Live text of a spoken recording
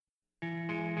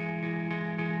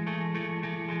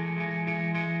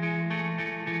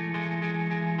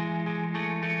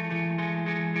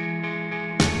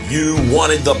You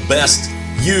wanted the best.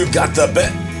 You got the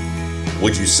best.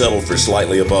 Would you settle for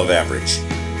slightly above average?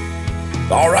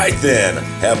 All right then,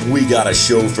 have we got a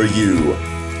show for you.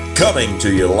 Coming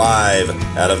to you live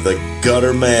out of the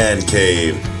Gutter Man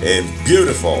Cave in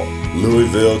beautiful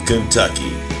Louisville,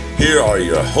 Kentucky. Here are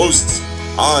your hosts,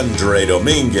 Andre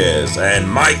Dominguez and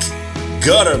Mike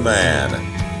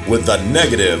Gutterman, with the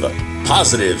Negative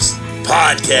Positives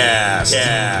Podcast.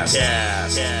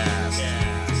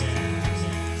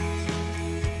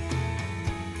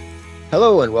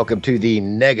 Hello and welcome to the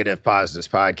Negative Positives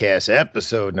Podcast,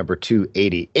 episode number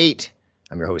 288.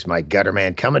 I'm your host, Mike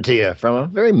Gutterman, coming to you from a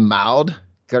very mild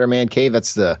Gutterman Cave.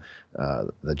 That's the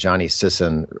Johnny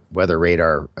Sisson weather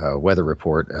radar weather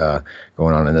report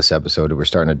going on in this episode. We're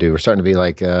starting to be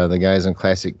like the guys in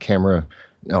Classic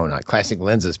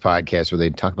Lenses podcast, where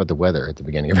they talk about the weather at the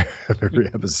beginning of every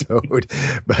episode.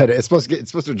 But it's supposed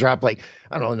to drop like,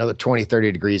 I don't know, another 20,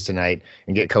 30 degrees tonight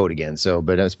and get cold again. So,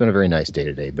 but it's been a very nice day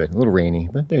today, but a little rainy,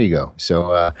 but there you go.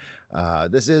 So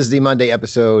this is the Monday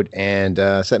episode, and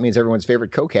so that means everyone's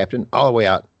favorite co-captain all the way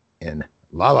out in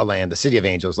La La Land, the City of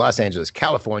Angels, Los Angeles,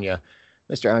 California,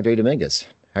 Mr. Andre Dominguez.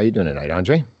 How are you doing tonight,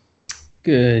 Andre?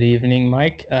 Good evening,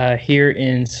 Mike. Here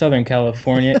in Southern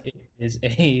California, it is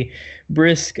a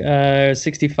brisk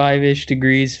 65-ish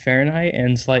degrees Fahrenheit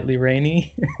and slightly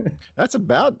rainy. That's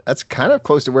kind of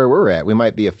close to where we're at. We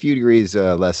might be a few degrees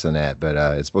less than that, but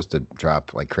it's supposed to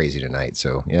drop like crazy tonight.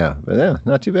 So yeah,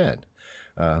 not too bad.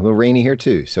 A little rainy here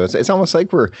too. So it's almost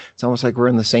like we're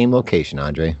in the same location,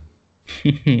 Andre.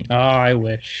 Oh, I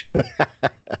wish.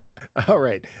 All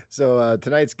right. So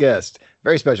tonight's guest,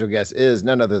 very special guest, is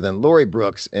none other than Lori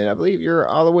Brooks, and I believe you're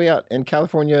all the way out in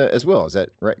California as well. Is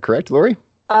that right? Correct, Lori?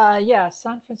 Yeah,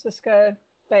 San Francisco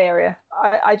Bay Area.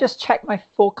 I just checked my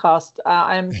forecast.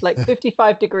 I'm like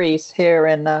 55 degrees here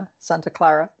in Santa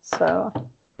Clara, so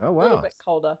oh wow, a little bit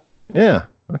colder. Yeah.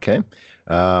 Okay.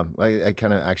 It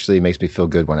kind of actually makes me feel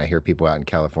good when I hear people out in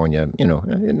California,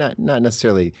 not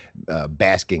necessarily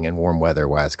basking in warm weather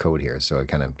while it's cold here. So it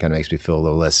kind of makes me feel a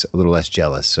little less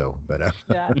jealous. So, but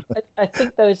yeah, I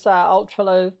think those ultra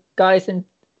low guys in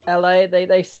LA,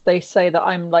 they say that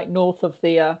I'm like north of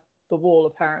the wall,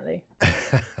 apparently.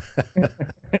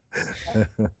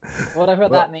 Whatever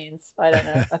that means, I don't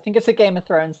know. I think it's a Game of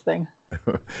Thrones thing.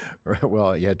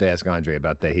 Well, you have to ask Andre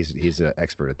about that. He's an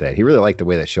expert at that. He really liked the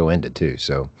way that show ended too.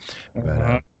 So,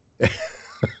 but,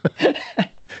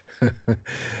 all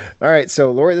right.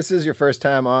 So, Lori, this is your first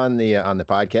time on the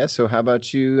podcast. So, how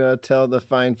about you tell the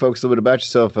fine folks a little bit about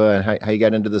yourself and how you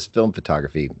got into this film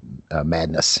photography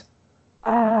madness?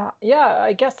 Yeah,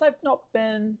 I guess I've not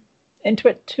been into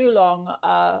it too long.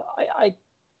 I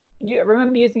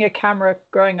remember using a camera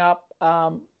growing up.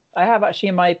 I have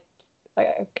actually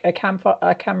a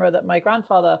camera that my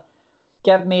grandfather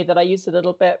gave me that I used a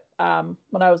little bit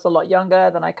when I was a lot younger.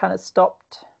 Then I kind of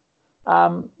stopped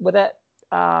with it.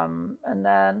 And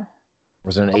then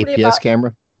was it an APS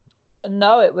camera?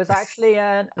 No, it was actually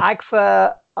an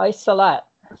Agfa Isolat.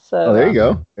 So there you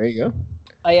go. There you go.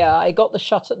 I got the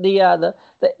shot at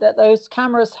those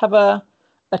cameras have a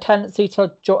tendency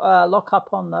to lock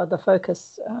up on the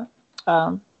focus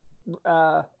on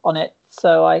it.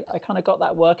 So I kind of got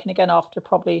that working again after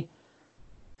probably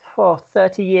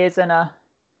 30 years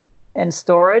in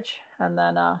storage, and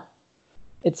then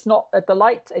it's not at the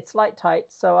light. It's light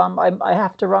tight, so I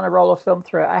have to run a roll of film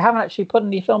through it. I haven't actually put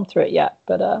any film through it yet,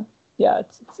 but yeah,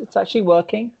 it's actually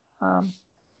working. Awesome.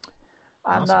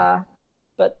 And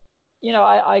but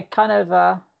I kind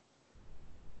of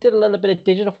did a little bit of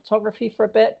digital photography for a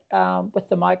bit with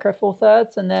the Micro Four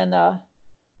Thirds, and then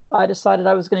I decided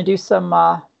I was going to do some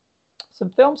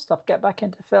film stuff, get back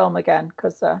into film again,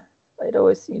 because it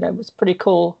always, was pretty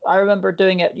cool. I remember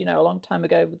doing it, a long time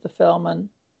ago with the film,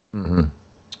 and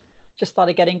just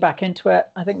started getting back into it.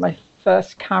 I think my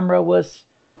first camera was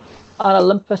an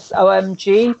Olympus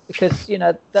OMG, because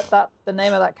that the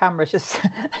name of that camera is just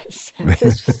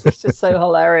it's just so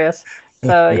hilarious.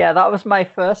 So yeah, that was my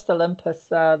first Olympus,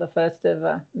 the first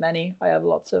of many. I have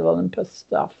lots of Olympus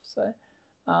stuff, so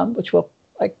which we'll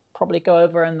probably go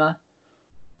over in the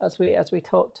as we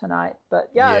talk tonight. But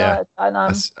yeah.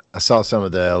 I saw some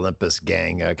of the Olympus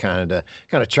gang kind of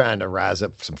trying to rise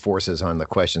up some forces on the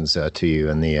questions to you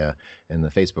in the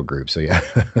Facebook group. So yeah,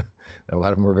 a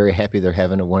lot of them were very happy they're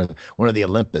having one of the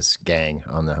Olympus gang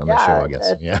on the show, I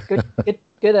guess. Yeah,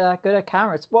 good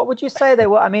cameras. What would you say they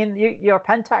were? I mean, your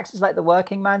Pentax is like the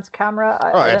working man's camera.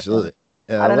 Absolutely.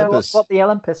 I don't know what the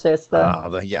Olympus is though.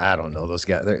 I don't know those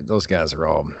guys. Those guys are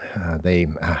all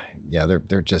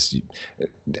they're just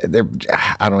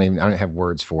I don't have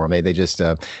words for them. They're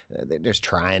just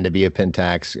trying to be a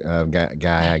Pentax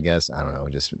guy, I guess. I don't know.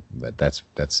 But that's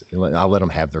I'll let them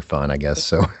have their fun, I guess.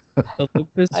 So the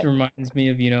Olympus reminds me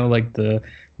of like the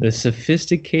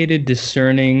sophisticated,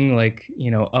 discerning,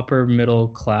 upper middle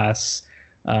class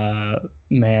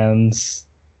man's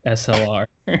SLR.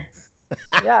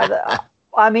 Yeah,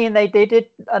 I mean, they did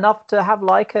enough to have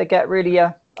Leica get really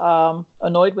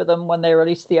annoyed with them when they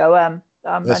released the OM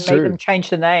and made them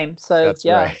change the name. So that's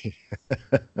right.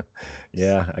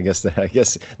 Yeah, I guess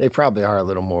they probably are a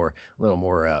little more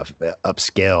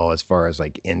upscale as far as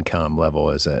like income level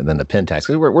than the Pentax.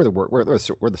 Because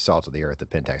we're the salt of the earth. The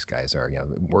Pentax guys are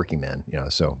working men.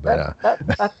 So but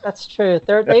that's true.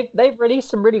 They've released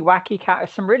some really wacky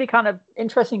some really kind of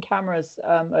interesting cameras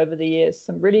over the years.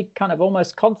 Some really kind of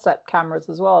almost concept cameras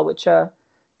as well, which are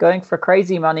going for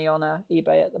crazy money on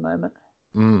eBay at the moment.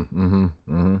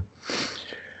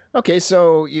 Okay,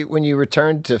 so when you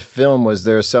returned to film, was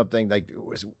there something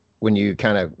when you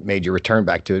kind of made your return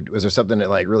back to it? Was there something that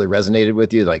like really resonated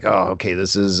with you? Like, oh, okay,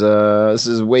 this is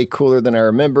way cooler than I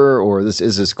remember, or this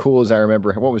is as cool as I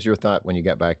remember. What was your thought when you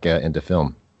got back into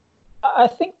film? I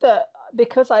think that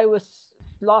because I was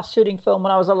last shooting film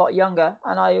when I was a lot younger,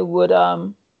 and I would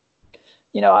I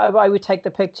would take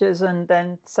the pictures and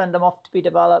then send them off to be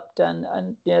developed,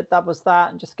 and that was that,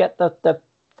 and just get the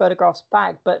photographs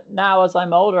back. But now as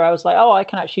I'm older, I was like, I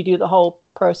can actually do the whole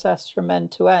process from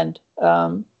end to end.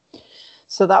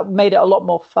 So that made it a lot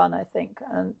more fun, I think.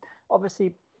 And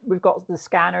obviously we've got the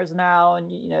scanners now, and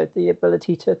the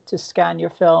ability to scan your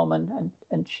film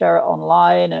and share it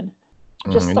online, and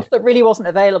just stuff that really wasn't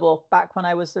available back when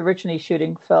I was originally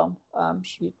shooting film.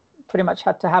 You pretty much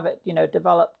had to have it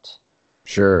developed.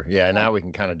 Sure. Yeah. Now we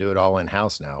can kind of do it all in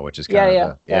house now, which is kind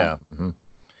of Mm-hmm.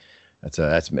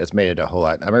 That's made it a whole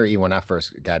lot. I remember even when I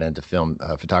first got into film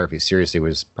photography seriously,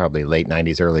 was probably late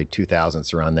 90s, early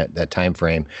 2000s, around that time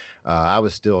frame. I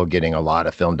was still getting a lot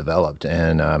of film developed,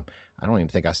 and I don't even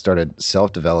think I started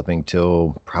self-developing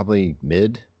till probably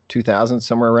mid 2000s,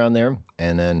 somewhere around there.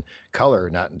 And then color,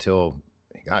 not until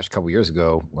a couple years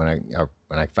ago when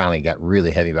I finally got really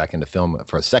heavy back into film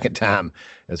for a second time,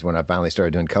 is when I finally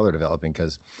started doing color developing,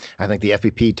 because I think the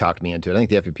FPP talked me into it. I think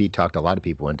the FPP talked a lot of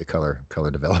people into color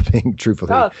developing,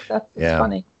 truthfully. Oh, that's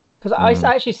funny. Because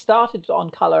I actually started on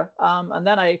color, and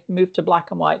then I moved to black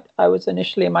and white. I was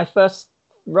initially, my first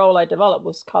role I developed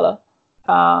was color.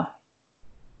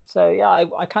 So yeah,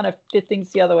 I kind of did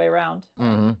things the other way around.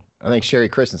 Mm-hmm. I think Sherry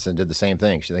Christensen did the same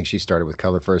thing. She started with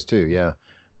color first too. Yeah.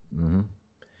 Mm-hmm.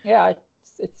 Yeah,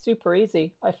 it's super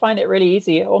easy. I find it really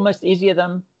easy, almost easier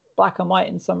than black and white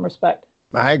in some respect.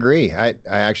 I agree. I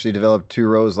actually developed 2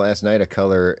 rows last night of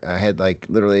color. I had like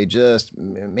literally just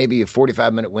maybe a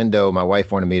 45-minute window. My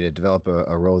wife wanted me to develop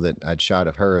a roll that I'd shot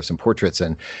of her, of some portraits.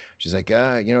 And she's like,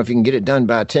 if you can get it done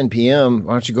by 10 p.m.,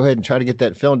 why don't you go ahead and try to get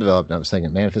that film developed? And I was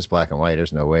thinking, man, if it's black and white,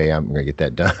 there's no way I'm going to get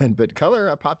that done. But color,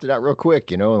 I popped it out real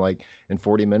quick, like in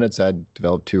 40 minutes, I'd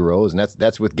developed 2 rolls. And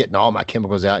that's with getting all my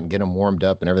chemicals out and getting them warmed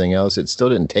up and everything else. It still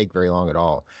didn't take very long at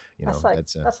all. That's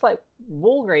like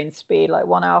Walgreens speed, like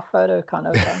 1 hour photo kind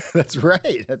of thing.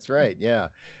 That's right. Yeah.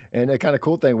 And the kind of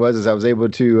cool thing was I was able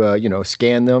to,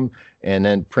 scan them and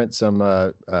then print some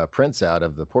prints out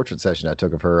of the portrait session I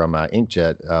took of her on my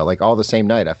inkjet, like all the same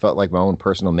night. I felt like my own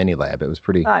personal mini lab. It was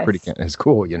pretty it's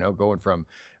cool, going from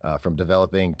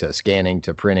developing to scanning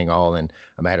to printing all in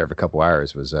a matter of a couple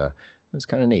hours was it was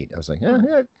kind of neat. I was like,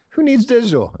 yeah, who needs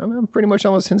digital? I'm pretty much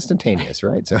almost instantaneous,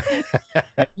 right? So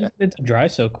you get it to dry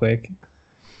so quick.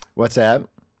 What's that?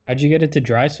 How'd you get it to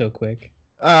dry so quick?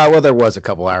 Well, there was a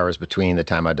couple hours between the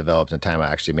time I developed and the time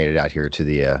I actually made it out here to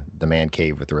the man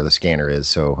cave where the scanner is.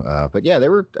 So, but yeah,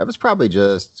 I was probably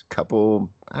just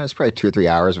I was probably 2 or 3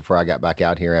 hours before I got back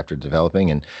out here after developing,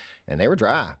 and they were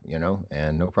dry,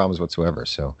 and no problems whatsoever.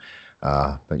 So,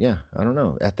 but yeah, I don't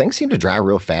know. Things seem to dry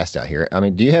real fast out here. I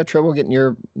mean, do you have trouble getting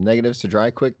your negatives to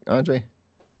dry quick, Andre?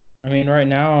 I mean, right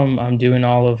now I'm doing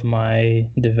all of my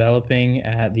developing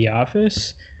at the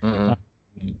office.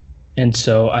 Mm-hmm. And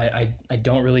so I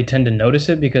don't really tend to notice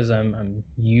it because I'm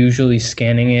usually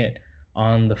scanning it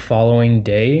on the following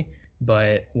day.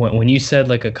 But when you said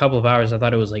like a couple of hours, I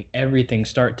thought it was like everything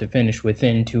start to finish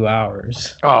within 2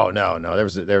 hours. Oh, no.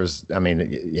 There was, I mean,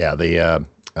 yeah,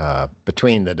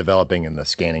 between the developing and the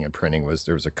scanning and printing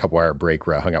there was a couple hour break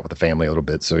where I hung out with the family a little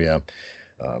bit. So yeah.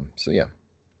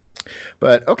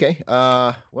 But okay.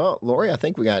 Well, Lori, I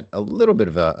think we got a little bit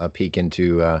of a peek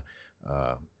into,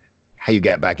 how you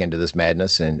got back into this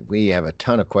madness. And we have a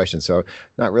ton of questions. So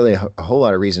not really a whole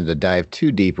lot of reason to dive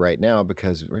too deep right now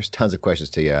because there's tons of questions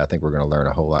to you. I think we're going to learn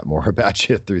a whole lot more about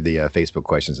you through the Facebook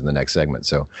questions in the next segment.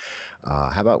 So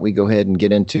how about we go ahead and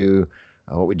get into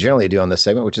what we generally do on this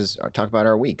segment, which is talk about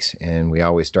our weeks. And we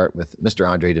always start with Mr.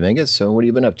 Andre Dominguez. So what have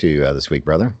you been up to this week,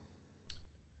 brother?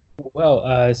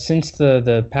 Well, since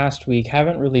the past week,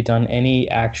 haven't really done any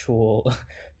actual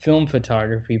film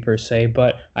photography per se,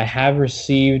 but I have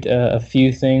received a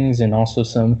few things and also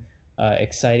some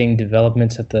exciting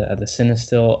developments at the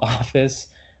Cinestill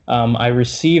office. I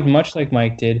received, much like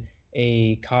Mike did,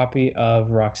 a copy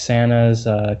of Roxana's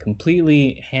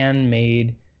completely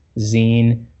handmade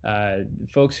zine.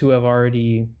 Folks who have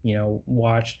already,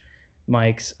 watched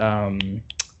Mike's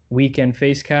weekend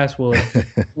Facecast will have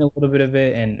seen a little bit of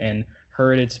it and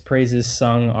heard its praises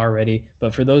sung already.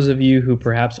 But for those of you who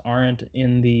perhaps aren't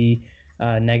in the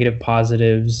Negative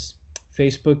Positives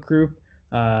Facebook group,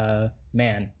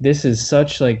 man, this is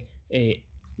such like a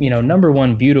number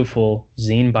one beautiful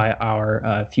zine by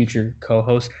our future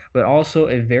co-host, but also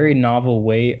a very novel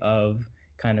way of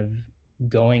kind of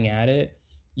going at it.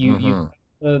 You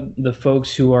the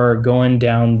folks who are going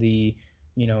down the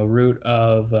route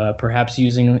of perhaps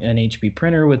using an HP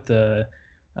printer with the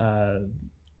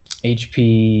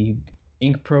HP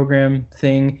ink program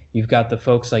thing. You've got the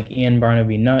folks like Ian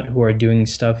Barnaby Nutt who are doing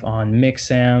stuff on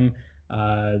Mixam,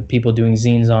 people doing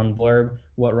zines on Blurb.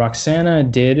 What Roxana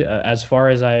did, as far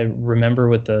as I remember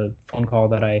with the phone call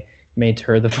that I made to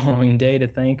her the following day to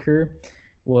thank her,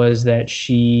 was that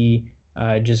she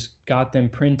just got them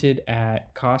printed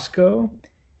at Costco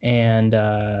and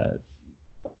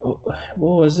what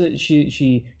was it?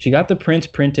 She got the prints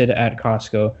printed at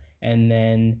Costco and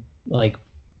then like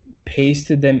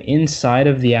pasted them inside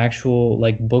of the actual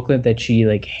like booklet that she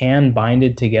like hand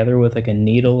binded together with like a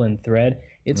needle and thread.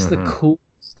 It's the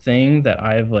coolest thing that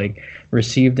I've like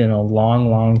received in a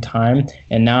long time,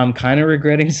 and now I'm kind of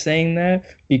regretting saying that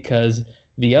because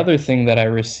the other thing that I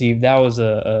received, that was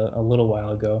a little while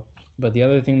ago, but the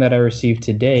other thing that I received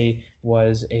today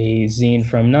was a zine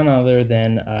from none other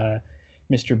than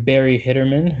Mr. Barry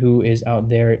Hitterman, who is out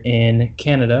there in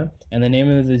Canada. And the name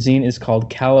of the zine is called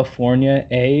California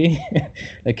A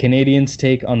Canadian's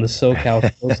Take on the SoCal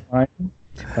Coastline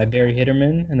by Barry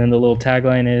Hitterman. And then the little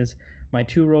tagline is, "My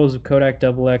 2 rolls of Kodak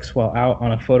XX while out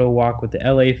on a photo walk with the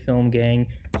LA Film Gang.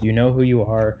 You know who you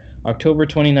are. October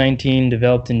 2019,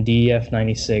 developed in DEF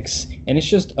 96. And it's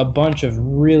just a bunch of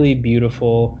really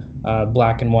beautiful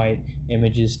black and white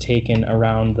images taken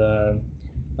around the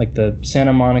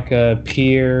Santa Monica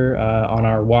Pier on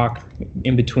our walk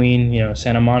in between,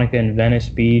 Santa Monica and Venice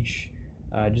Beach.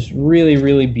 Just really,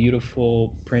 really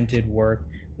beautiful printed work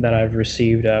that I've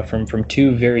received from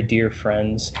 2 very dear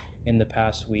friends in the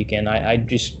past week. And I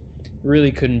just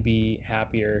really couldn't be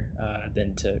happier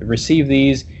than to receive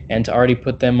these and to already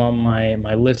put them on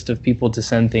my list of people to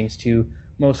send things to,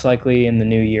 most likely in the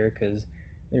new year, because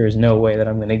there is no way that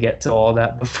I'm going to get to all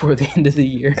that before the end of the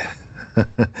year.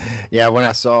 Yeah, when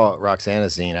I saw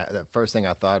Roxana's zine, the first thing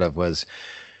I thought of was,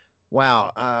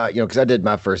 wow, because I did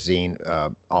my first zine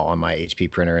all on my HP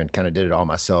printer and kind of did it all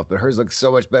myself, but hers looked so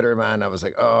much better than mine. I was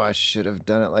like, oh, I should have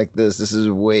done it like this. This is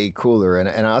way cooler. And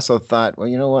I also thought, well,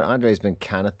 you know what? Andre's been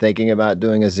kind of thinking about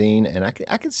doing a zine, and I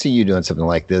could see you doing something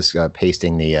like this,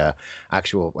 pasting the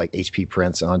actual like HP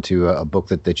prints onto a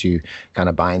booklet that you kind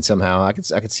of bind somehow. I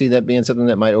could see that being something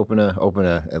that might open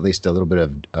at least a little bit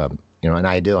of an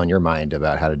idea on your mind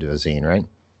about how to do a zine, right?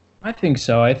 I think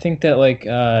so. I think that like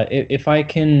if I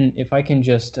can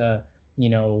just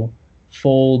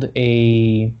fold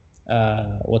a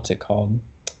what's it called,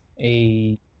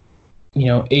 a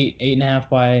 8.5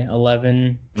 by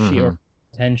 11 sheet or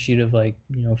 10 sheet of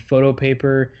photo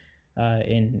paper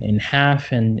in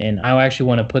half, and I actually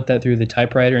want to put that through the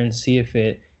typewriter and see if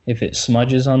it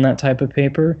smudges on that type of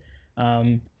paper.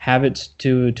 Have it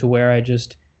to where I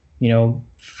just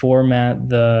format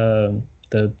the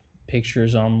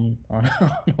pictures on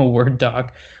a Word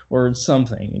doc or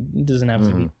something. It doesn't have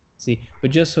to be fancy,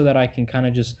 but just so that I can kind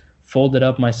of just fold it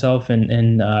up myself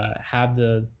and have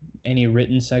any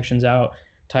written sections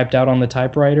typed out on the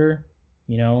typewriter.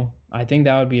 I think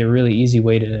that would be a really easy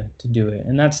way to do it,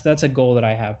 and that's a goal that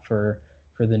I have for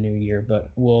the new year.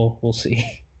 But we'll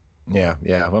see. Yeah.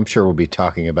 I'm sure we'll be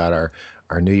talking about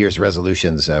our New Year's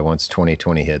resolutions once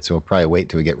 2020 hits. So we'll probably wait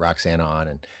till we get Roxana on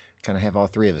and kind of have all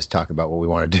 3 of us talk about what we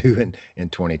want to do in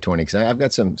 2020. Because I've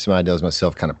got some ideas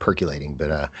myself kind of percolating.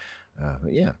 But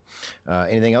yeah.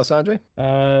 Anything else, Andre?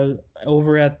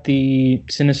 Over at the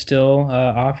Cinestill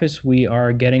office, we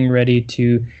are getting ready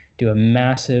to do a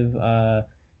massive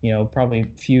probably a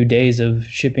few days of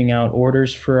shipping out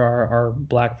orders for our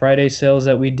Black Friday sales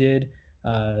that we did.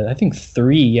 I think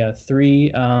three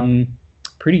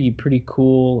pretty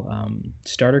cool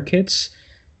starter kits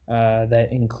that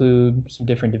include some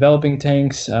different developing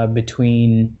tanks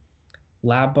between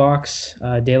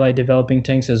Labbox Daylight developing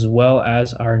tanks, as well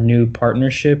as our new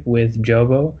partnership with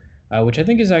Jobo, which I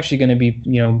think is actually going to be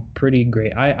pretty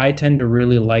great. I tend to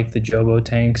really like the Jobo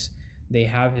tanks. They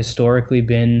have historically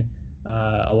been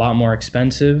a lot more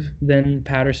expensive than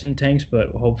Patterson tanks, but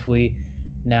hopefully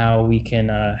now we can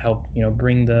help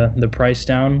bring the price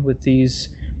down with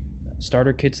these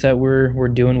starter kits that we're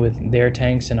doing with their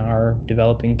tanks and our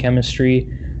developing chemistry.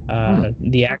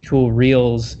 The actual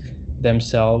reels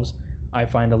themselves I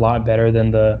find a lot better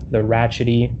than the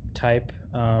ratchety type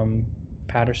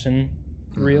Patterson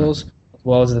reels, as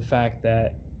well as the fact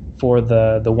that for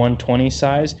the 120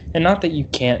 size, and not that you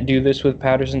can't do this with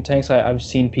Patterson tanks. I've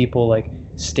seen people like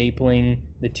stapling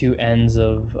the two ends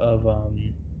of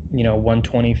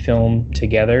 120 film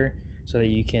together so that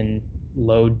you can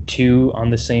load two on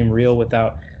the same reel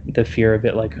without the fear of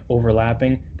it like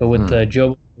overlapping. But with the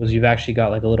Jobo, you've actually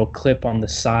got like a little clip on the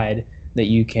side that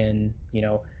you can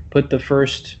put the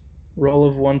first roll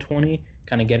of 120,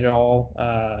 kind of get it all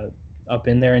up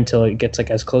in there until it gets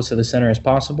like as close to the center as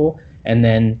possible, and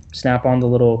then snap on the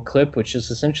little clip, which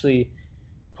just essentially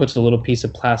puts a little piece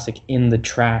of plastic in the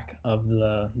track of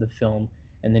the film,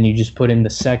 and then you just put in the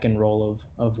second roll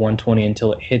of 120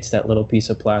 until it hits that little piece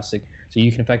of plastic. So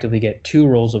you can effectively get two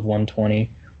rolls of 120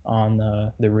 on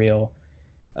the reel.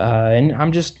 And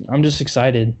I'm just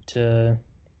excited to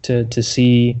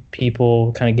see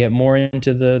people kind of get more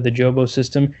into the Jobo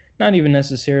system. Not even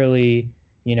necessarily,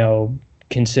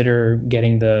 consider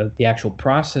getting the actual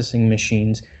processing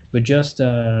machines, but just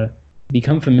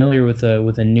become familiar with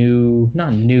a new,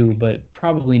 not new, but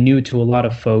probably new to a lot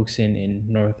of folks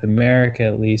in North America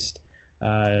at least,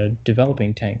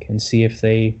 developing tank and see if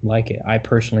they like it. I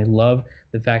personally love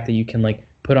the fact that you can like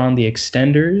put on the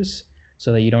extenders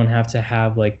so that you don't have to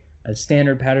have like a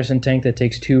standard Patterson tank that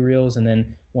takes two reels and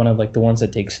then one of like the ones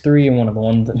that takes three and one of the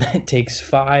ones that takes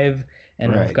five.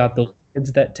 And I've got those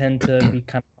lids that tend to be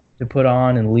kind of hard to put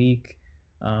on and leak.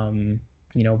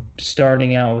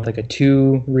 Starting out with like a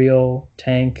 2-reel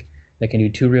tank that can do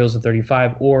 2 reels of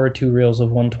 35 or 2 reels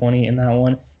of 120 in that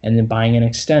one, and then buying an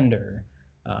extender.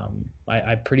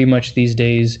 I pretty much these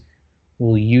days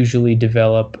will usually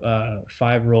develop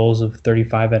 5 rolls of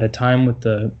 35 at a time with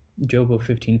the Jobo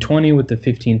 1520 with the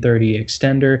 1530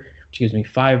 extender, which gives me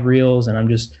 5 reels, and I'm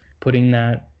just putting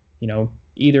that,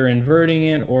 either inverting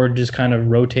it or just kind of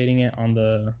rotating it on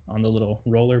the little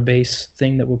roller base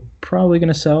thing that we're probably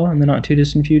going to sell in the not too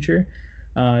distant future.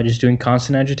 Just doing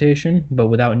constant agitation, but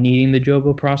without needing the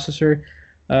Jobo processor.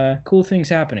 Cool things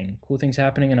happening,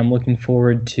 and I'm looking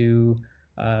forward to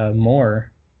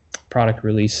more product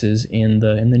releases in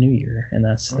the new year, and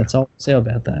that's all I'll say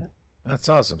about that. That's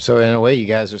awesome. So in a way, you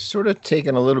guys are sort of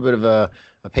taking a little bit of a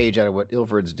page out of what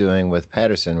Ilford's doing with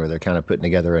Patterson, where they're kind of putting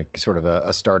together a sort of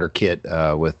a starter kit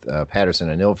with Patterson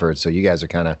and Ilford. So you guys are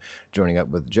kind of joining up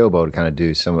with Jobo to kind of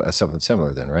do something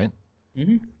similar then, right?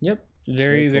 Mm-hmm. Yep.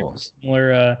 Very cool. Very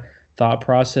similar thought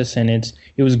process, and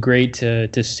it was great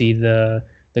to see the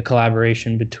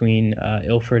collaboration between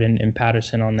Ilford and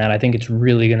Patterson on that. I think it's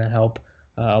really going to help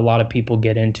a lot of people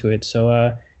get into it.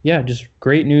 So just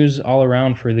great news all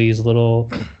around for these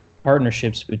little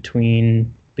partnerships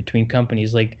between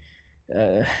companies. Like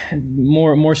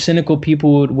more cynical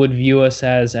people would view us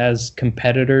as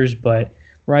competitors, but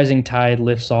rising tide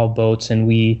lifts all boats, and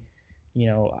we,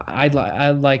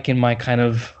 I like in my kind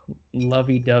of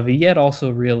lovey-dovey yet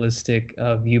also realistic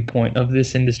viewpoint of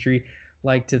this industry,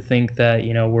 like to think that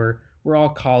we're all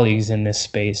colleagues in this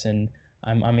space, and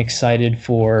I'm excited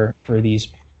for these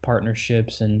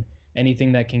partnerships, and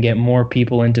anything that can get more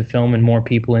people into film and more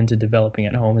people into developing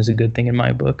at home is a good thing in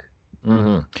my book.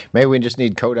 Mm-hmm. Maybe we just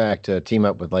need Kodak to team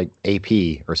up with like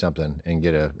AP or something and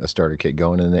get a starter kit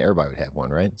going, and then everybody would have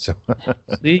one, right? So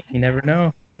see, you never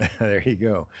know. There you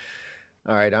go.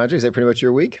 All right, Andre, is that pretty much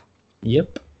your week?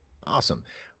 Yep. Awesome.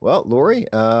 Well, Lori,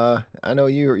 I know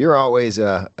you're always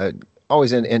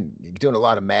in doing a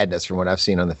lot of madness from what I've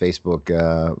seen on the Facebook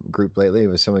group lately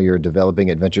with some of your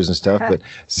developing adventures and stuff. But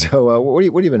so what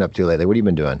have you been up to lately? What have you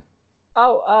been doing?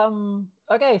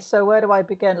 Okay. So where do I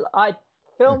begin?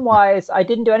 Film wise, I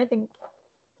didn't do anything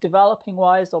developing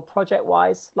wise or project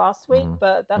wise last week,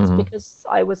 but that's because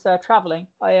I was traveling.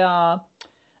 I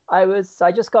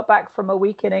just got back from a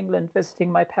week in England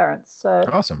visiting my parents. So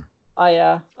awesome.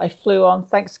 I flew on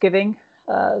Thanksgiving.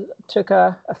 Took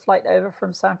a flight over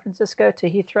from San Francisco to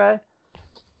Heathrow,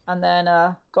 and then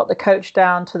got the coach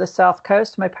down to the south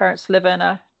coast. My parents live in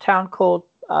a town called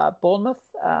Bournemouth,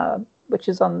 which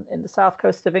is in the south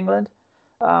coast of England.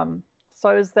 So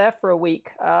I was there for a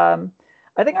week.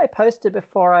 I think I posted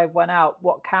before I went out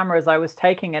what cameras I was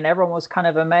taking, and everyone was kind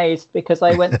of amazed because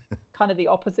I went kind of the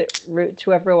opposite route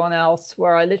to everyone else,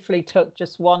 where I literally took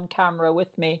just one camera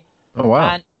with me. Oh,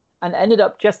 wow. And ended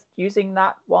up just using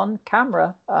that one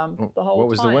camera the whole time. What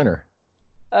was the winner?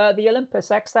 The Olympus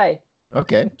XA.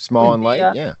 Okay, small and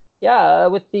light, yeah. Yeah,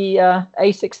 with the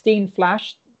A16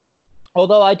 flash.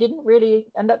 Although I didn't really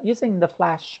end up using the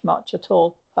flash much at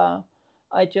all.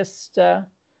 I just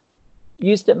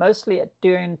used it mostly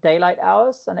during daylight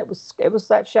hours, and it was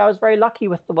actually, I was very lucky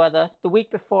with the weather. The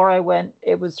week before I went,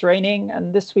 it was raining,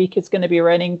 and this week it's going to be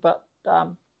raining. But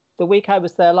the week I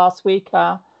was there last week,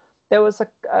 there was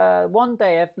one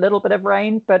day of a little bit of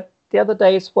rain, but the other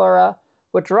days were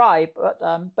dry,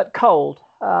 but cold.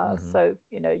 So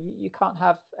you can't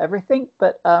have everything.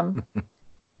 But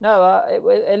no,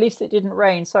 at least it didn't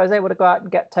rain, so I was able to go out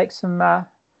and take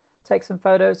some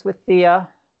photos with the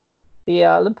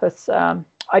Olympus.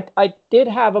 I did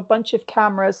have a bunch of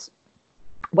cameras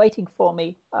waiting for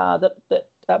me that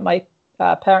at my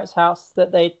parents' house.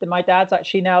 That my dad's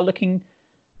actually now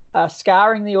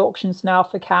scouring the auctions now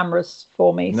for cameras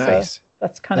for me. Nice. So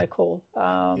that's kind of cool.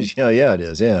 Yeah, it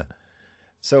is. Yeah.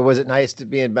 So was it nice to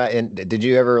be in? Did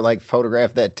you ever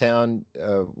photograph that town?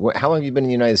 How long have you been in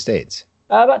the United States?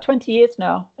 About 20 years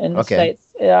now in the States.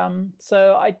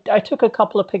 So I took a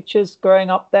couple of pictures growing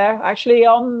up there, actually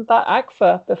on that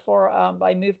ACFA before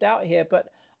I moved out here,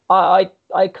 but I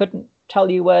couldn't tell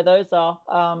you where those are.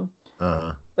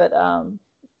 But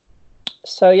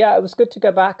so yeah, it was good to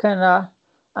go back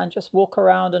and just walk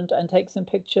around and take some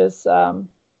pictures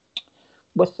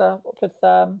with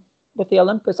the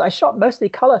Olympus. I shot mostly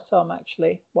color film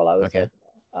actually while I was there.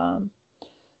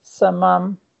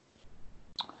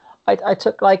 I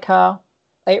took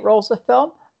 8 rolls of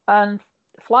film, and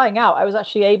flying out, I was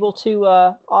actually able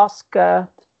to ask the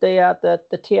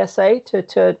TSA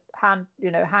to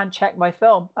hand check my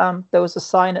film. There was a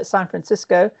sign at San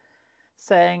Francisco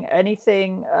saying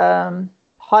anything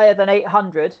higher than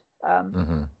 800,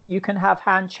 you can have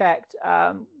hand checked.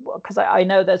 Because I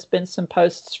know there's been some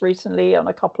posts recently on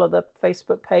a couple of the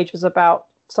Facebook pages about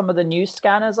some of the new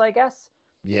scanners, I guess.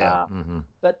 Yeah.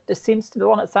 But there seems to be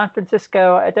one at San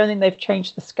Francisco. I don't think they've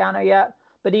changed the scanner yet.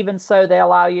 But even so, they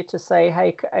allow you to say,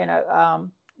 hey,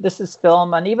 this is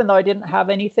film. And even though I didn't have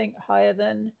anything higher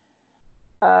than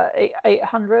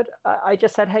 800, I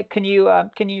just said, hey, can you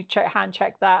hand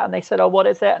check that? And they said, oh, what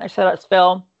is it? And I said, it's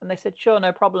film. And they said, sure,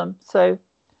 no problem. So,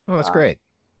 oh, that's great.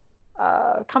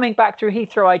 Coming back through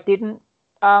Heathrow, I didn't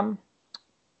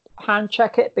hand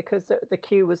check it because the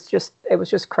queue was just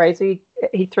crazy.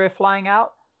 Heathrow flying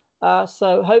out.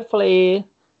 So hopefully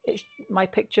my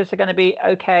pictures are going to be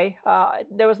okay.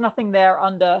 There was nothing there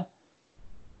under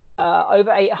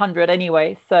over 800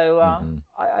 anyway, so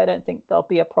I don't think there'll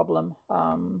be a problem.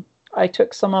 I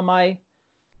took some of my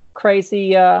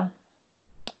crazy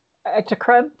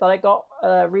Ektachrome that I got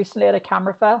recently at a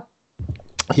camera fair.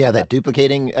 Yeah, that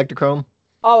duplicating Ektachrome.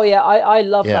 Oh yeah, I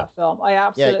love that film. I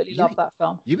absolutely love that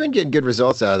film. You've been getting good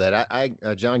results out of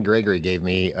that. John Gregory gave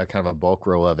me a kind of a bulk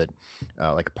row of it,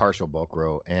 like a partial bulk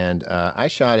row, and I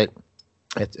shot it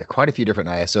at quite a few different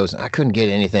ISOs, and I couldn't get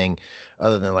anything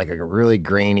other than like a really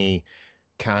grainy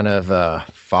kind of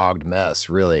fogged mess,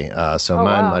 really. So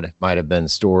mine might have been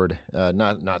stored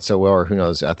not so well, or who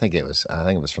knows. I think it was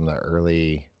from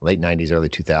the late 90s, early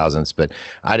 2000s, but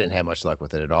I didn't have much luck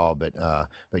with it at all. But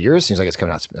yours seems like it's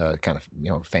coming out kind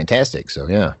of fantastic. So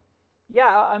yeah.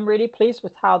 Yeah, I'm really pleased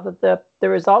with how the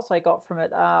results I got from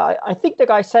it. I think the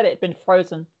guy said it had been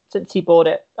frozen since he bought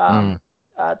it. I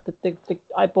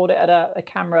bought it at a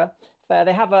camera fair.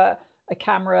 They have a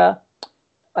camera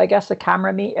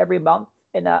meet every month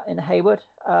in Hayward,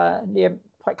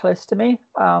 quite close to me,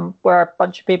 where a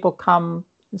bunch of people come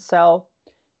and sell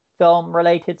film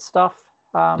related stuff.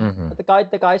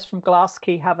 The guys from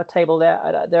Glaskey have a table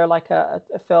there. They're like a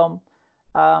film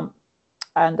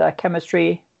and a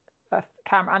chemistry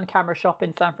camera shop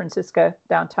in San Francisco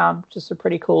downtown, which is a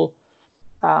pretty cool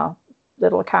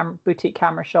little boutique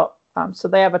camera shop. So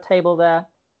they have a table there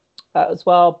as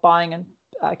well, buying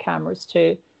cameras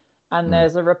too. And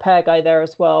there's a repair guy there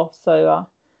as well, so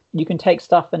you can take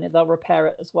stuff and they'll repair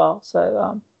it as well.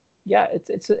 So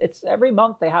it's every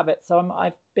month they have it. So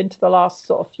I've been to the last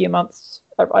sort of few months.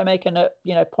 I make a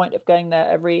point of going there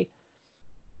every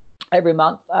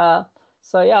month.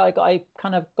 So yeah, I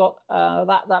kind of got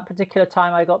that particular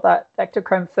time. I got that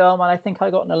Ektachrome film, and I think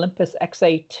I got an Olympus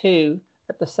XA2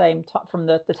 at the same time from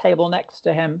the table next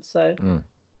to him. So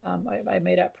I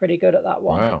made out pretty good at that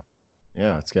one. Wow.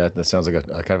 Yeah, that sounds like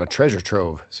a kind of a treasure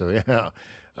trove. So yeah.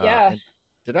 Yeah.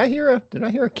 Did I hear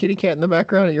a kitty cat in the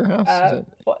background at your house?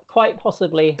 Quite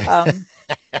possibly.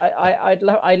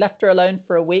 I left her alone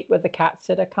for a week with the cat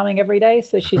sitter coming every day,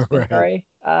 so she's been very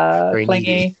clingy,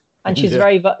 needy. And she's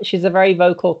she's a very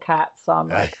vocal cat. So I'm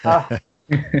like,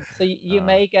 so you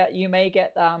may get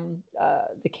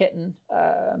the kitten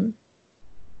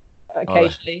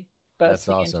occasionally.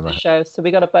 Bursting into the show, so we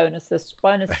got a bonus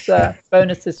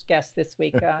guest this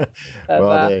week. Of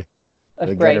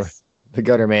Grace. The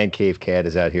Gutter Man Cave cat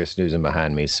is out here snoozing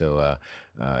behind me, so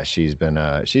she's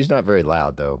not very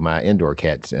loud though. My indoor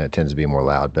cat tends to be more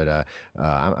loud, but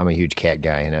I'm a huge cat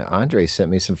guy, and Andre sent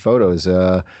me some photos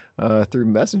through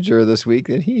Messenger this week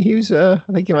that he was I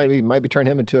think he might be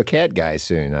turning him into a cat guy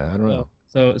soon. I don't know.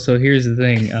 So here's the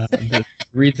thing. The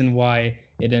reason why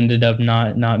it ended up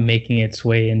not making its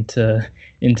way into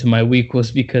my week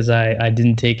was because I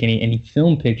didn't take any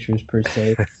film pictures per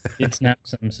se. Did snap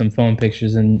some phone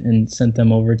pictures and sent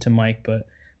them over to Mike. But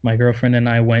my girlfriend and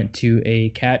I went to a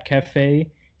cat cafe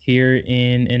here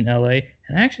in LA,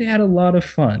 and I actually had a lot of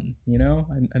fun. You know,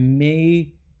 I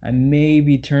may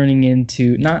be turning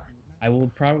into I will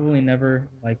probably never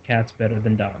like cats better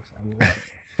than dogs.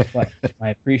 But my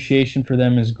appreciation for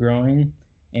them is growing,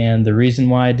 and the reason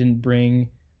why I didn't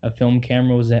bring a film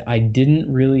camera was that I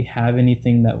didn't really have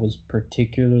anything that was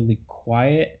particularly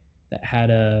quiet, that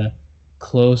had a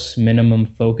close minimum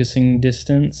focusing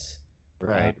distance.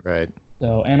 Right.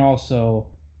 So, and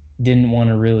also didn't want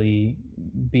to really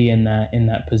be in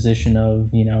that position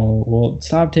of, well,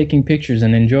 stop taking pictures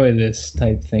and enjoy this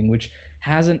type thing, which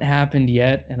hasn't happened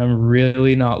yet, and I'm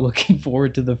really not looking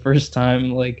forward to the first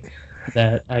time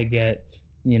that I get,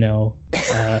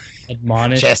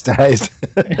 admonished, chastised,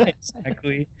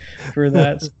 exactly, for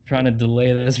that. So I'm trying to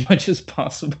delay that as much as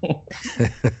possible.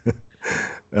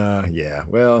 Yeah.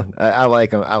 Well, I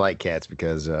like them. I like cats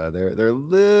because they're a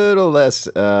little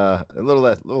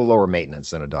lower maintenance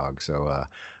than a dog. So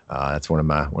that's one of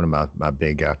my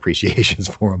big appreciations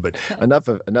for them. But enough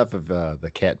of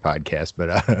the cat podcast.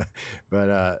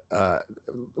 But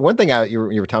one thing you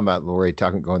were talking about, Lori,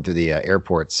 going through the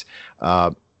airports.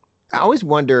 I always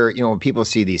wonder, when people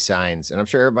see these signs, and I'm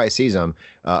sure everybody sees them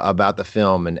about the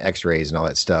film and X-rays and all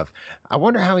that stuff. I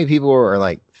wonder how many people are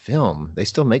like, film? They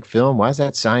still make film? Why is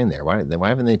that sign there? Why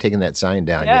haven't they taken that sign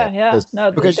down yet? Yeah.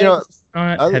 No, because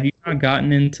have you not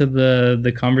gotten into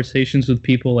the conversations with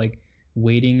people like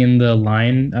waiting in the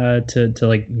line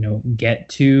to get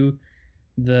to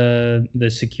the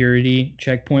security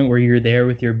checkpoint where you're there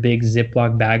with your big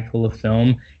Ziploc bag full of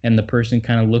film, and the person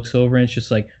kind of looks over and it's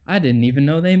just like, I didn't even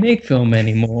know they make film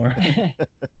anymore.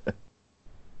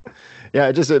 Yeah,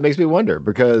 it makes me wonder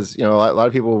because a lot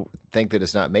of people think that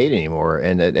it's not made anymore,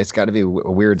 and it's got to be a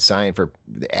weird sign for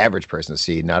the average person to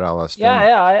see. Not all us.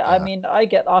 Yeah. I mean, I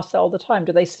get asked all the time,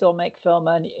 do they still make film?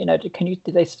 And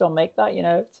do they still make that?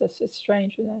 It's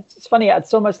strange. It's funny.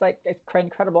 It's almost like it's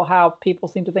incredible how people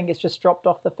seem to think it's just dropped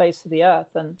off the face of the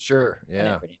earth. And sure,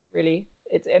 yeah, and really,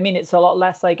 it's a lot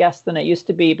less, I guess, than it used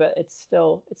to be, but it's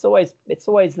always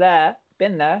there,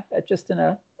 been there, just in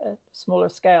a smaller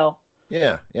scale.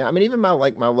 Yeah. I mean, even my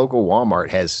local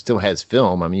Walmart still has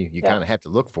film. I mean, you kind of have to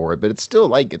look for it, but it's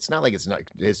still it's not like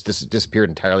it's just disappeared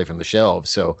entirely from the shelves.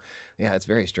 So, yeah, it's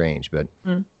very strange. But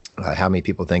how many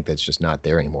people think that's just not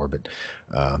there anymore? But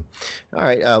all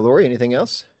right, Lori, anything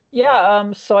else?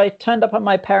 Yeah. So I turned up at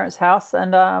my parents' house,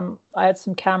 and I had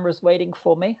some cameras waiting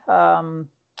for me. I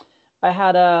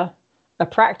had a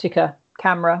Praktica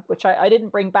camera, which I didn't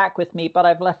bring back with me, but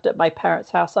I've left at my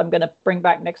parents' house. I'm going to bring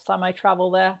back next time I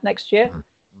travel there next year,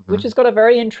 which has got a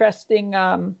very interesting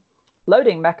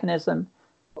loading mechanism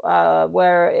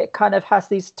where it kind of has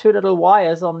these two little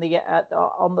wires on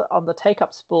the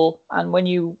take-up spool, and when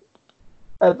you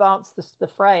advance the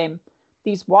frame,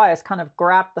 these wires kind of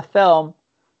grab the film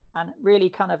and really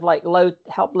kind of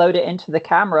help load it into the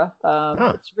camera.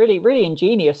 It's really, really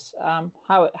ingenious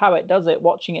how it does it.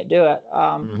 Watching it do it,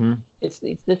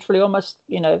 it's literally almost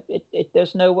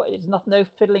there's no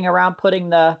fiddling around putting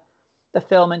the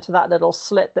film into that little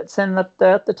slit that's in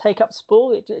the take up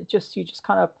spool. You just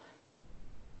kind of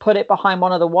put it behind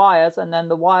one of the wires, and then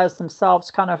the wires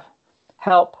themselves kind of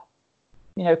help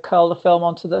curl the film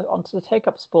onto the take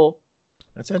up spool.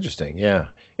 That's interesting. Yeah.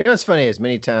 It's funny, as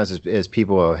many times as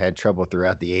people have had trouble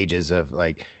throughout the ages of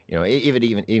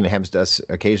even happens to us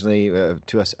occasionally,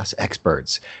 to us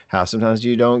experts, how sometimes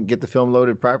you don't get the film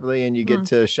loaded properly and you get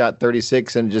to shot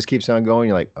 36 and it just keeps on going.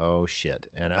 You're like, oh shit.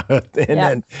 But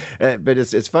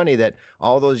it's funny that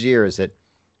all those years that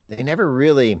they never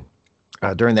really,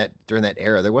 during that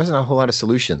era, there wasn't a whole lot of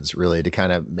solutions really to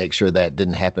kind of make sure that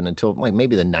didn't happen until like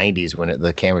maybe the 90s when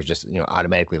the cameras just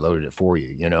automatically loaded it for you.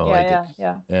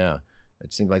 Yeah.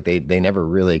 It seemed like they never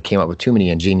really came up with too many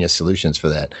ingenious solutions for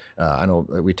that. I know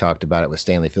we talked about it with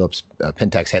Stanley Phillips.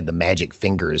 Pentax had the magic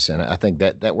fingers, and I think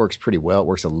that works pretty well. It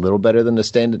works a little better than the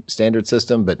standard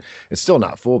system, but it's still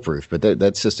not foolproof. But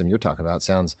that system you're talking about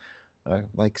sounds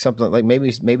like something like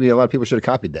maybe a lot of people should have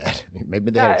copied that. Maybe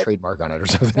they had a trademark on it or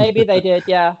something. Maybe they did,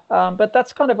 yeah. But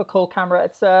that's kind of a cool camera.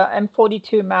 It's a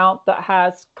M42 mount that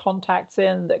has contacts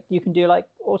in that you can do like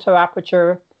auto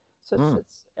aperture. So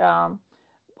it's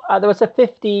there was a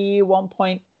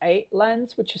 51.8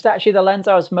 lens, which is actually the lens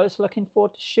I was most looking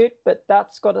forward to shoot, but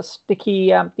that's got a sticky,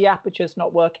 the aperture's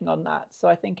not working on that. So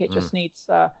I think it just needs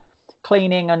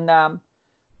cleaning and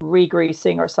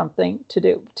re-greasing or something to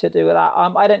do with that.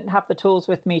 I didn't have the tools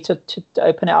with me to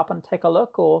open it up and take a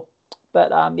look,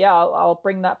 but I'll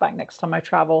bring that back next time I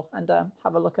travel and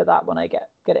have a look at that when I get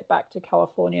it back to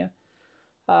California.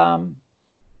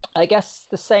 I guess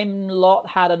the same lot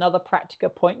had another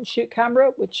Praktica point and shoot camera,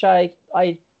 which I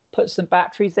put some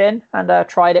batteries in and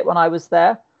tried it when I was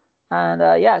there. And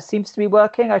it seems to be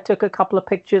working. I took a couple of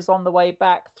pictures on the way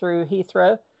back through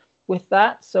Heathrow with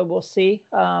that. So we'll see.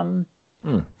 How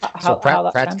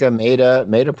Praktica made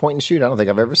a point and shoot. I don't think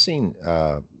I've ever seen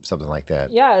something like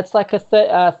that. Yeah, it's like a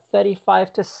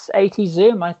 35 to 80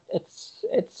 zoom.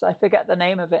 It's I forget the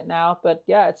name of it now, but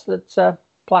yeah, it's a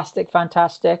plastic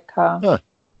fantastic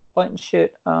point and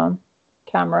shoot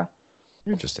camera.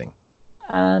 Interesting.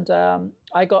 And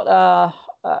I got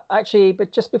actually,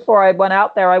 but just before I went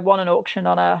out there, I won an auction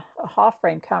on a half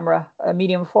frame camera, a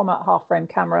medium format half frame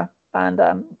camera, and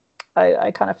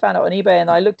I kind of found it on eBay, and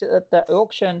I looked at the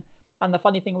auction, and the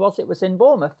funny thing was it was in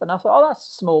Bournemouth, and I thought, oh, that's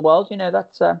a small world,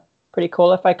 that's pretty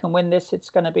cool. If I can win this, it's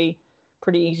going to be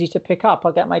pretty easy to pick up.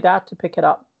 I'll get my dad to pick it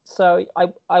up. So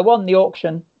I won the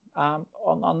auction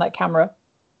on that camera.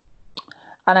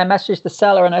 And I messaged the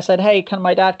seller and I said, hey, can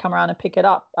my dad come around and pick it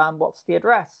up? What's the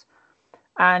address?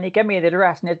 And he gave me the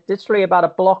address, and it's literally about a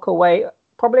block away,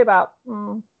 probably about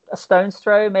a stone's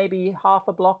throw, maybe half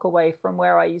a block away from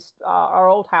where I used our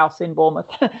old house in Bournemouth.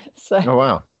 So, oh,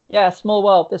 wow. Yeah, small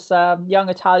world. This young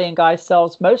Italian guy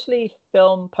sells mostly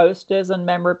film posters and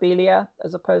memorabilia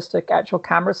as opposed to actual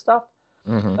camera stuff.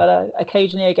 Mm-hmm. But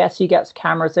occasionally, I guess he gets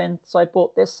cameras in. So I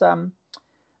bought this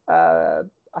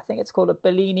I think it's called a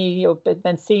Bellini or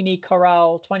Benzini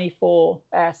Corral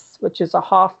 24S, which is a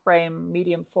half frame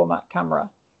medium format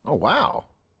camera. Oh, wow.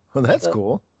 Well, that's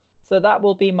cool. So that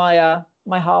will be my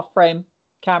my half frame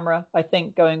camera, I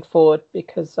think, going forward,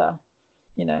 because, I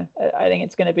think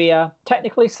it's going to be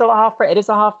technically still a half frame. It is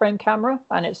a half frame camera,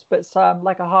 and it's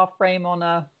like a half frame on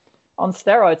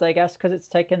steroids, I guess, because it's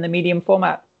taken the medium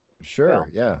format. Sure,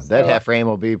 yeah. That half frame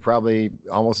will be probably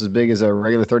almost as big as a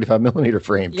regular 35 millimeter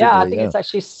frame. Yeah, I think it's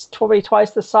actually probably twice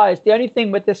the size. The only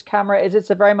thing with this camera is it's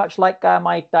very much like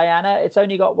my Diana. It's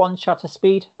only got one shutter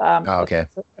speed. Okay.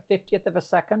 It's a 50th of a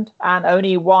second, and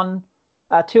only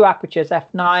two apertures,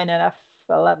 f9 and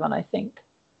f11, I think.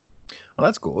 Well,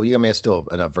 that's cool. You have still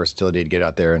enough versatility to get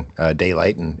out there in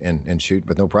daylight and shoot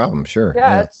with no problem. Sure.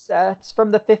 Yeah. It's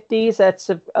from the 50s. It's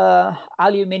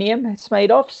aluminum. It's made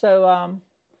of. So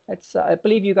it's I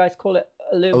believe you guys call it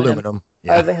aluminum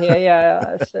over here.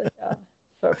 Yeah.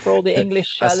 For all the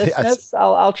English listeners,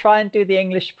 I'll try and do the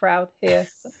English proud here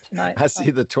tonight. I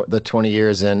see the 20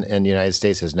 years in the United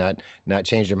States has not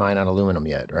changed your mind on aluminum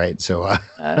yet, right? So.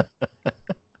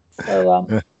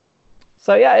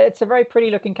 So yeah, it's a very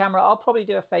pretty looking camera. I'll probably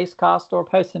do a face cast or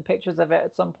post some pictures of it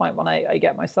at some point when I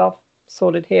get myself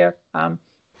sorted here.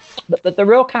 But the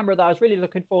real camera that I was really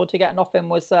looking forward to getting off him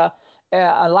was a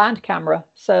land camera.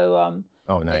 So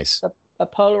oh, nice. A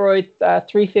Polaroid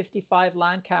 355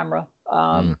 land camera.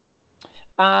 And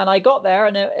I got there,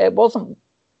 and it wasn't.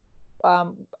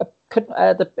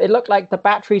 It looked like the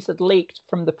batteries had leaked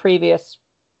from the previous.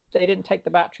 They didn't take the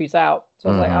batteries out, so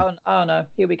I was like, oh no,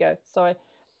 here we go. So I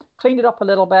cleaned it up a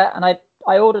little bit, and I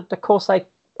ordered. Of course, I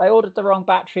ordered the wrong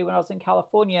battery when I was in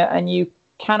California, and you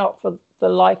cannot for the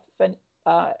life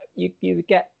of you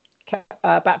get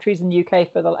batteries in the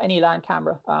UK for any land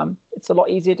camera. It's a lot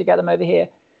easier to get them over here.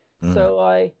 So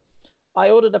I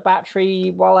ordered a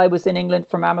battery while I was in England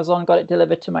from Amazon, got it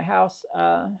delivered to my house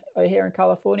here in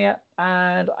California,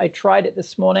 and I tried it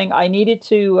this morning. I needed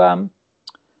to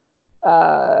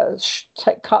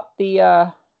cut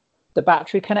the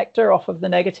battery connector off of the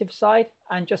negative side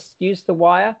and just use the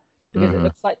wire, because it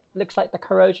looks like the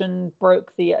corrosion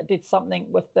did something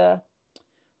with the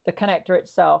connector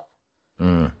itself.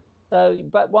 So,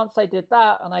 but once I did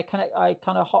that, and I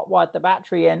kind of hot wired the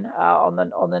battery in on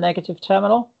the negative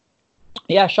terminal,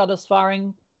 yeah, shutter's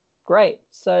firing great.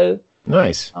 So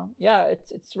nice. Yeah,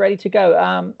 it's ready to go.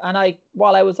 And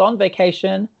while I was on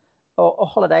vacation or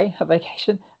holiday, a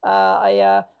vacation,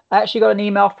 I actually got an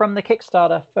email from the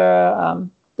Kickstarter for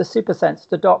the Super Sense,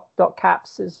 the Doc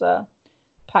Caps'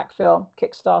 pack film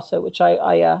Kickstarter, which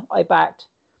I backed,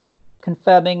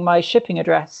 confirming my shipping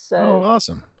address. So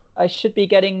awesome. I should be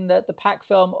getting the pack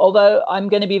film, although I'm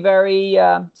going to be very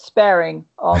sparing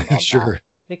on sure. that,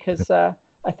 because I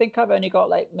think I've only got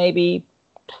like maybe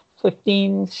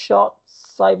 15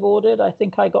 shots I've ordered. I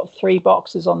think I got 3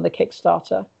 boxes on the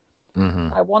Kickstarter.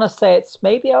 Mm-hmm. I want to say it's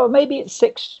maybe it's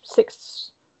six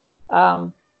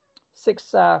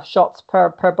shots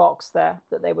per box there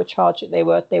that they were charging. They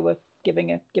were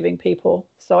giving people.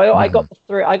 So I got the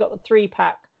 3. I got the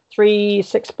 3-pack, 3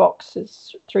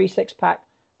 6-boxes, 3 6-pack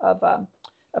of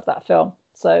that film.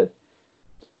 So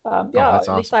at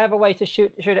least I have a way to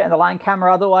shoot it in the line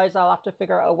camera. Otherwise, I'll have to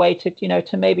figure out a way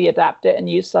to maybe adapt it and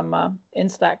use some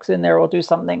Instax in there or do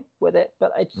something with it.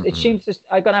 But it seems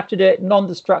I'm gonna have to do it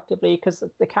non-destructively, because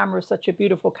the camera is such a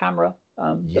beautiful camera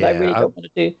that I really don't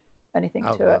want to do anything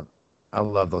to it. I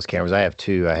love those cameras. I have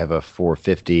 2. I have a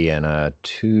 450 and a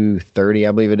 230,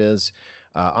 I believe it is.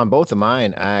 On both of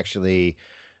mine, I actually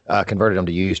converted them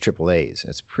to use AAAs.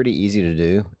 It's pretty easy to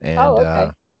do, and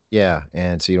okay. yeah,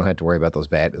 and so you don't have to worry about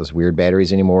those weird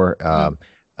batteries anymore. I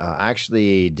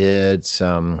actually did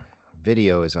some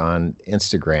videos on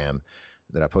Instagram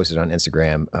that I posted on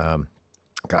Instagram.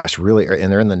 Really,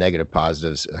 and they're in the Negative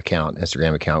Positives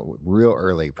Instagram account, real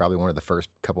early. Probably one of the first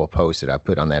couple of posts that I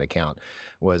put on that account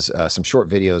was some short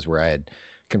videos where I had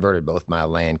converted both my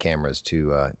land cameras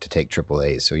to take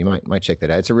AAAs. So you might check that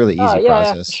out. It's a really easy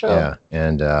process. Sure. Yeah,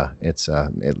 and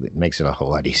it makes it a whole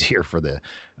lot easier for the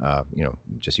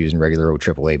just using regular old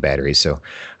AAA batteries. So,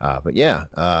 but yeah,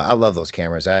 I love those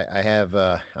cameras. I have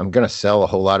I'm gonna sell a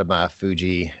whole lot of my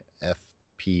Fuji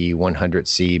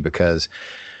FP100C because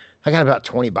I got about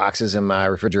 20 boxes in my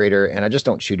refrigerator, and I just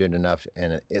don't shoot it enough,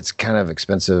 and it's kind of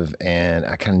expensive, and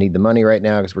I kind of need the money right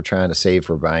now because we're trying to save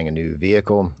for buying a new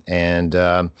vehicle, and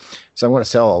so I'm going to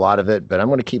sell a lot of it, but I'm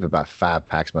going to keep about 5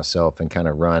 packs myself and kind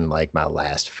of run like my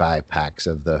last 5 packs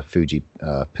of the Fuji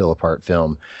Pill-Apart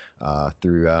film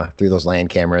through those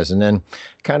land cameras, and then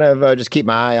kind of just keep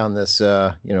my eye on this,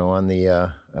 on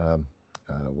the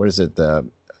what is it, the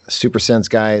Super Sense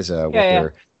guys with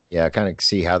their. Yeah, kind of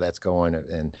see how that's going,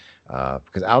 and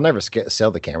because I'll never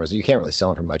sell the cameras. You can't really sell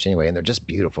them for much anyway, and they're just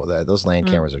beautiful. Those land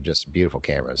cameras are just beautiful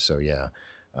cameras. So yeah,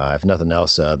 if nothing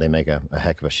else, they make a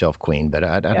heck of a shelf queen. But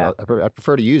I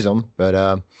prefer to use them. But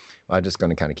I'm just going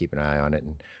to kind of keep an eye on it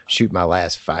and shoot my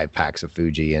last 5 packs of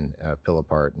Fuji and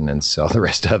Pill-Apart, and then sell the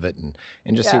rest of it and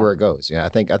just see where it goes. Yeah, I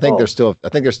think there's still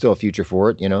a future for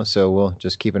it. So we'll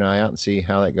just keep an eye out and see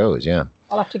how that goes. Yeah,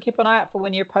 I'll have to keep an eye out for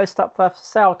when you post up for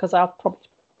sale, because I'll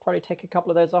probably take a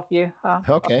couple of those off you.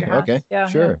 Okay. Yeah,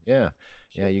 sure. Yeah.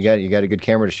 You got a good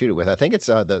camera to shoot it with. I think it's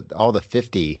all the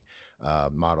 50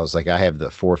 models. Like I have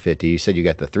the 450. You said you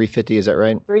got the 350. Is that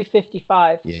right?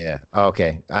 355. Yeah.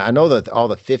 Okay. I know that all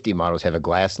the 50 models have a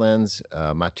glass lens.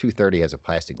 My 230 has a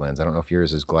plastic lens. I don't know if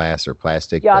yours is glass or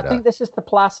plastic. Yeah, I think this is the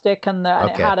plastic, and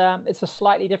it had it's a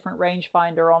slightly different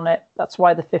rangefinder on it. That's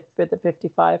why the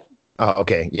 55. Oh,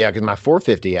 okay. Yeah, because my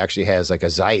 450 actually has like a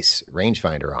Zeiss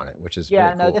rangefinder on it, which is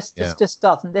cool. This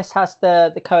doesn't. This has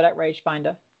the Kodak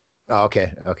rangefinder. Oh,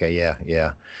 okay.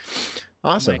 Yeah.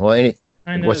 Awesome.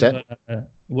 What's that?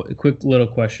 Quick little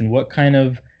question. What kind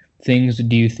of things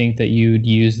do you think that you'd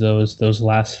use those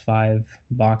last 5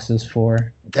 boxes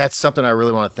for? That's something I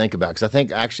really want to think about, because I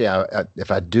think actually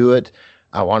if I do it,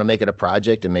 I want to make it a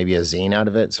project and maybe a zine out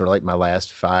of it, sort of like my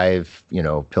last 5,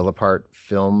 Pill-Apart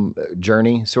film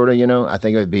journey, sort of, I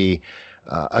think it would be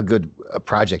a good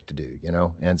project to do,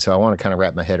 and so I want to kind of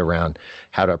wrap my head around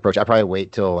how to approach. I'll probably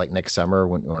wait till like next summer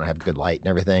when I have good light and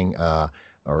everything,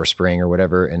 or spring or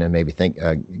whatever, and then maybe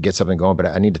get something going. But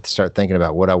I need to start thinking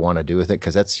about what I want to do with it,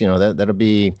 because that's, that'll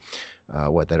be,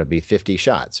 that'll be 50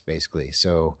 shots basically.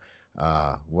 So,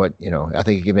 I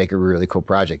think you can make a really cool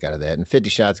project out of that, and 50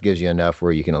 shots gives you enough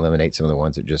where you can eliminate some of the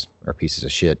ones that just are pieces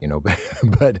of shit,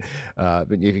 but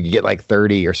if you could get like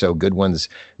 30 or so good ones,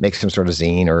 make some sort of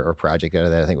zine or project out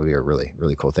of that, I think would be a really,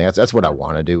 really cool thing. That's what I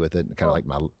want to do with it, kind of like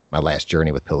my last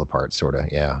journey with Pill-Apart, sort of.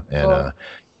 Yeah.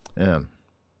 And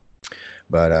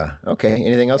but okay,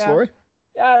 anything else, Lori?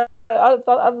 Yeah, other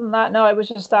than that, no, I was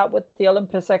just out with the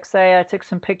Olympus XA. I took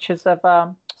some pictures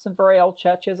of some very old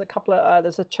churches. A couple of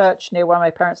there's a church near where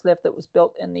my parents lived that was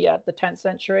built in the 10th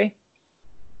century,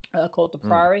 called the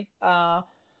Priory.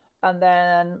 And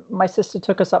then my sister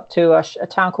took us up to a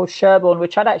town called Sherborne,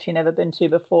 which I'd actually never been to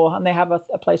before, and they have a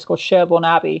place called Sherborne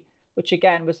Abbey, which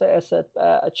again was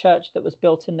a church that was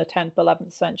built in the 10th,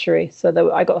 11th century.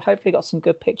 So I hopefully got some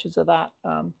good pictures of that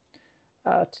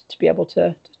to be able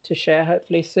to share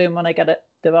hopefully soon when I get it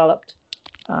developed.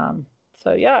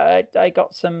 So yeah, I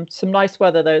got some nice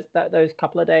weather those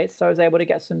couple of days. So I was able to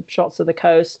get some shots of the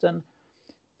coast and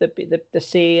the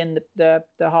sea and the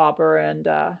harbor and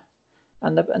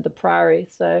the prairie.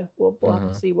 So we'll have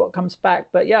to see what comes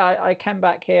back. But yeah, I came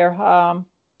back here.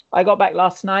 I got back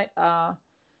last night,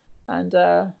 and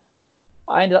I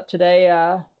ended up today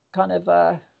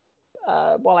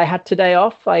while I had today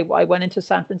off, I went into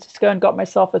San Francisco and got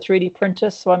myself a 3D printer.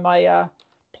 So my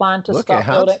plan to start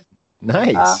building.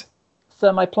 Nice.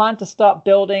 So my plan to start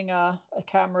building a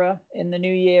camera in the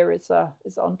new year is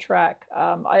on track.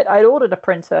 I'd ordered a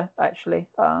printer actually,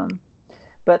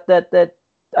 but that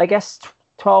I guess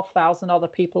 12,000 other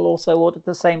people also ordered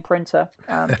the same printer.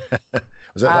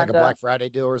 Was that like a Black Friday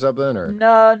deal or something? Or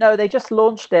no, they just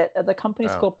launched it. The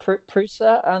company's called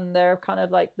Prusa, and they're kind of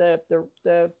like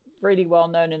the really well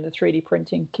known in the 3D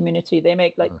printing community. They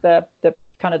make like the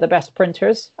kind of the best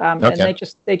printers, and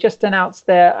they just announced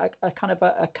their a kind of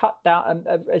a cut down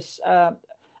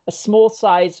a small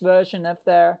size version of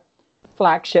their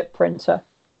flagship printer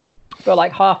for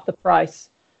like half the price,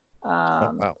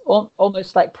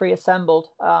 almost like pre-assembled.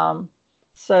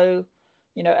 So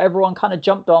everyone kind of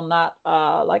jumped on that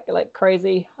like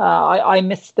crazy. I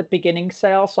missed the beginning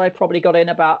sale, so I probably got in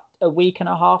about a week and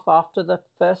a half after the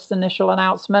first initial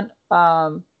announcement,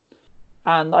 and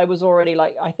I was already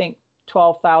like I think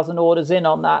 12,000 orders in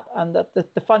on that. And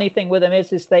the funny thing with them is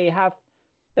they have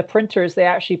the printers, they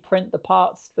actually print the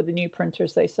parts for the new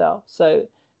printers they sell. So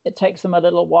it takes them a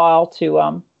little while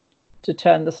to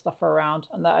turn the stuff around.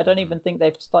 And I don't even think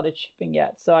they've started shipping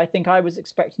yet. So I think I was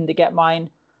expecting to get mine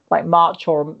like March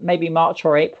or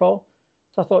April.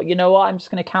 So I thought, you know what, I'm just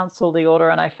going to cancel the order.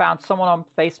 And I found someone on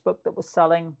Facebook that was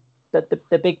selling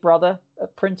the Big Brother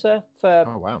printer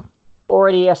for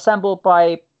already assembled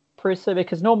by Prusa,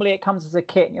 because normally it comes as a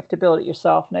kit and you have to build it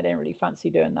yourself, and I didn't really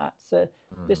fancy doing that. So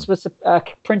this was a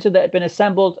printer that had been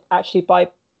assembled actually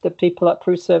by the people at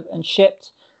Prusa and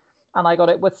shipped, and I got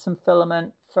it with some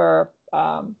filament for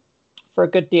a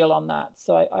good deal on that.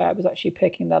 So I was actually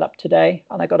picking that up today,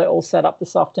 and I got it all set up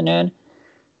this afternoon,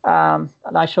 and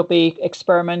I shall be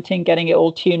experimenting, getting it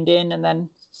all tuned in, and then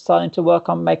starting to work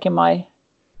on making a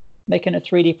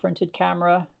 3D printed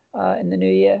camera in the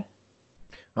new year.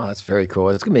 Oh, that's very cool.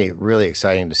 It's going to be really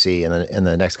exciting to see in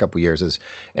the next couple of years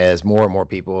as more and more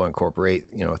people incorporate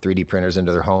 3D printers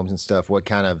into their homes and stuff. What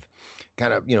kind of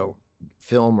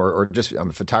film or just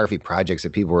photography projects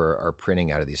that people are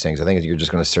printing out of these things. I think you're just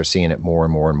going to start seeing it more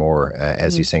and more and more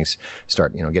as these things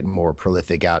start getting more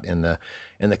prolific out in the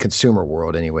consumer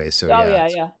world anyway. So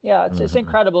it's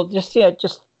incredible. Just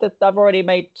that I've already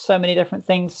made so many different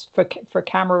things for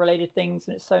camera related things,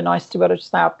 and it's so nice to be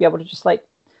able to just like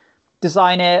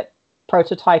design it,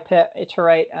 prototype it,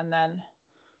 iterate, and then,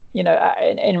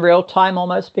 in real time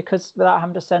almost, because without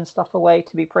having to send stuff away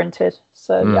to be printed.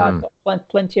 So I've got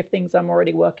plenty of things I'm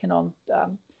already working on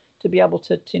to be able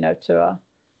to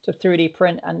 3D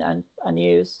print and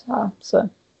use. So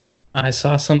I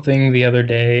saw something the other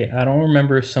day. I don't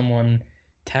remember if someone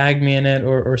tagged me in it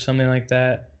or something like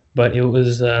that, but it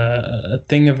was a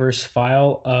Thingiverse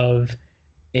file of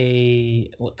a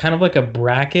kind of like a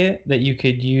bracket that you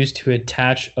could use to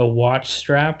attach a watch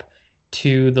strap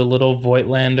to the little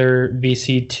Voigtlander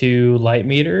VC2 light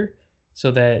meter, so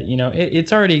that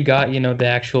it's already got the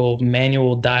actual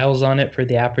manual dials on it for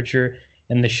the aperture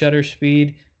and the shutter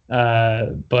speed,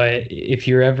 but if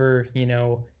you're ever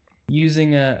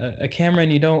using a camera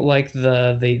and you don't like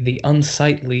the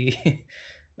unsightly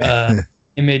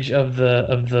image of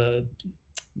the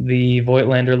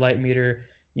Voigtlander light meter,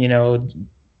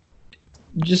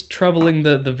 just troubling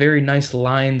the very nice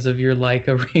lines of your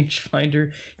Leica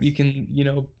rangefinder, you can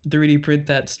 3D print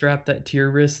that, strap that to your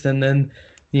wrist, and then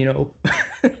very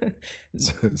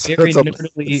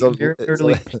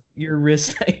nerdily your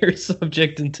wrist at your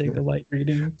subject and take a light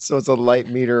reading. So it's a light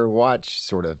meter watch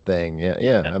sort of thing.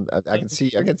 Yeah. I can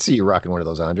see you rocking one of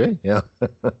those, Andre. Yeah.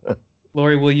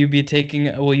 Lori, will you be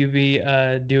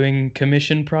doing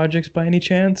commission projects by any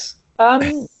chance?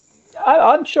 I'm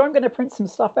sure I'm going to print some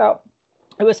stuff out.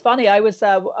 It was funny. I was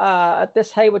at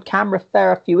this Hayward Camera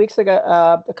Fair a few weeks ago,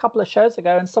 a couple of shows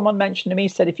ago, and someone mentioned to me,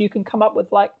 said, if you can come up with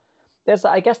there's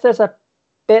a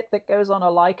bit that goes on a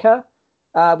Leica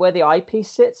where the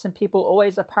eyepiece sits, and people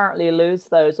always apparently lose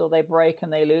those, or they break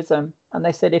and they lose them. And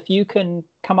they said, if you can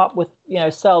come up with,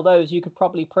 sell those, you could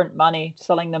probably print money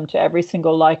selling them to every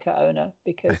single Leica owner,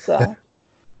 because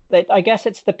I guess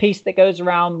it's the piece that goes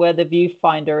around where the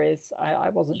viewfinder is. I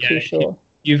wasn't too sure.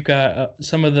 you've got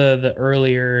some of the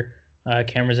earlier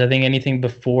cameras. I think anything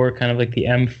before kind of like the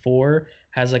M4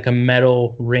 has like a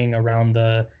metal ring around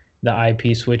the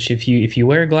eyepiece, which if you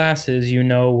wear glasses,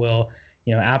 will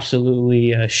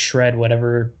absolutely shred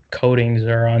whatever coatings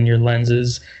are on your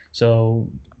lenses. So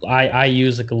I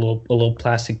use like a little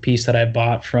plastic piece that I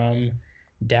bought from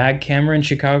DAG Camera in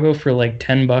Chicago for like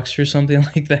 $10 or something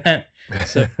like that.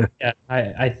 So yeah,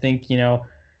 I think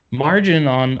margin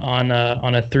on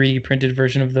a 3D printed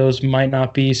version of those might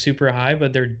not be super high,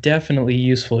 but they're definitely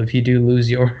useful if you do lose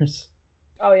yours.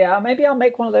 Oh yeah, maybe I'll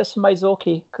make one of those for my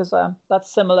Zorky, because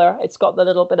that's similar. It's got the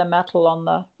little bit of metal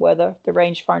on where the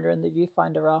rangefinder and the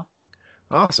viewfinder are.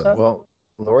 Awesome. Well,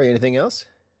 Lori, anything else?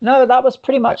 No, that was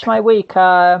pretty much my week.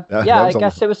 I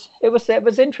guess it was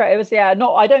interesting. It was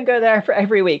I don't go there for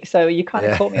every week, so you kind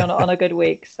of caught me on a good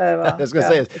week. So I was going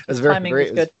to say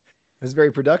it's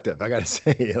very productive. I got to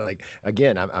say, like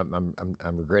again,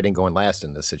 I'm regretting going last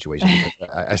in this situation.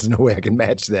 There's no way I can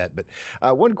match that. But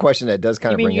one question that does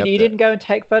kind of bring up. You didn't go and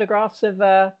take photographs of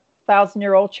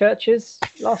 1,000-year-old churches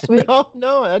last week?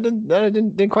 No, I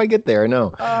didn't quite get there.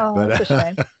 No. Oh, that's a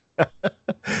shame.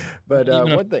 But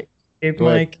one thing.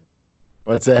 Mike.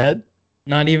 What's that?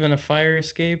 Not even a fire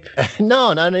escape?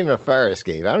 No, not even a fire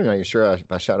escape. I'm not even sure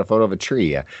I shot a photo of a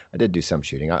tree. I did do some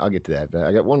shooting. I'll get to that. But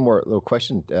I got one more little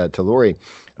question to Lori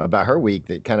about her week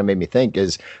that kind of made me think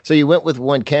is, so you went with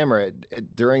one camera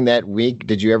during that week.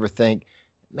 Did you ever think,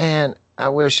 man, I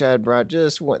wish I had brought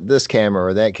just this camera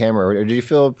or that camera? Or did you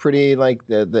feel pretty like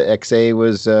the XA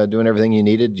was doing everything you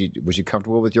needed? Was you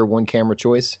comfortable with your one camera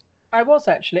choice? I was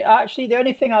actually. The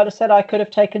only thing I would have said, I could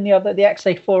have taken the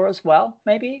XA4 as well,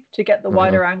 maybe to get the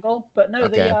wider angle. But no,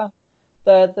 okay.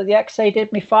 the XA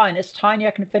did me fine. It's tiny.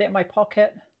 I can fit it in my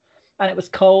pocket, and it was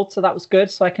cold, so that was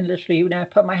good. So I can literally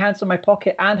put my hands in my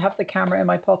pocket and have the camera in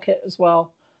my pocket as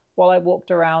well while I walked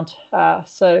around.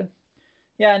 So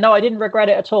yeah, no, I didn't regret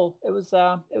it at all. It was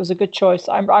a good choice.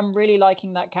 I'm really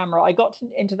liking that camera. I got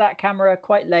into that camera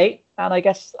quite late, and I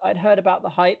guess I'd heard about the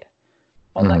hype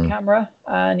on that camera,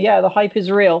 and yeah, the hype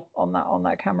is real on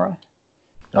that camera.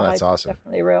 Oh, that's awesome.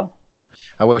 Definitely real.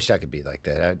 I wish I could be like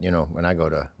that.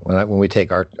 When we take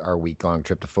our week-long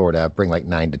trip to Florida, I bring like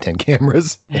 9 to 10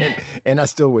 cameras, and I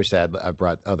still wish that I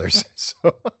brought others.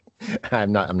 So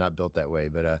I'm not built that way,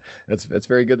 but it's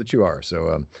very good that you are.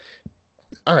 So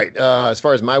all right. As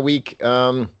far as my week,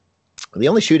 the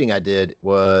only shooting I did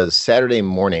was Saturday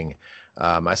morning.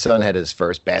 My son had his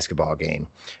first basketball game.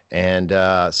 And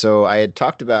so I had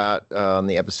talked about on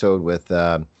the episode with,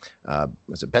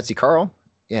 was it Betsy Carl?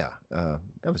 Yeah, that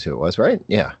was who it was, right?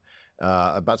 Yeah,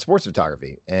 about sports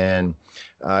photography. And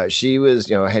she was,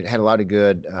 had a lot of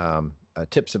good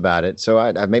tips about it. So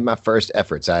I made my first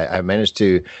efforts. I managed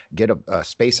to get a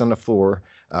space on the floor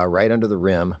right under the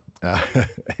rim,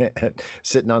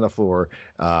 sitting on the floor,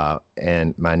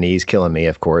 and my knees killing me,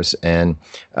 of course. And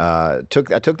I took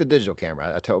the digital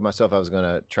camera. I told myself I was going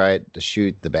to try to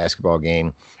shoot the basketball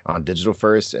game on digital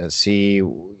first and see,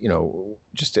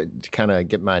 just to kind of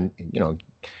get my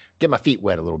feet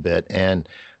wet a little bit and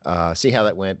see how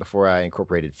that went before I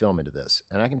incorporated film into this.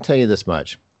 And I can tell you this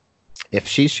much. If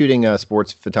she's shooting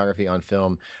sports photography on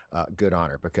film, good on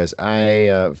her, because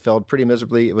I failed pretty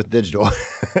miserably with digital,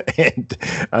 and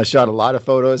I shot a lot of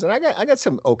photos, and I got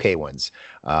some okay ones,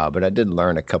 but I did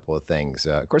learn a couple of things.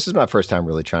 Of course, this is my first time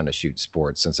really trying to shoot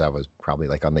sports since I was probably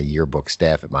like on the yearbook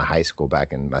staff at my high school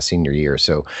back in my senior year.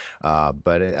 So,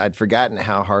 but I'd forgotten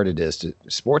how hard it is.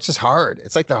 Sports is hard.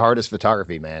 It's like the hardest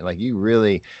photography, man. Like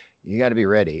you got to be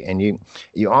ready. And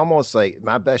you almost like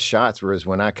my best shots were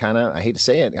when I hate to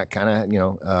say it, I kind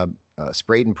of,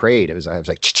 sprayed and prayed. I was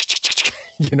like,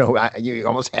 you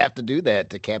almost have to do that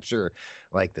to capture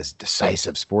like this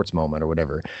decisive sports moment or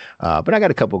whatever. But I got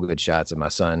a couple of good shots of my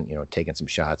son, taking some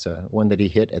shots, one that he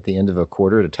hit at the end of a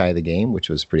quarter to tie the game, which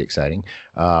was pretty exciting.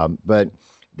 But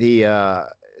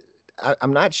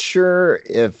I'm not sure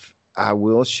if I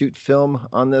will shoot film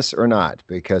on this or not,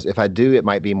 because if I do, it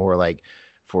might be more like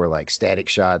for like static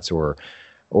shots or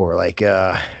like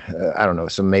I don't know,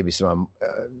 some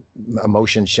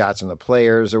emotion shots from the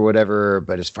players or whatever.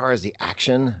 But as far as the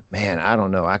action, man, I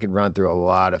don't know. I could run through a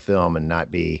lot of film and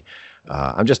not be.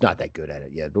 I'm just not that good at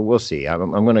it yet, but we'll see.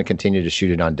 I'm going to continue to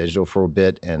shoot it on digital for a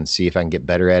bit and see if I can get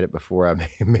better at it before I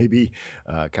maybe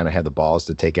kind of have the balls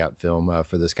to take out film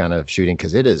for this kind of shooting,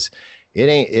 because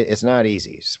it's not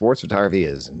easy. Sports photography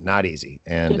is not easy.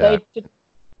 And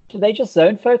do they just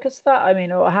zone focus that? I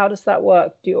mean, or how does that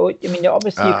work?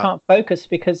 Obviously you can't focus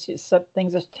because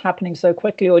things are happening so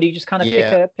quickly, or do you just kind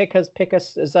of pick a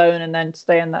zone and then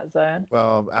stay in that zone?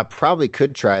 Well, I probably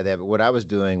could try that, but what I was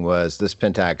doing was this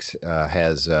Pentax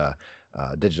has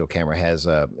digital camera has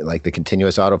like the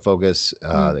continuous autofocus,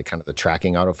 the kind of the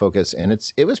tracking autofocus, and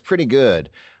it was pretty good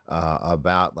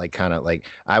about like kind of like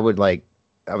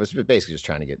I was basically just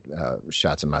trying to get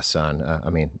shots of my son. I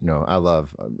mean, I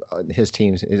love his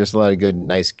teams. There's a lot of good,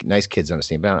 nice kids on his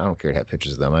team, but I don't care to have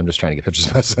pictures of them. I'm just trying to get pictures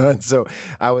of my son. So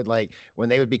I would like when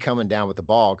they would be coming down with the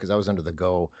ball, because I was under the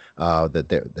goal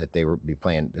that they would be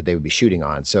playing, that they would be shooting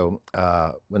on. So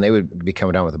when they would be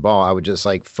coming down with the ball, I would just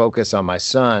like focus on my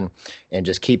son and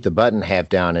just keep the button half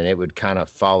down, and it would kind of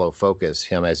follow focus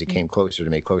him as he came closer to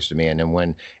me. And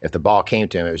then if the ball came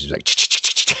to him, it was just like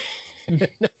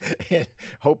and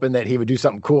hoping that he would do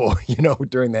something cool,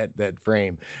 during that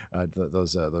frame,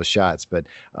 those shots. But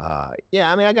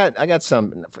yeah, I mean, I got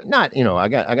some, not, I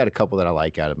got a couple that I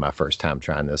like out of my first time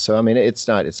trying this. So I mean, it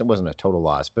wasn't a total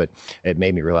loss, but it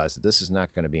made me realize that this is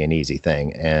not going to be an easy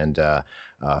thing. And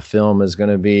film is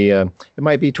going to be, it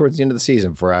might be towards the end of the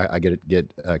season before I get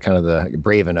kind of the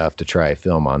brave enough to try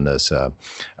film on this.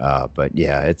 But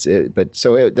yeah, but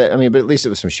at least it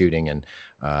was some shooting, and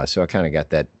so I kind of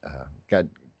got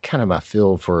kind of my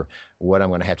feel for what I'm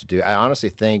going to have to do. I honestly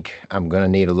think I'm going to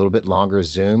need a little bit longer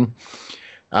zoom.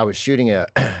 I was shooting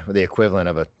the equivalent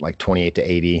of a like 28 to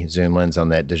 80 zoom lens on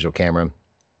that digital camera.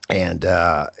 And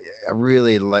I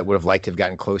really would have liked to have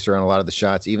gotten closer on a lot of the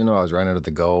shots, even though I was right under the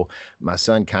goal. My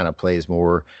son kind of plays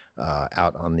more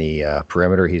out on the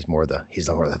perimeter. He's more the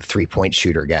 3-point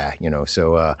shooter guy,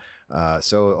 So a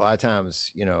lot of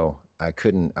times,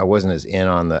 I wasn't as in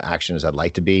on the action as I'd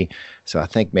like to be. So I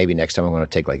think maybe next time I'm going to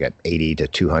take like an 80 to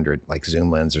 200 like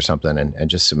zoom lens or something, and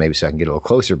just so I can get a little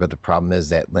closer. But the problem is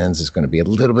that lens is going to be a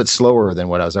little bit slower than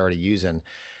what I was already using.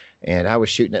 And I was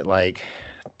shooting at like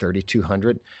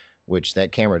 3200, which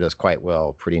that camera does quite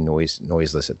well, pretty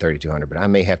noiseless at 3200. But I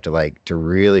may have to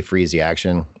really freeze the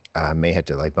action. I may have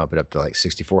to like bump it up to like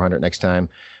 6400 next time,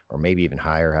 or maybe even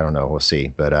higher. I don't know. We'll see.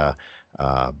 But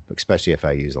especially if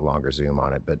I use a longer zoom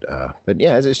on it. But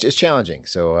yeah, it's challenging.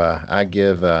 So I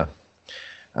give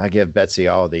Betsy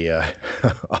all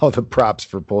the props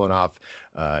for pulling off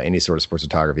any sort of sports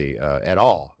photography at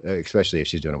all, especially if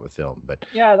she's doing it with film. But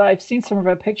yeah, I've seen some of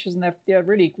her pictures, and they're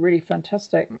really, really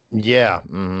fantastic. Yeah,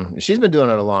 she's been doing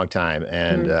it a long time,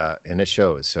 and it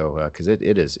shows. So because it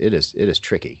is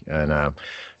tricky, and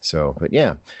but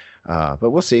yeah. But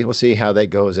we'll see how that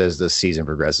goes as the season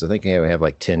progresses. I think we have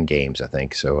like 10 games, I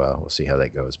think. So we'll see how that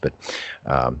goes. But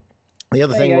the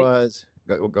other thing was,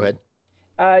 go ahead.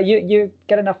 You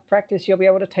get enough practice, you'll be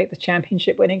able to take the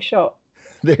championship winning shot.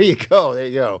 There you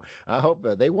go. I hope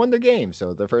they won the game.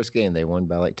 So the first game they won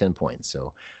by like 10 points.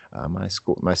 So my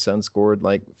son scored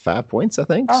like 5 points, I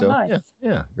think. Oh, so nice.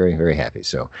 yeah, very, very happy.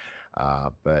 So,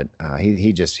 but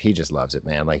he just loves it,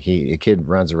 man. Like a kid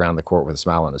runs around the court with a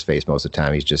smile on his face most of the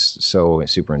time. He's just so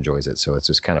super enjoys it. So it's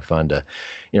just kind of fun to,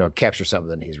 capture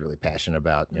something that he's really passionate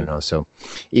about. So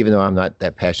even though I'm not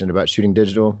that passionate about shooting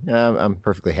digital, I'm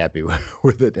perfectly happy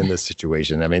with it in this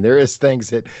situation. I mean, there is things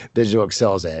that digital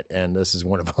excels at, and this is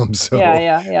one of them. So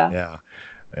yeah.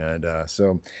 And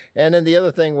and then the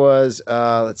other thing was,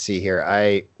 let's see here.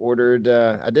 I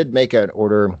did make an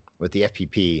order with the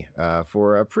FPP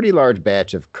for a pretty large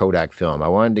batch of Kodak film. I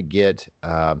wanted to get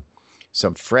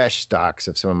some fresh stocks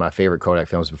of some of my favorite Kodak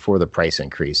films before the price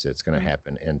increase that's going to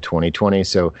happen in 2020.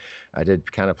 So I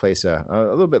did kind of place a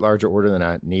little bit larger order than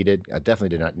I needed. I definitely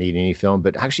did not need any film,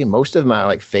 but actually most of my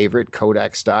like favorite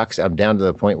Kodak stocks, I'm down to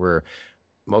the point where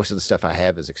most of the stuff I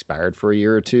have is expired for a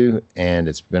year or two, and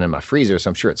it's been in my freezer, so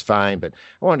I'm sure it's fine. But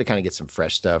I wanted to kind of get some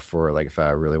fresh stuff for like if I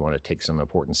really want to take some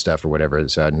important stuff or whatever.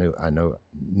 So I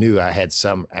knew I had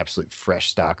some absolute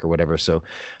fresh stock or whatever. So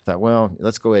I thought, well,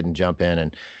 let's go ahead and jump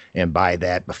in and buy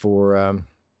that before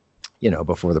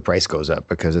before the price goes up,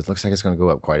 because it looks like it's going to go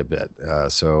up quite a bit. I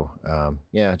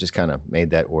just kind of made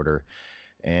that order.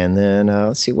 And then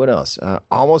let's see what else.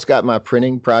 Almost got my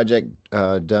printing project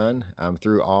done. I'm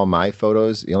through all my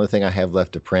photos. The only thing I have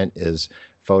left to print is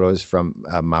photos from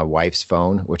my wife's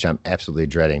phone, which I'm absolutely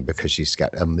dreading because she's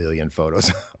got a million photos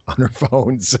on her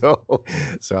phone. So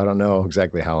I don't know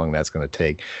exactly how long that's going to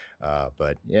take.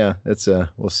 But yeah,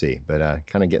 we'll see. But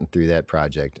kind of getting through that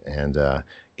project and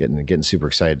getting super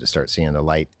excited to start seeing the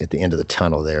light at the end of the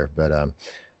tunnel there. But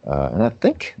and I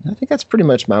think that's pretty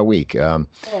much my week.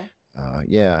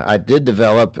 I did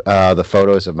develop the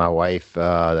photos of my wife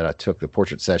that I took the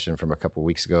portrait session from a couple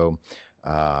weeks ago.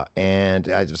 And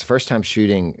it was the first time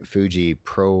shooting Fuji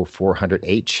Pro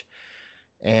 400H.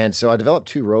 And so I developed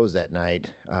 2 rows that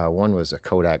night. One was a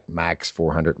Kodak Max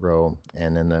 400 row,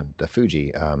 and then the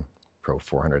Fuji Pro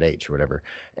 400H or whatever.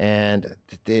 And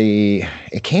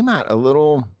it came out a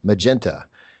little magenta.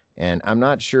 And I'm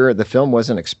not sure, the film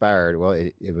wasn't expired. Well,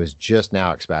 it was just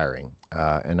now expiring.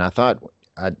 And I thought,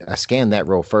 I scanned that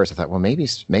roll first. I thought, well, maybe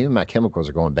my chemicals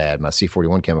are going bad, my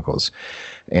C41 chemicals.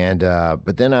 And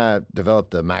but then I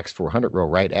developed the Max 400 roll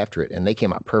right after it, and they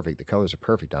came out perfect. The colors are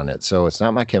perfect on it. So it's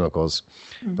not my chemicals.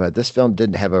 But this film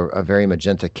didn't have a very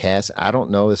magenta cast. I don't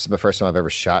know. This is the first time I've ever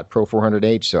shot Pro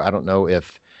 400H, so I don't know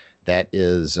if that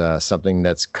is something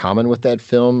that's common with that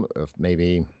film, if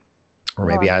maybe... Or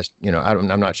maybe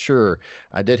I'm not sure.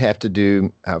 I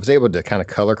was able to kind of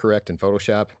color correct in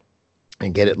Photoshop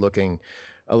and get it looking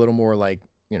a little more like,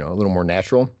 a little more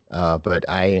natural. But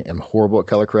I am horrible at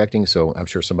color correcting, so I'm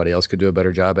sure somebody else could do a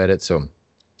better job at it. So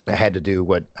I had to do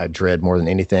what I dread more than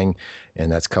anything,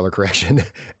 and that's color correction.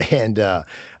 And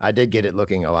I did get it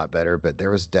looking a lot better, but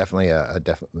there was definitely a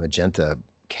definite magenta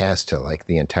cast to like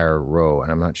the entire row,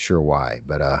 and I'm not sure why,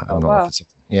 but I don't know if it's...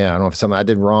 Yeah, I don't know if something I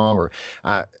did wrong, or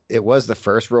it was the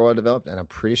first roll I developed, and I'm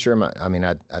pretty sure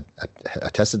I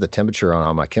tested the temperature on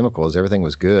all my chemicals. Everything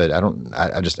was good.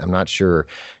 I'm not sure.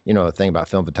 The thing about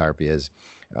film photography is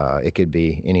it could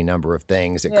be any number of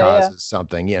things that causes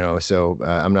something, so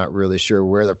I'm not really sure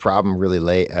where the problem really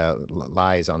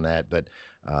lies on that, but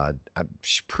I'm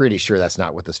pretty sure that's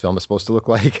not what this film is supposed to look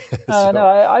like. No,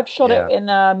 I've shot it in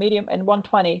medium, in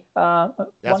 120. That's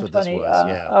 120, what this was,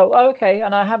 yeah. Okay,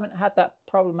 and I haven't had that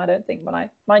problem, I don't think.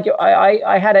 Mind you,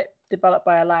 I had it developed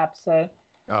by a lab, so.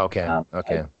 Oh, okay.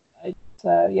 Okay.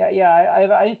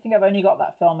 I think I've only got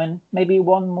that film in maybe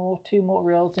two more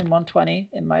reels in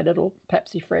 120 in my little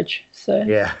Pepsi fridge. So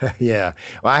yeah.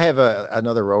 Well, I have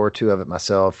another row or two of it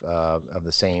myself, of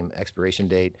the same expiration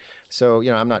date. So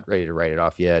I'm not ready to write it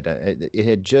off yet. It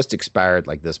had just expired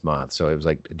like this month, so it was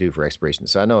like due for expiration.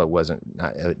 So I know it wasn't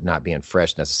not being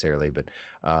fresh necessarily, but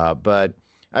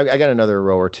I got another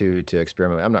row or two to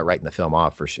experiment. I'm not writing the film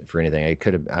off for anything.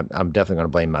 I'm definitely going to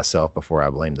blame myself before I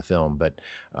blame the film, but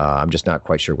I'm just not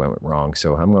quite sure what went wrong.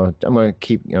 So I'm going to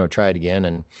keep try it again,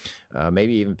 and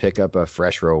maybe even pick up a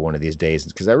fresh row one of these days,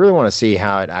 because I really want to see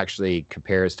how it actually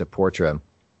compares to Portra,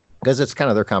 because it's kind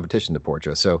of their competition to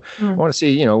Portra. So I want to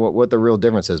see, what the real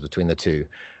difference is between the two.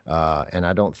 And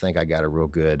I don't think I got a real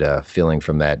good feeling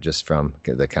from that, just from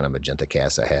the kind of magenta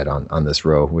cast I had on this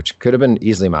row, which could have been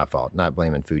easily my fault. Not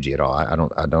blaming Fuji at all. I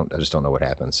just don't know what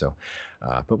happened. So,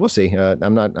 but we'll see.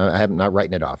 I'm not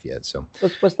writing it off yet. So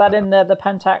was that in the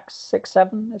Pentax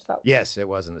 6.7? Is that? Yes, it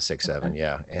was in the 6.7. Okay.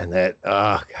 Yeah, and that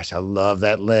I love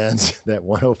that lens, that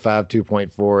 105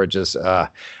 2.4. Just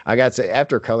I got to,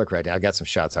 after color correcting, I got some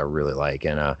shots I really like,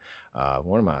 and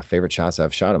one of my favorite shots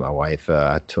I've shot of my wife,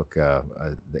 I took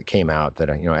that came out that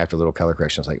after a little color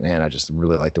correction, I was like, man, I just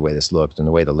really like the way this looked and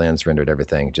the way the lens rendered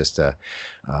everything. Just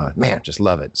man, just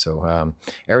love it. So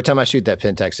every time I shoot that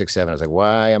Pentax 6.7, I was like,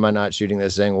 why am I not shooting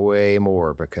this thing way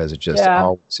more? Because it just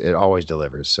always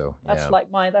delivers. So that's like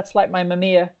my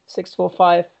Mamiya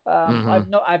 645.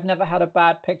 I've never had a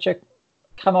bad picture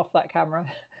come off that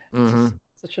camera. Mm-hmm.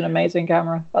 Such an amazing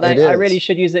camera, but I really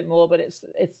should use it more. But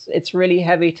it's really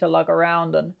heavy to lug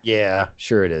around, and yeah,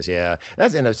 sure it is. Yeah,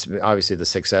 that's obviously the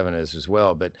 6.7 is as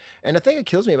well. And the thing that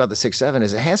kills me about the 6.7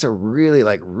 is it has a really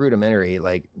like rudimentary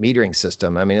like metering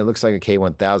system. I mean, it looks like a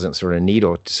K1000 sort of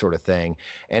needle sort of thing,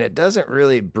 and it doesn't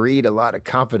really breed a lot of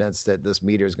confidence that this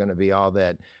meter is going to be all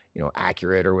that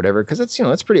accurate or whatever, because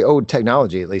it's pretty old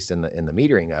technology, at least in the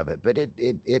metering of it, but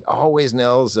it always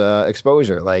nails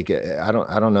exposure. Like I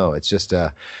don't know, it's just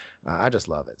I just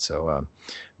love it. So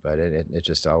but it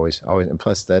just always, and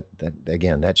plus that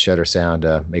again, that shutter sound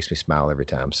makes me smile every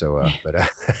time. So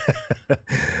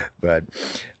but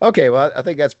okay, well, I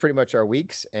think that's pretty much our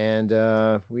weeks, and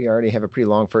we already have a pretty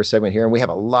long first segment here, and we have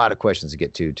a lot of questions to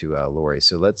get to Lori.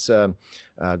 So let's go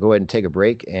ahead and take a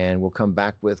break, and we'll come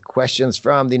back with questions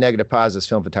from the Negative Positives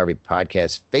Film Photography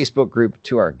Podcast Facebook group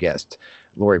to our guest,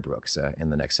 Lori Brooks, in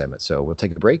the next segment. So we'll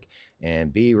take a break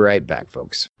and be right back,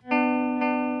 folks.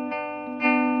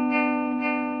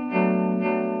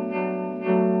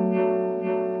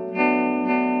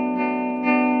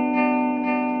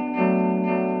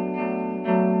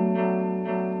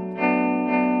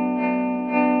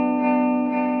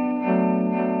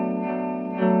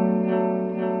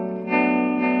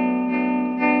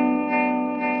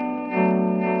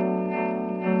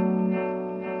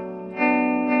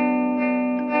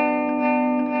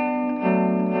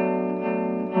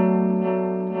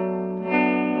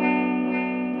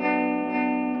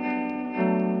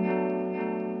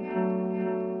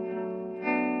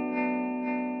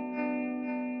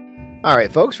 All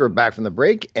right, folks, we're back from the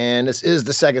break, and this is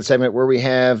the second segment where we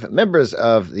have members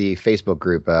of the Facebook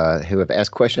group who have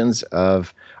asked questions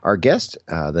of our guest,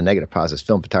 the Negative Positives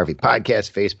Film Photography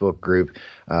Podcast Facebook group,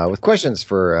 with questions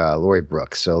for Lori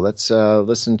Brooks. So let's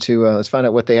find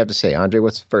out what they have to say. Andre,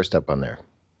 what's first up on there?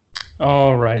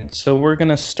 All right, so we're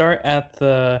gonna start at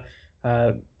the,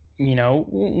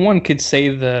 one could say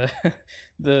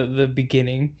the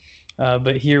beginning.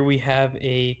 But here we have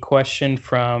a question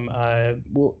from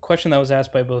question that was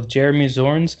asked by both Jeremy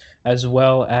Zorns as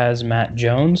well as Matt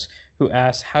Jones, who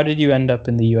asked, "How did you end up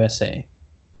in the USA?"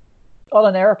 On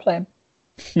an airplane.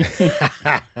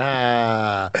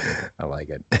 I like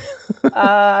it.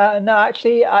 No,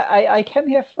 actually, I came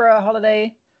here for a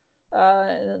holiday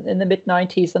in the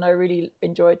mid-90s, and I really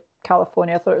enjoyed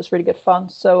California. I thought it was really good fun.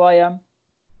 So I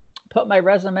put my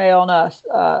resume on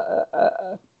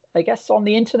I guess on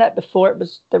the internet before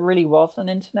there really was an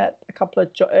internet, a couple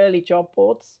of early job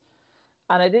boards,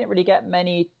 and I didn't really get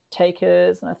many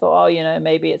takers, and I thought,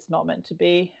 maybe it's not meant to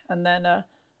be. And then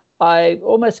I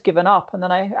almost given up, and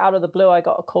then out of the blue, I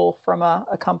got a call from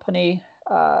a company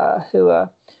who are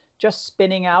just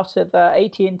spinning out of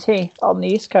AT&T on the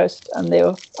East Coast, and they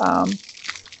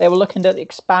were looking to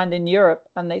expand in Europe,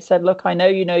 and they said, "Look, I know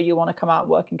you want to come out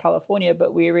and work in California,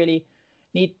 but we really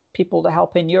need people to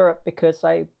help in Europe, because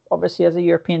obviously, as a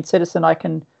European citizen, I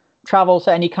can travel to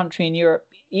any country in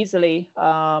Europe easily,"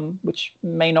 which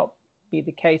may not be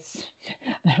the case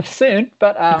soon,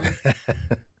 but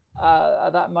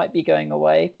that might be going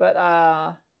away. But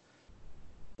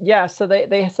so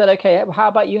they said, "Okay, how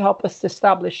about you help us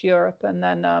establish Europe, and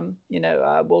then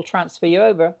we'll transfer you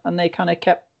over." And they kind of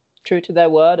kept true to their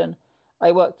word, and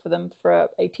I worked for them for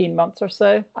 18 months or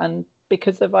so, and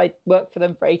because if I worked for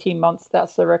them for 18 months,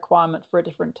 that's the requirement for a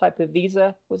different type of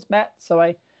visa was met. So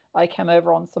I came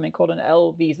over on something called an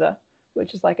L visa,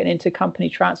 which is like an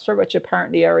intercompany transfer, which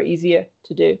apparently are easier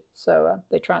to do. So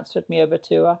they transferred me over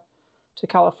to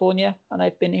California, and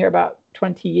I've been here about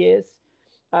 20 years.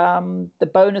 The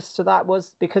bonus to that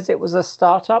was because it was a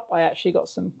startup, I actually got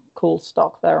some cool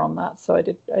stock there on that. So I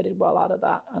did well out of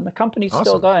that. And the company's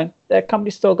still going. Their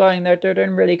company's still going. They're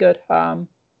doing really good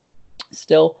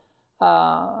still.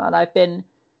 And I've been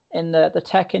in the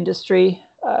tech industry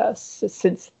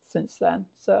since then.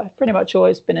 So I've pretty much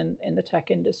always been in the tech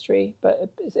industry,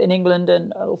 but it's in England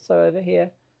and also over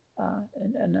here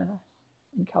in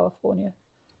California.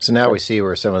 So now we see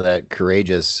where some of that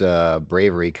courageous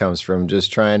bravery comes from,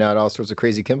 just trying out all sorts of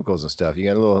crazy chemicals and stuff. You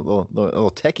got a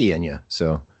little techie in you.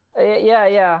 So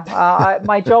yeah.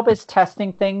 My job is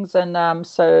testing things, and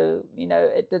so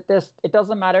it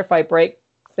doesn't matter if I break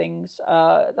things.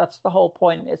 That's the whole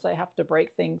point, is I have to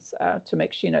break things to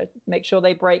make sure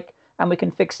they break and we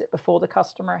can fix it before the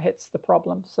customer hits the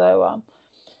problem. So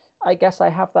I guess I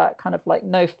have that kind of like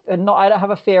I don't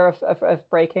have a fear of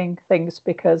breaking things,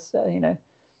 because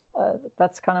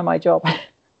that's kind of my job.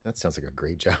 That sounds like a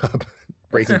great job.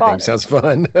 Breaking things sounds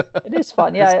fun. It is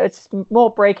fun. Yeah, it's more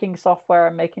breaking software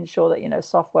and making sure that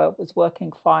software was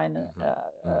working fine.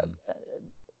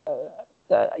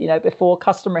 Before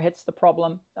customer hits the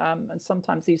problem, and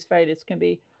sometimes these failures can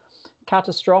be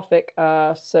catastrophic.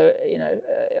 So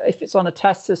if it's on a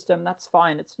test system, that's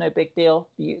fine. It's no big deal.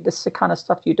 This is the kind of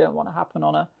stuff you don't want to happen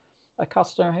on a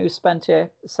customer who spent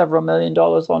several $1 million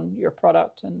on your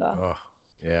product. And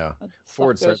yeah,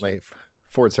 Ford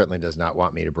certainly does not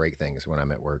want me to break things when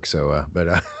I'm at work. So,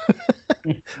 but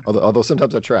although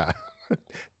sometimes I try,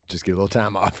 just get a little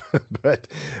time off. but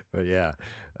yeah.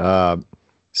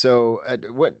 So,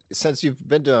 since you've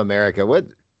been to America,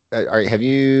 are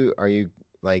you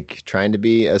like trying to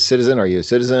be a citizen? Are you a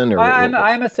citizen? Or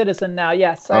I'm a citizen now.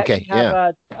 Yes. Okay.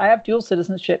 I have dual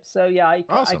citizenship. So yeah,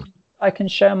 awesome. I can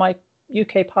show my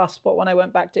UK passport. When I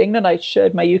went back to England, I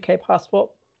showed my UK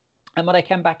passport, and when I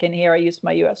came back in here, I used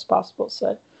my US passport.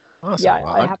 So awesome. Yeah,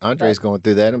 well, Andre's going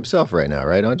through that himself right now,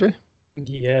 right, Andre?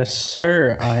 Yes,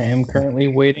 sir. I am currently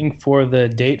waiting for the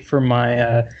date for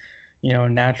my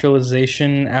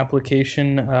naturalization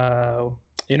application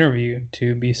interview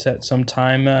to be set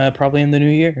sometime probably in the new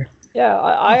year. Yeah,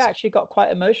 I actually got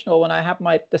quite emotional when I had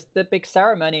the big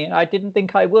ceremony. I didn't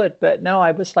think I would, but no,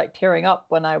 I was like tearing up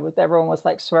when everyone was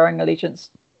like swearing allegiance.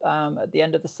 At the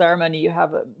end of the ceremony, you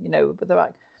have with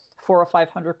like 400 or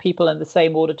 500 people in the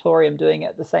same auditorium doing it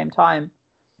at the same time.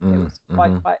 It was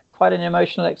quite an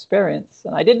emotional experience,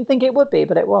 and I didn't think it would be,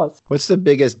 but it was. What's the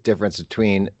biggest difference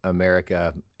between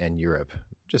America and Europe?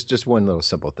 Just one little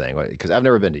simple thing, because I've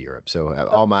never been to Europe, so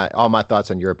all my thoughts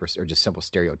on Europe are just simple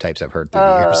stereotypes I've heard through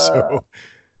the years. So,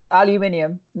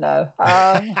 aluminium, no.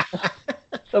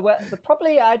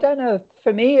 Probably, I don't know.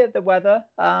 For me, the weather,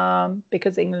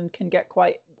 because England can get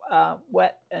quite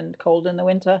wet and cold in the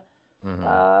winter.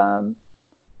 Mm-hmm.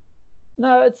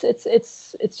 No, it's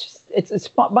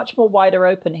much more wider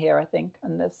open here, I think,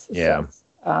 and there's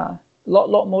a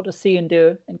lot more to see and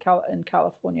do in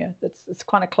California. It's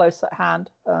kind of close at hand.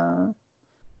 But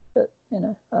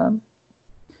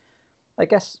I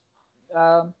guess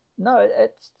no,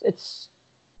 it's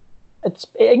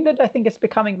England. I think it's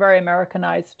becoming very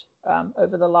Americanized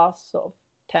over the last sort of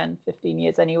 10, 15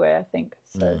 years anyway, I think.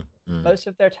 So most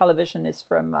of their television is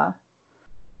from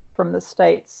the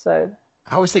States. So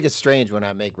I always think it's strange when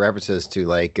I make references to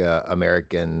like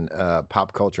American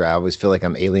pop culture. I always feel like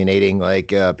I'm alienating like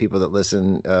people that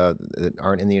listen that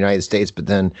aren't in the United States. But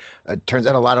then it turns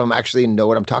out a lot of them actually know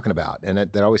what I'm talking about, and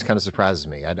that always kind of surprises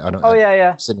me. I don't. Oh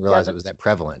yeah. I didn't realize it was that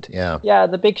prevalent. Yeah. Yeah,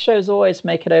 the big shows always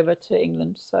make it over to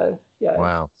England. So yeah.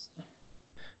 Wow.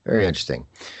 Very interesting.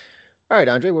 All right,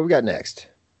 Andre, what we got next?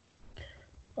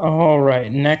 All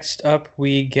right. Next up,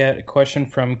 we get a question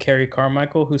from Carrie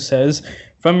Carmichael, who says,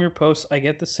 from your posts, I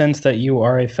get the sense that you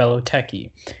are a fellow techie.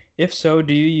 If so,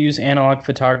 do you use analog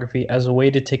photography as a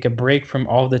way to take a break from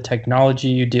all the technology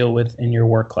you deal with in your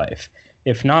work life?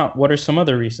 If not, what are some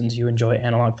other reasons you enjoy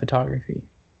analog photography?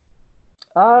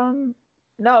 No,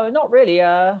 not really.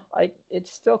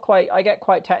 It's still I get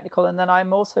quite technical, and then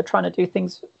I'm also trying to do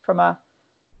things from a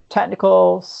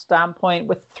technical standpoint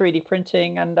with 3D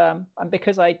printing, and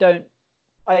because I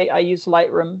use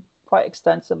Lightroom quite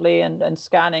extensively and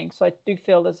scanning, so I do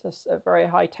feel there's a very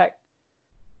high tech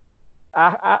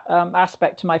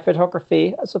aspect to my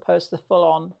photography as opposed to full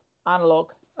on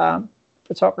analog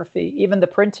photography. Even the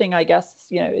printing, I guess,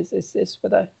 is for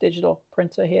the digital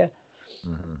printer here.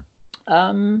 Mm-hmm.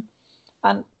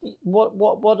 And what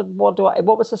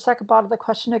was the second part of the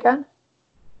question again?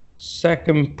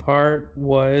 Second part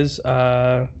was,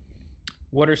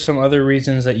 what are some other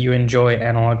reasons that you enjoy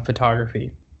analog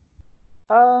photography?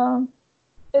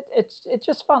 It's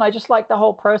just fun. I just like the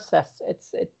whole process.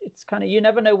 It's kind of, you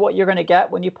never know what you're going to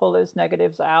get when you pull those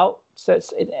negatives out. So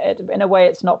in a way,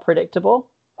 it's not predictable.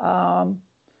 And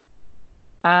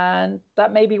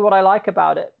that may be what I like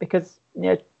about it, because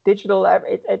digital,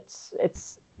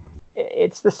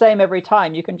 it's the same every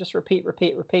time. You can just repeat,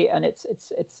 and it's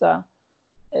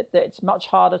much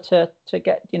harder to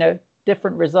get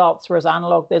different results, whereas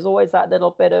analog, there's always that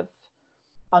little bit of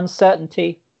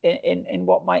uncertainty in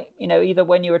what might, either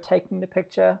when you were taking the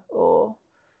picture or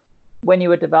when you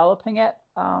were developing it.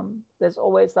 There's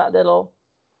always that little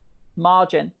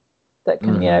margin that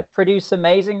can produce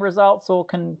amazing results, or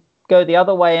can go the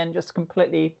other way and just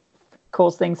completely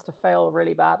cause things to fail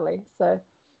really badly. So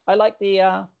I like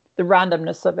the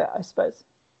randomness of it, I suppose.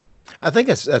 I think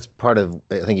that's part of.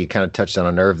 I think you kind of touched on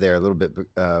a nerve there a little bit,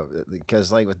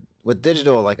 because like with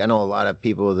digital, like I know a lot of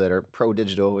people that are pro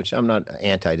digital, which I'm not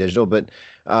anti digital, but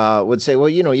would say, well,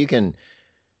 you can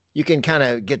kind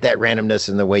of get that randomness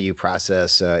in the way you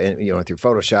process, through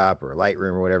Photoshop or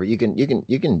Lightroom or whatever. You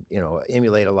can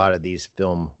emulate a lot of these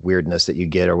film weirdness that you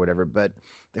get or whatever. But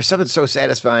there's something so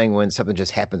satisfying when something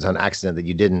just happens on accident that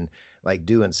you didn't like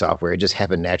do in software. It just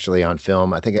happened naturally on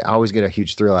film. I think I always get a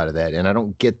huge thrill out of that, and I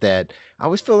don't get that. I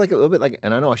always feel like a little bit like,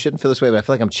 and I know I shouldn't feel this way, but I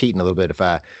feel like I'm cheating a little bit if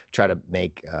I try to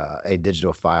make a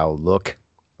digital file look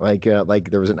like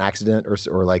there was an accident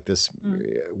or like this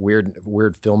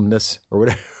weird filmness or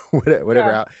whatever.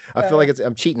 Yeah, I feel like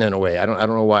I'm cheating in a way. I don't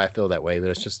know why I feel that way, but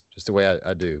it's just the way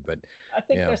I do. But I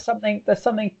think there's something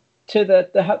to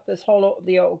this whole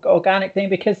the organic thing,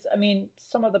 because I mean,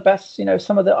 some of the best,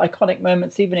 some of the iconic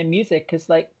moments even in music is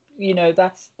like,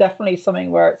 that's definitely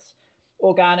something where it's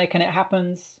organic and it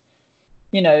happens,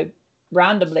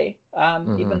 randomly.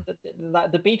 Even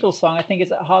the Beatles song, I think,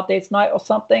 is it Hard Day's Night or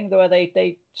something, where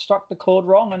they struck the chord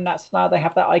wrong, and that's now they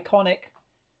have that iconic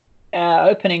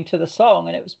opening to the song,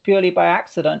 and it was purely by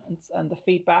accident, and the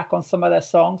feedback on some of their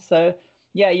songs. So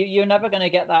yeah, you're never going to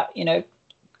get that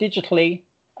digitally,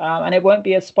 and it won't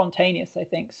be as spontaneous, I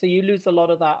think. So you lose a lot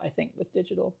of that, I think, with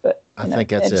digital. But I think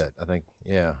that's it. I think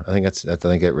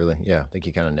it really. Yeah, I think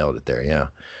you kind of nailed it there. Yeah.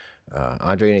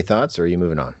 Andre, any thoughts, or are you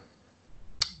moving on?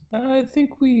 I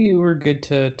think we were good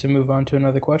to move on to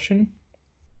another question.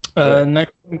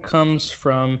 Next one comes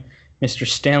from Mr.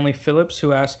 Stanley Phillips,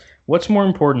 who asks, what's more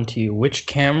important to you, which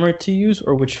camera to use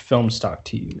or which film stock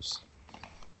to use?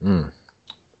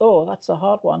 Oh, that's a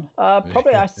hard one.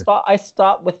 Probably I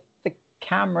start with the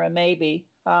camera, maybe,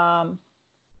 and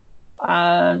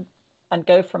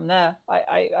go from there.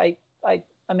 I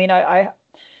mean, I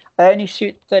only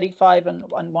shoot 35 and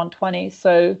 120,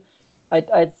 so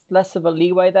I'd less of a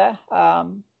leeway there.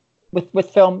 With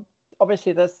film,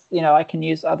 obviously there's, I can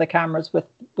use other cameras with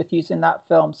using that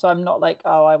film. So I'm not like,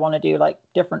 I want to do like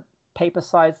different paper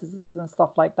sizes and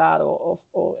stuff like that, or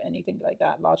anything like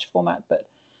that, large format. But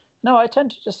no, I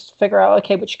tend to just figure out,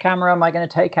 okay, which camera am I going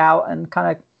to take out, and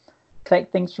kind of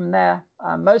take things from there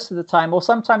most of the time. Or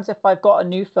sometimes if I've got a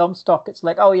new film stock, it's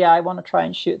like, oh yeah, I want to try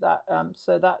and shoot that.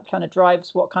 So that kind of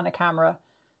drives what kind of camera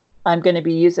I'm going to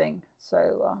be using.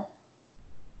 So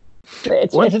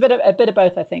it's a bit of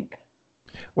both, I think.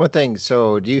 One thing.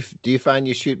 So do you find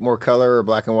you shoot more color or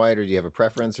black and white, or do you have a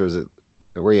preference, or is it,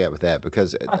 where are you at with that?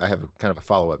 Because I have kind of a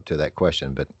follow up to that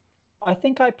question, but I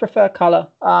think I prefer color.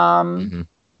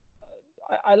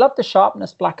 I love the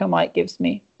sharpness black and white gives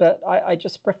me, but I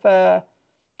just prefer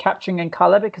capturing in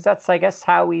color, because that's, I guess,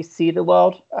 how we see the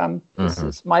world. This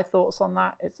is my thoughts on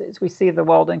that. It's we see the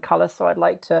world in color, so I'd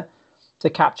like to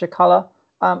capture color.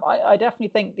 I definitely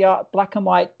think the art, black and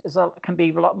white can be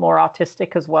a lot more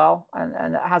artistic as well,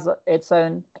 and it has its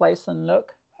own place and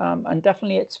look. And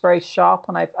definitely it's very sharp,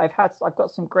 and I've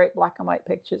got some great black and white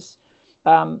pictures,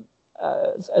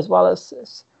 as well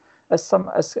as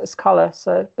color.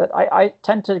 So, but I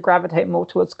tend to gravitate more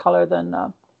towards color than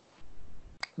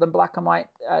black and white.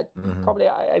 Probably,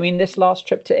 I mean, this last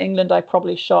trip to England, I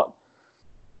probably shot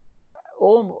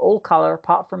all color,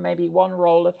 apart from maybe one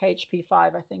roll of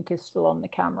HP5. I think is still on the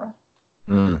camera.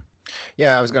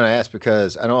 Yeah, I was going to ask,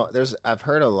 because I know I've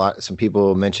heard some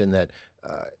people mention that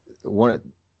I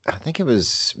think it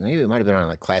might have been on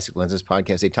like Classic Lenses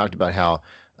podcast. They talked about how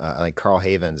like Carl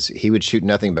Havens, he would shoot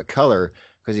nothing but color,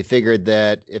 because he figured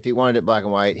that if he wanted it black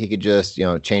and white, he could just,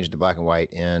 change it to black and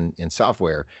white in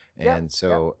software. And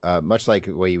much like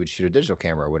the way you would shoot a digital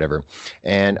camera or whatever.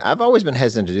 And I've always been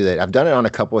hesitant to do that. I've done it on a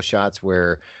couple of shots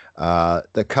where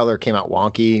the color came out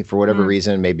wonky for whatever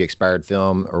reason, maybe expired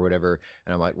film or whatever.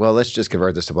 And I'm like, well, let's just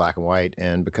convert this to black and white.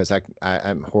 And because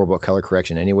I'm horrible at color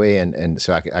correction anyway. And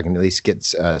so I can at least get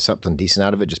something decent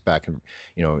out of it just by,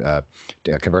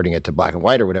 converting it to black and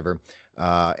white or whatever.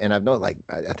 And I've known,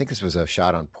 I think this was a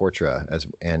shot on Portra,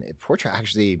 and Portra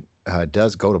actually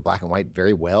does go to black and white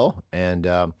very well. And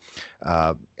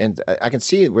I can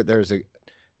see where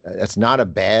that's not a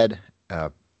bad,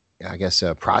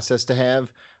 process to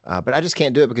have. But I just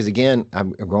can't do it, because again,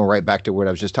 I'm going right back to what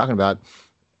I was just talking about.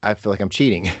 I feel like I'm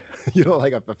cheating. I feel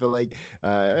like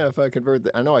if I convert,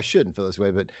 I know I shouldn't feel this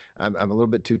way, but I'm a little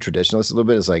bit too traditionalist. A little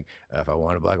bit. It's like, if I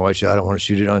want a black and white shot, I want to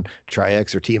shoot it on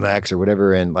Tri-X or T-Max or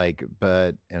whatever. And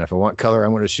if I want color, I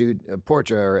want to shoot a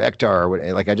Portra or Ektar or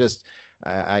whatever. Like I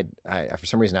for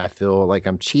some reason I feel like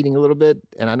I'm cheating a little bit,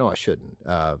 and I know I shouldn't.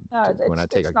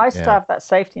 It's nice to have that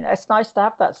safety net. It's nice to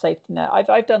have that safety net.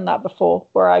 I've done that before,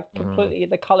 where I've completely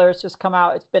the color has just come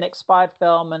out. It's been expired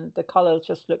film, and the color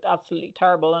just looked absolutely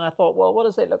terrible. And I thought, well, what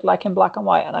does it look like in black and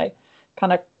white? And I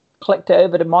kind of clicked it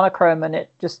over to monochrome, and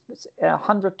it just was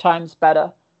 100 times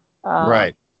better.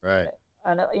 Right.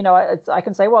 And I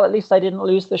can say, well, at least I didn't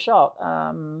lose the shot.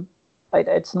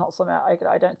 It's not something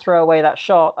I don't throw away that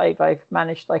shot. I've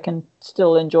managed. I can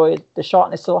still enjoy the shot,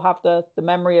 and I still have the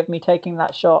memory of me taking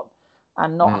that shot,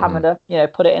 and not having to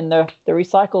put it in the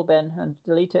recycle bin and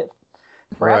delete it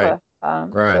forever.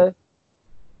 Right. So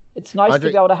it's nice to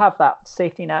be able to have that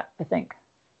safety net, I think.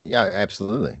 Yeah,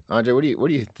 absolutely. Andre, what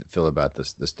do you feel about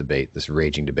this debate, this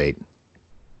raging debate?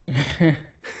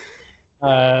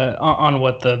 On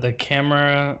what, the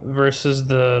camera versus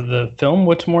the film?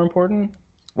 What's more important?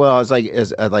 Well, it's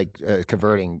like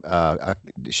converting,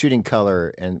 shooting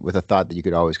color, and with a thought that you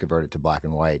could always convert it to black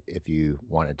and white if you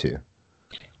wanted to.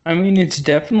 I mean, it's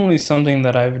definitely something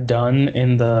that I've done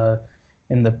in the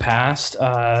past.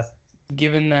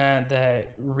 Given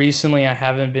that recently I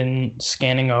haven't been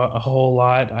scanning a whole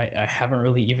lot, I haven't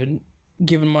really even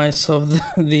given myself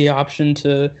the option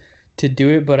to do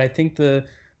it. But I think the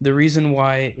reason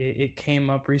why it came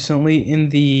up recently in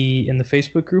the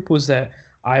Facebook group was that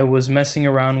I was messing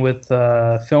around with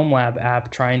the FilmLab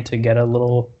app, trying to get a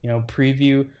little,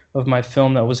 preview of my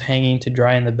film that was hanging to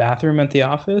dry in the bathroom at the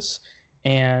office,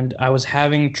 and I was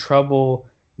having trouble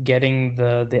getting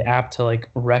the app to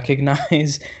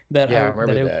recognize that. Yeah, I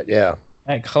remember that. Yeah,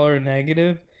 at color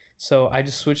negative. So I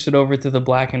just switched it over to the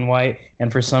black and white,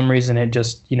 and for some reason it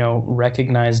just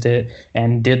recognized it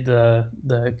and did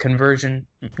the conversion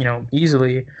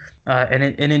easily. And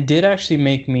it did actually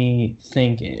make me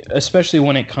think, especially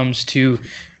when it comes to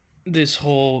this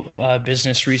whole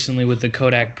business recently with the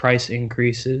Kodak price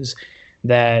increases,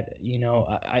 that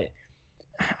I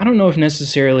don't know if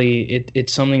necessarily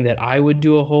it's something that I would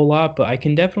do a whole lot, but I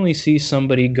can definitely see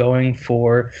somebody going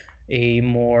for a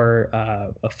more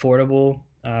affordable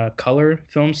color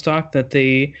film stock that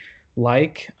they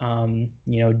like,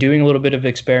 doing a little bit of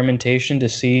experimentation to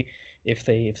see if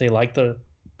they like the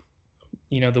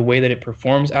way that it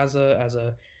performs as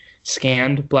a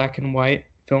scanned black and white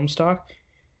film stock.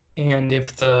 And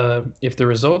if the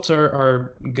results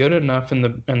are good enough and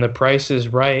the price is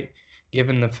right,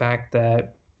 given the fact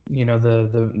that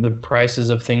the prices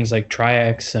of things like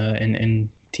Tri-X and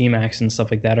T-Max and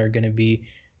stuff like that are going to be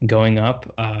going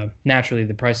up, naturally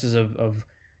the prices of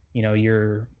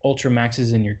your Ultra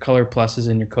Maxes and your Color Pluses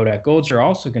and your Kodak Golds are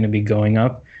also going to be going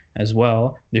up as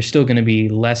well. They're still going to be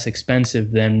less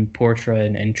expensive than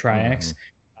Portra and Tri-X.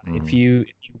 Mm-hmm. If you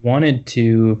wanted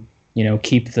to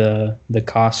keep the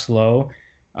costs low,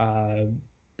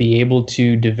 be able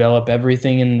to develop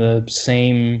everything in the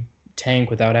same tank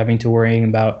without having to worry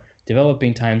about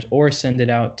developing times, or send it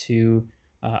out to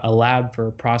a lab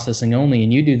for processing only,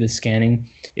 and you do the scanning,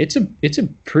 it's a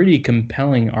pretty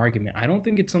compelling argument. I don't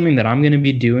think it's something that I'm going to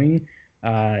be doing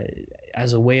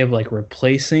as a way of like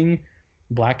replacing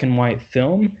black and white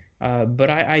film, but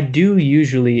I do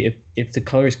usually, if the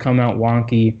colors come out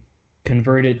wonky,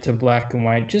 convert it to black and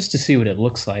white just to see what it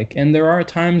looks like. And there are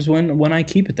times when I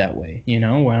keep it that way, when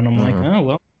I'm like, oh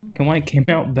well, black and white came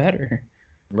out better.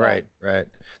 Right.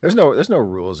 There's no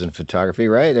rules in photography,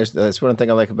 right? That's one thing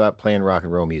I like about playing rock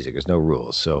and roll music. There's no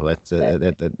rules, so that's I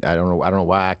don't know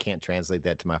why I can't translate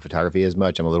that to my photography as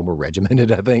much. I'm a little more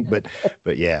regimented, I think, but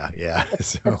yeah.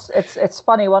 It's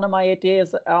funny. One of my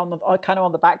ideas kind of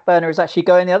on the back burner is actually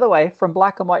going the other way from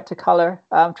black and white to color.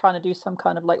 I'm trying to do some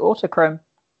kind of like autochrome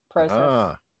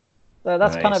process. So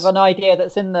that's nice. Kind of an idea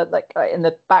that's in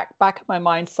the back of my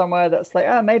mind somewhere. That's like,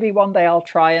 oh, maybe one day I'll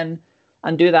try and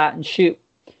do that and shoot.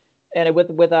 And with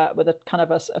a kind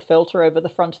of a filter over the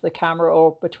front of the camera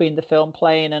or between the film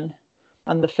plane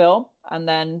and the film, and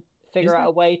then figure out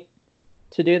a way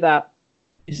to do that.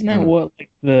 Isn't that what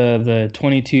like the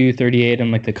 22-38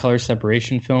 and like the color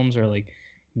separation films are like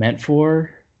meant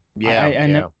for? Yeah, I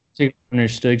never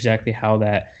understood exactly how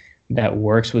that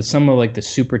works with some of like the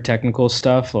super technical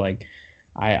stuff. Like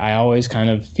I always kind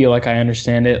of feel like I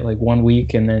understand it like 1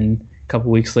 week, and then a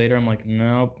couple weeks later I'm like,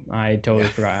 nope, I totally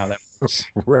forgot how that works.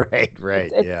 Right.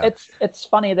 It's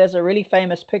funny. There's a really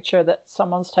famous picture that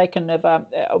someone's taken of on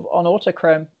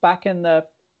autochrome back in the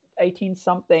 18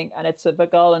 something, and it's of a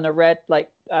girl in a red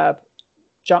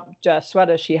jump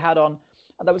sweater she had on,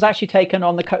 and that was actually taken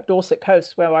on the Dorset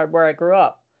coast where I grew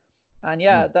up. And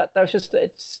that was just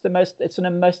it's the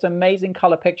most amazing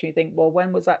color picture. You think, well,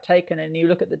 when was that taken? And you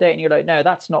look at the date and you're like, no,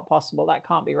 that's not possible. That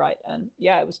can't be right. And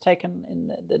it was taken in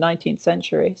the 19th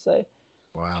century. So.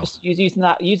 Wow! Just using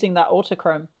that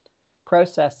autochrome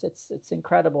process, it's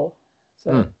incredible.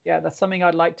 So that's something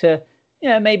I'd like to,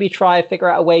 maybe figure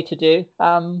out a way to do.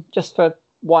 Just for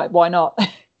why not?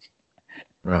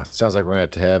 Well, sounds like we're gonna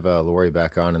have to have Lori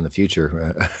back on in the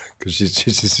future because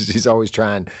she's always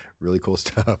trying really cool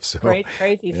stuff. So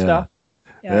crazy stuff.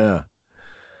 Yeah.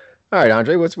 All right,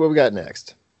 Andre, what we got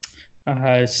next?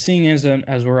 Seeing as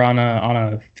we're on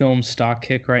a film stock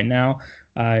kick right now.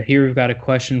 Here we've got a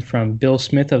question from Bill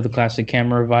Smith of the Classic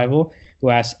Camera Revival, who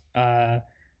asks, as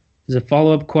a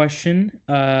follow-up question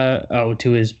to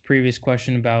his previous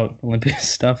question about Olympus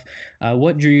stuff,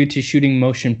 what drew you to shooting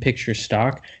motion picture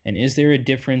stock, and is there a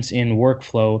difference in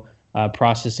workflow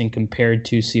processing compared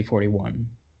to C41?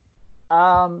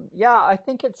 I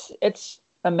think it's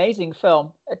amazing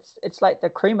film. It's like the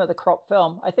cream of the crop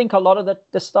film. I think a lot of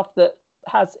the stuff that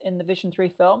has in the Vision 3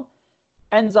 film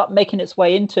ends up making its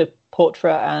way into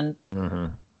Portra, and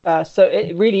so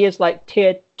it really is like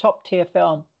top tier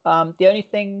film. The only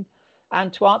thing,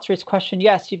 and to answer his question,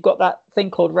 yes, you've got that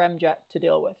thing called Remjet to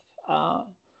deal with,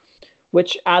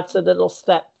 which adds a little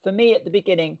step for me at the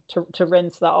beginning to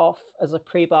rinse that off as a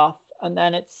pre-bath, and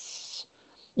then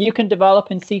you can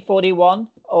develop in C41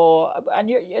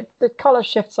 the color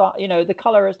shifts are, the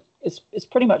color is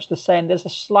pretty much the same. There's a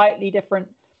slightly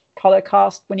different color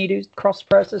cast when you do cross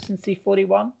process in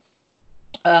C41.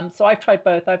 So I've tried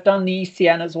both. I've done the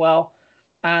ECN as well,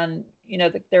 and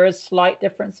there is slight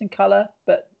difference in color,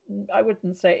 but I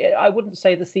wouldn't say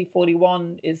the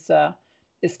C41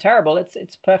 is terrible.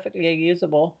 It's perfectly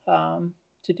usable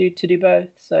to do both.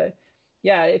 So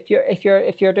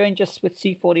if you're doing just with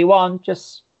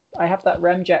C41, I have that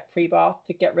Remjet pre-bath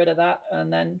to get rid of that,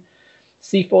 and then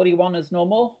C41 is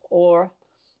normal, or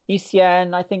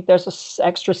ECN, I think there's an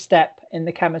extra step in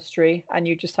the chemistry, and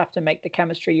you just have to make the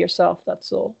chemistry yourself.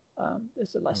 That's all.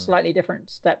 There's slightly different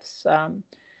steps. I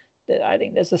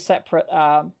think there's a separate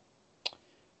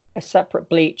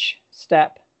bleach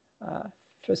step for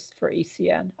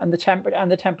ECN, and the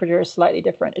temperature is slightly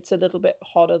different. It's a little bit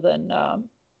hotter than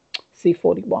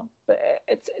C41, but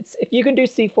it's if you can do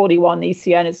C41,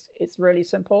 ECN it's really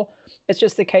simple. It's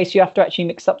just the case you have to actually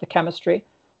mix up the chemistry,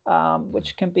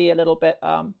 which can be a little bit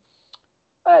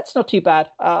It's not too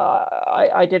bad.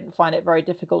 I didn't find it very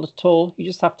difficult at all. You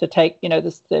just have to take,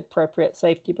 the appropriate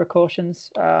safety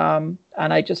precautions. And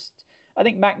I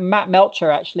think Matt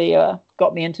Melcher actually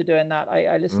got me into doing that.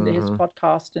 I listened to his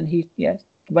podcast, and he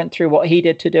went through what he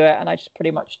did to do it, and I just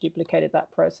pretty much duplicated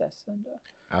that process. And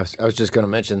I was just going to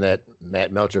mention that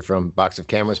Matt Melcher from Box of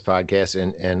Cameras podcast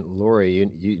and Lori,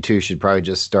 you two should probably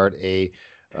just start a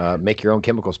make your own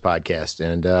chemicals podcast,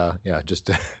 and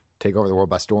just take over the world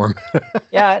by storm.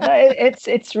 Yeah, no,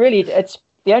 it's really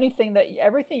the only thing that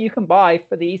everything you can buy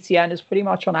for the ECN is pretty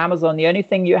much on Amazon. The only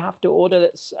thing you have to order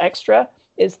that's extra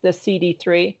is the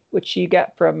CD3, which you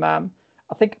get from I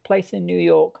think a place in New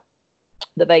York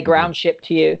that they ground ship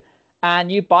to you,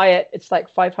 and you buy it. It's like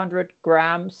 500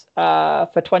 grams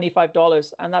for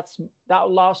 $25, and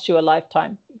that'll last you a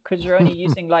lifetime because you're only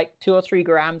using like 2 or 3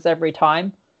 grams every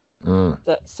time.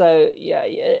 So yeah,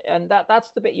 and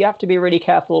that's the bit you have to be really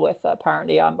careful with.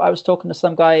 Apparently, I was talking to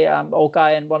some guy, old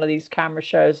guy, in one of these camera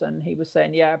shows, and he was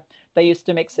saying, they used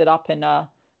to mix it up in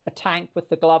a tank with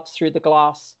the gloves through the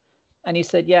glass. And he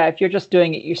said, if you're just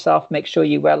doing it yourself, make sure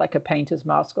you wear like a painter's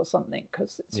mask or something,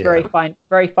 because it's very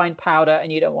fine powder,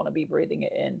 and you don't want to be breathing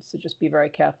it in. So just be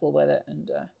very careful with it, and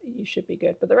you should be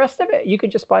good. But the rest of it, you can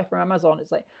just buy from Amazon.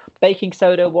 It's like baking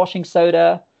soda, washing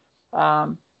soda,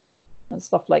 and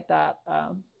stuff like that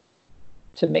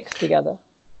to mix together.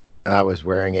 I was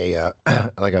wearing a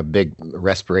like a big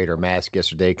respirator mask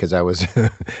yesterday because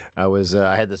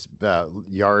I had this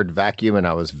yard vacuum, and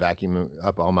I was vacuuming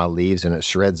up all my leaves, and it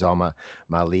shreds all my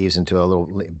leaves into a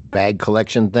little bag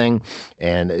collection thing,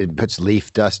 and it puts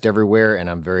leaf dust everywhere,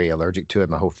 and I'm very allergic to it.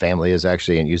 My whole family is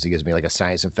actually, and it usually gives me like a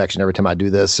sinus infection every time I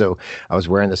do this. So I was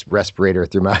wearing this respirator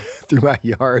through my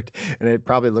yard, and it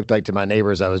probably looked like to my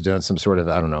neighbors I was doing some sort of,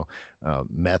 I don't know,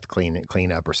 meth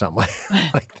cleanup or something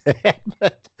like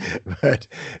that. But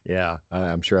yeah,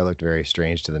 I'm sure I looked very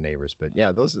strange to the neighbors. But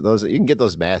yeah, those you can get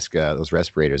those masks, those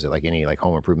respirators at like any like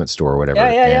home improvement store or whatever.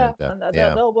 And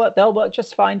they'll work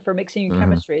just fine for mixing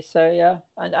chemistry. So yeah,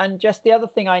 and just the other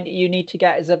thing you need to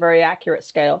get is a very accurate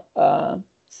scale.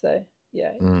 So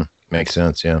yeah, makes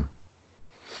sense. Yeah,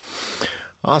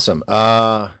 awesome.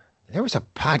 There was a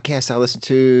podcast I listened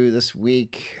to this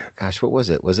week. Gosh, what was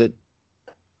it? Was it?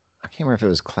 I can't remember if it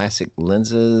was Classic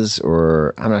Lenses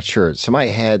or I'm not sure.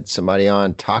 Somebody had somebody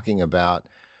on talking about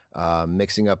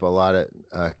mixing up a lot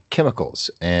of chemicals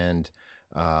and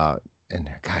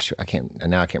gosh, I can't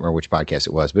remember which podcast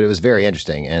it was, but it was very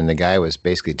interesting. And the guy was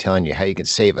basically telling you how you can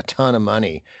save a ton of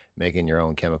money making your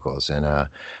own chemicals. And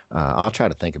I'll try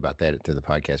to think about that through the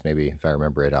podcast. Maybe if I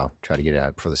remember it, I'll try to get it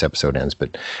out before this episode ends.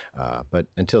 But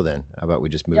until then, how about we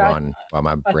just move on while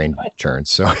my brain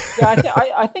churns? So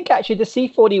I think actually the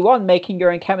C41 making your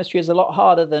own chemistry is a lot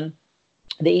harder than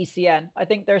the ECN. I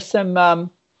think there's some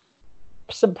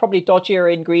probably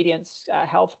dodgier ingredients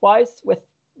health-wise with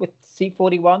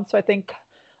C41. So I think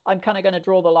I'm kind of going to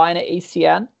draw the line at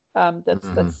ECN.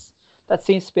 That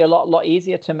seems to be a lot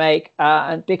easier to make.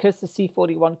 And because the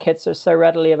C41 kits are so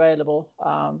readily available,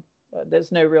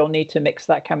 there's no real need to mix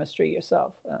that chemistry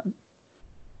yourself.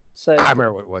 So I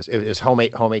remember what it was. It was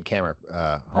homemade camera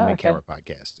camera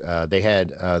podcast. They had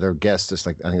their guest this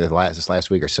last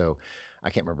week or so. I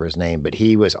can't remember his name, but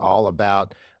he was all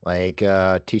about like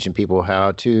teaching people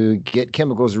how to get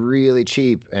chemicals really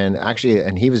cheap, and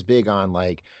he was big on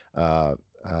like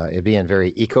it being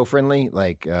very eco-friendly,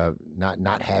 like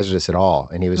not hazardous at all.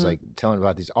 And he was like telling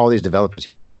about all these developers.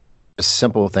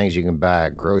 Simple things you can buy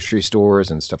at grocery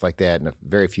stores and stuff like that, and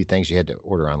very few things you had to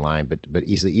order online, but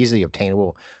easily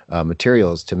obtainable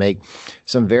materials to make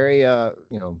some very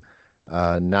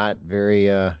not very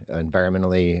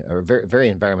environmentally or very very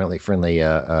environmentally friendly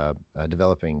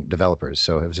developers.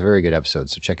 So it was a very good episode.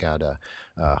 So check out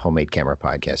Homemade Camera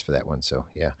Podcast for that one. So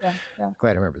yeah.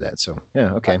 Glad I remember that. So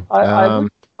yeah, okay.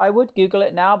 I would Google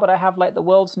it now, but I have like the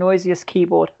world's noisiest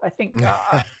keyboard. I think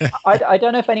I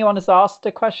don't know if anyone has asked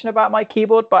a question about my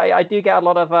keyboard, but I do get a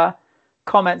lot of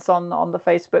comments on the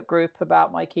Facebook group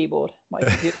about my keyboard, my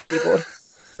computer keyboard.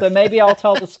 So maybe I'll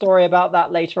tell the story about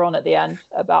that later on at the end,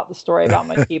 about the story about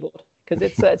my keyboard, because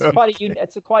it's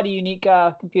quite a unique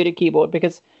computer keyboard.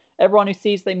 Because everyone who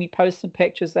sees me post some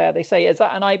pictures there, they say, "Is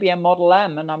that an IBM Model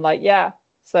M?" And I'm like, "Yeah."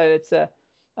 So it's so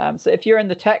if you're in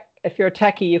the tech. If you're a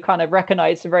techie, you kind of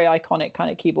recognize a very iconic kind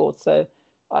of keyboard. So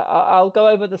I'll go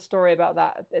over the story about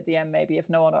that at the end, maybe, if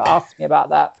no one asks me about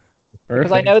that. Perfect.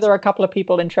 Because I know there are a couple of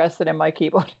people interested in my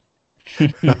keyboard.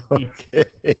 Okay.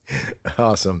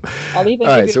 Awesome. I'll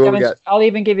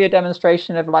even give you a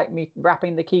demonstration of like me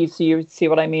wrapping the keys so you see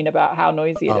what I mean about how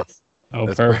noisy it is. Oh,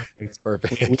 That's perfect.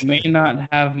 perfect. We may not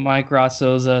have Mike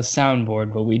Rosso's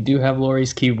soundboard, but we do have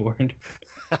Lori's keyboard.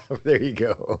 There you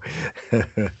go. All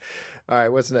right,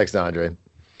 what's next, Andre?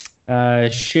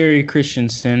 Sherry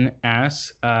Christensen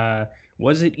asks,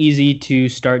 was it easy to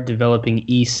start developing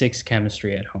E6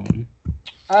 chemistry at home?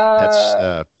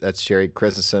 That's Sherry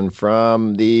Christensen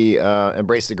from the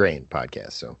Embrace the Grain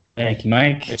podcast. So thank you,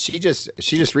 Mike. and she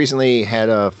just recently had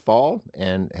a fall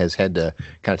and has had to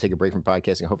kind of take a break from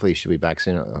podcasting. Hopefully she'll be back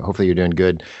soon. Hopefully you're doing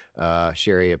good.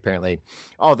 Sherry, apparently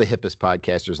all the hippest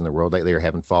podcasters in the world lately are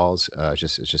having falls. It's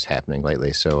just happening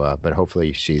lately. So, but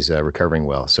hopefully she's recovering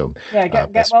well. So yeah,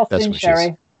 get well soon,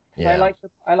 Sherry. Yeah.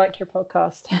 I like your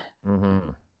podcast.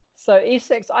 Mm-hmm. So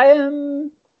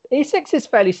E6, E6 is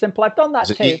fairly simple. I've done that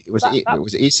too. Was it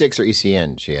E6 or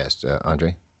ECN? She asked,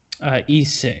 Andre.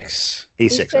 E6.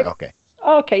 E6. Okay.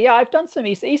 Okay, yeah, I've done some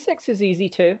E6 is easy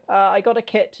too. I got a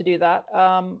kit to do that.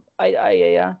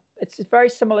 It's very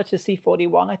similar to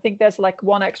C41. I think there's like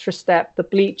one extra step. The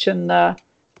bleach and the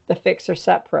fix are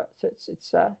separate. So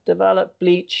it's develop,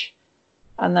 bleach,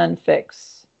 and then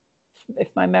fix,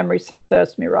 if my memory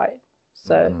serves me right.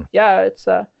 So yeah, it's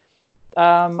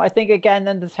I think again,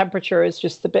 then the temperature is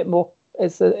just a bit more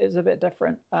is a bit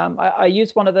different. I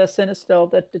use one of the Cinestill,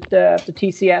 the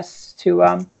TCS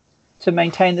to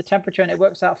maintain the temperature, and it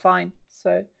works out fine.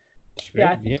 So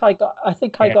yeah, I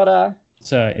think I got a.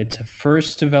 It's a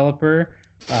first developer,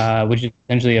 which is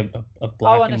essentially a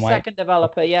black and white. Second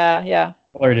developer, yeah.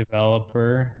 Color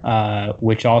developer,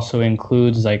 which also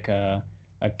includes like a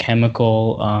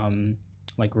chemical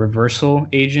like reversal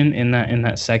agent in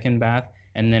that second bath.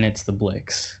 And then it's the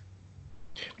Blix.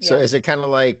 So is it kind of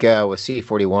like with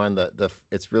C41?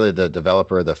 It's really the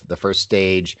developer. The first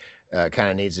stage kind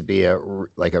of needs to be a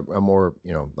more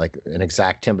like an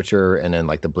exact temperature, and then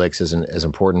like the Blix isn't as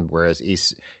important. Whereas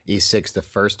E6, the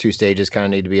first two stages kind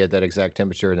of need to be at that exact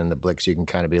temperature, and then the Blix you can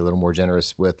kind of be a little more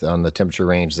generous with on the temperature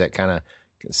range. Is that kind of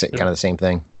the same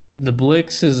thing? The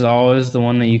Blix is always the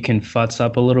one that you can futz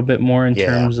up a little bit more in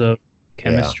terms of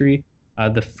chemistry. Yeah.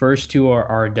 The first two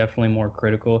are definitely more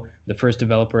critical. The first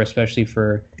developer, especially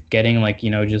for getting like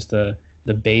just the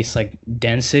base like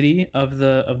density of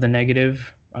the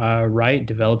negative right,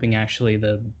 developing actually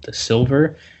the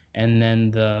silver, and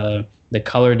then the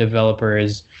color developer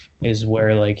is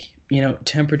where like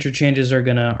temperature changes are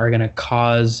gonna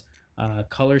cause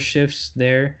color shifts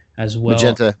there as well.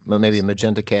 Magenta, maybe a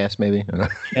magenta cast, maybe.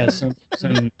 Yeah,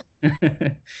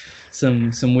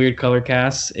 some weird color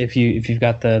casts if you've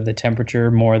got the temperature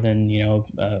more than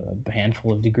a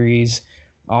handful of degrees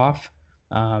off,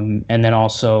 and then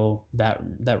also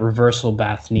that reversal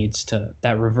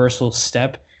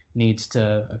step needs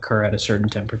to occur at a certain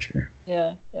temperature.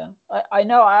 Yeah. I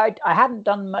know I hadn't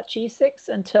done much E6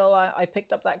 until I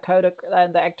picked up that Kodak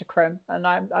and the Ektachrome, and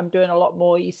I'm doing a lot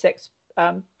more E6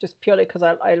 just purely because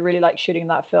I really like shooting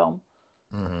that film.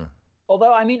 Mm-hmm.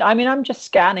 Although I mean I'm just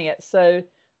scanning it, so.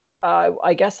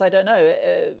 I guess I don't know.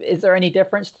 Is there any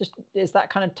difference? Is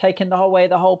that kind of taking the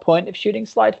whole point of shooting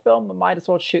slide film? I might as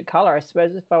well shoot color, I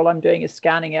suppose, if all I'm doing is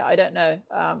scanning it. I don't know.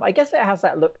 I guess it has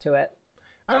that look to it.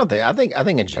 I think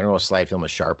in general slide film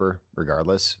is sharper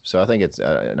regardless. So I think it's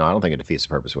I don't think it defeats the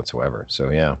purpose whatsoever.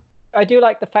 So yeah. I do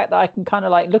like the fact that I can kind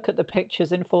of like look at the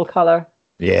pictures in full color.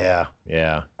 Yeah.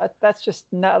 That's just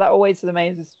that always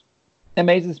amazes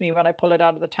me when I pull it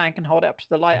out of the tank and hold it up to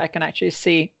the light. I can actually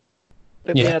see.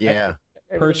 Yeah.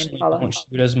 Personally, I don't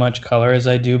shoot as much color as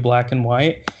I do black and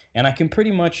white, and I can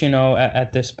pretty much,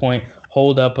 at this point,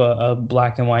 hold up a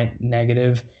black and white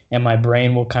negative, and my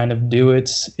brain will kind of do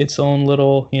its own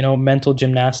little, mental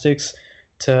gymnastics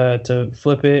to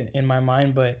flip it in my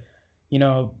mind, but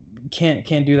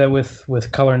can't do that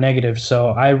with color negative. So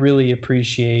I really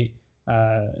appreciate.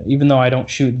 Even though I don't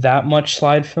shoot that much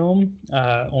slide film,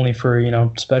 only for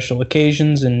special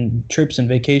occasions and trips and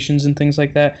vacations and things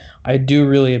like that, I do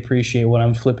really appreciate when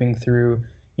I'm flipping through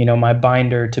my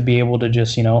binder to be able to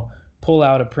just pull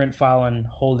out a print file and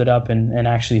hold it up and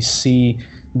actually see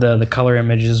the color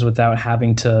images without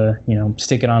having to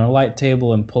stick it on a light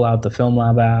table and pull out the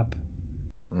FilmLab app.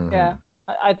 Mm-hmm. Yeah.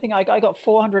 I think I got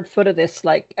 400 foot of this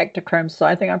like Ektachrome, so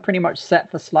I think I'm pretty much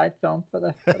set for slide film for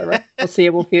the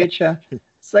foreseeable future.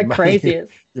 It's like crazy.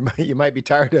 You might be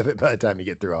tired of it by the time you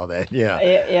get through all that. Yeah.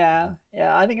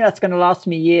 I think that's going to last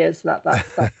me years.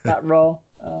 That roll.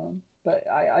 But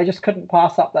I just couldn't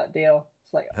pass up that deal.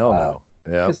 It's like hell no.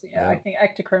 Yeah. I think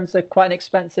Ektachrome's quite an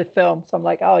expensive film, so I'm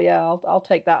like, oh yeah, I'll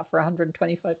take that for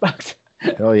 $125.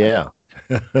 Hell yeah.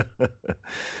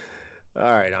 All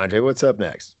right, Andre, what's up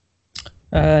next?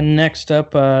 Next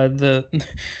up, the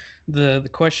the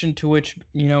question to which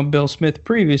Bill Smith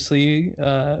previously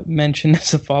mentioned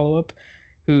as a follow-up,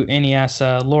 and he asks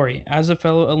Lori, as a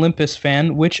fellow Olympus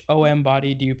fan, which OM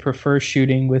body do you prefer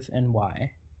shooting with and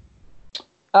why?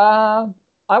 I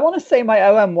want to say my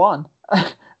OM1,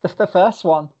 the first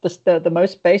one, the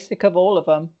most basic of all of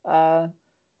them.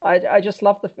 I just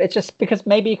love it's just because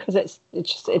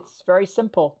it's very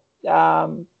simple.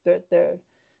 You've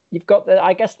got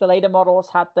I guess the later models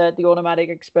had the automatic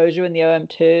exposure in the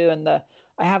OM2, and I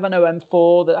have an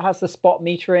OM4 that has the spot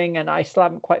metering, and I still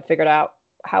haven't quite figured out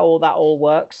how all that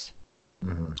works.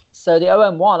 Mm-hmm. So the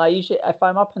OM1, I usually, if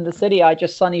I'm up in the city, I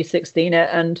just Sunny 16 it,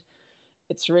 and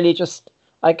it's really just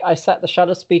I set the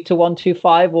shutter speed to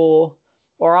 125 or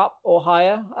up or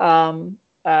higher,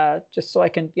 just so I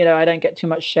can I don't get too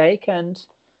much shake, and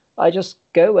I just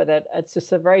go with it. It's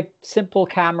just a very simple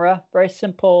camera, very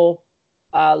simple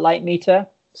light meter.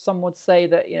 Some would say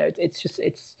that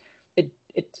it's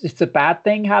a bad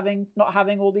thing not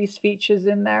having all these features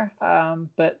in there,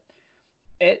 but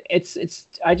it's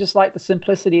I just like the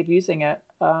simplicity of using it.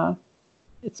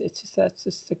 It's just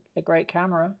a great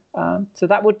camera. So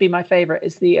that would be my favorite,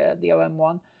 is the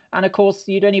OM1. And of course,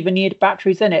 you don't even need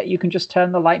batteries in it. You can just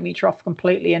turn the light meter off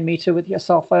completely and meter with your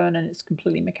cell phone, and it's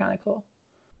completely mechanical.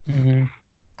 Mm-hmm.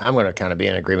 I'm going to kind of be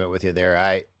in agreement with you there.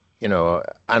 I know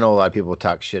a lot of people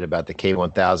talk shit about the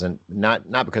K1000,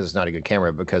 not because it's not a good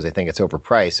camera, but because they think it's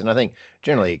overpriced. And I think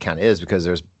generally it kind of is, because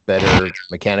there's better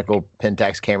mechanical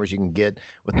Pentax cameras you can get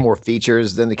with more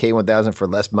features than the K1000 for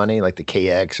less money, like the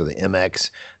KX or the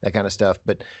MX, that kind of stuff.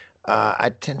 But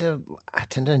I tend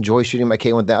to enjoy shooting my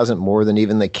K1000 more than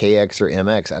even the KX or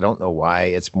MX. I don't know why.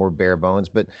 It's more bare bones,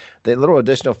 but the little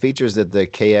additional features that the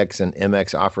KX and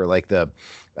MX offer, like the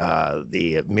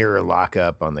mirror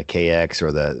lockup on the KX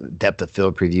or the depth of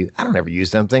field preview, I don't ever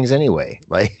use them things anyway.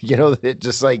 Like, it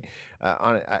just like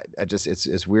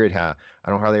it's weird how I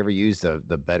don't hardly ever use the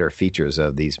better features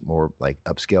of these more like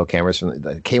upscale cameras. From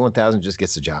the K1000 just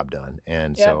gets the job done.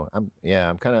 And so I'm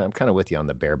kind of with you on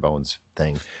the bare bones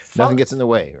thing. Nothing gets in the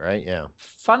way, right? Yeah.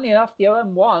 Funnily enough, the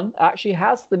OM1 actually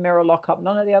has the mirror lockup.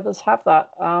 None of the others have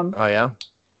that. Oh yeah.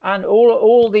 And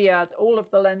all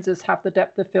of the lenses have the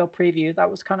depth of field preview. That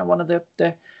was kind of one of the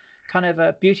kind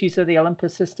of beauties of the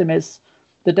Olympus system, is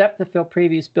the depth of field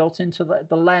preview is built into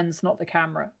the lens, not the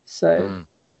camera. So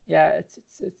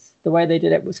it's the way they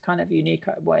did it was kind of unique,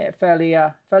 fairly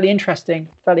interesting,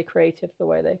 fairly creative, the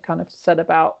way they kind of set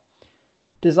about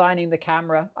designing the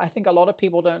camera. I think a lot of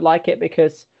people don't like it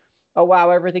because, oh wow,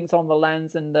 everything's on the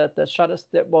lens, and the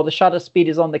shutter speed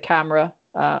is on the camera.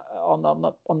 On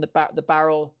the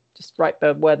barrel, just right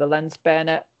where the lens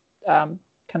bayonet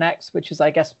connects, which is,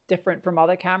 I guess, different from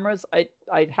other cameras. I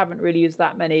haven't really used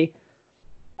that many,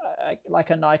 like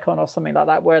a Nikon or something like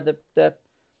that, where the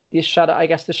shutter, I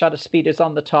guess the shutter speed is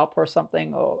on the top or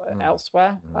something, or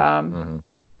elsewhere.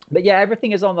 But yeah,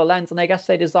 everything is on the lens, and I guess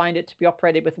they designed it to be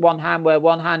operated with one hand, where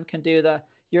one hand can do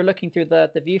you're looking through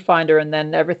the viewfinder, and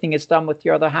then everything is done with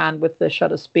your other hand with the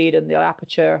shutter speed and the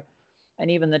aperture. And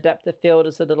even the depth of field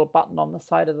is a little button on the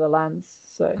side of the lens.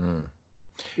 So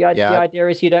the idea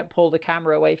is you don't pull the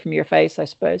camera away from your face, I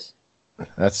suppose.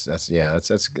 That's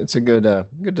a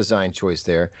good design choice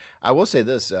there. I will say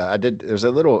this: there's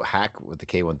a little hack with the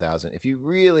K1000. If you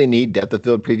really need depth of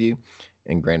field preview,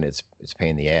 and granted it's a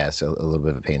pain in the ass, a little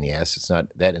bit of a pain in the ass. It's not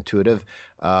that intuitive.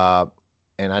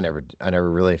 And I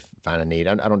never really find a need.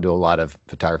 I don't do a lot of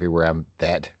photography where I'm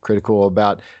that critical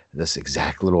about this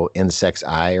exact little insect's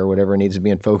eye or whatever needs to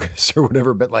be in focus or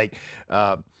whatever. But like,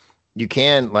 you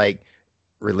can like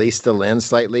release the lens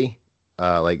slightly,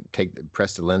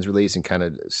 press the lens release and kind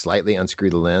of slightly unscrew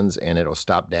the lens, and it'll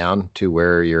stop down to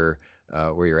where your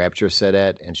aperture is set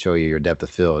at and show you your depth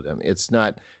of field. I mean, it's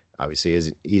not obviously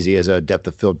as easy as a depth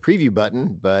of field preview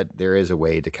button, but there is a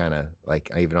way to kind of, like,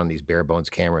 even on these bare bones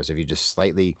cameras, if you just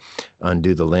slightly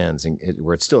undo the lens and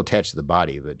where it's still attached to the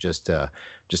body, but just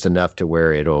enough to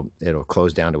where it'll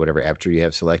close down to whatever aperture you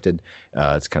have selected.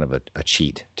 It's kind of a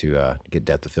cheat to get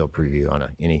depth of field preview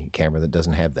on any camera that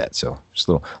doesn't have that. So just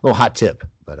a little hot tip.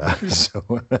 But all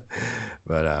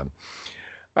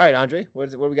right, Andre, what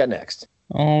do we got next?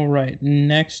 All right.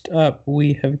 Next up,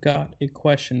 we have got a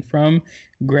question from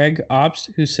Greg Ops,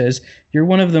 who says, "You're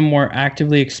one of the more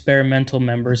actively experimental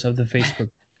members of the Facebook.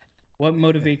 What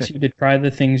motivates you to try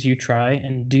the things you try,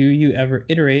 and do you ever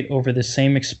iterate over the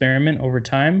same experiment over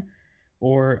time,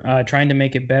 or trying to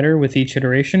make it better with each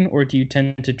iteration, or do you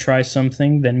tend to try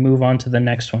something, then move on to the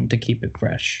next one to keep it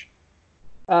fresh?"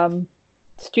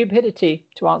 Stupidity,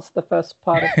 to answer the first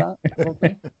part of that,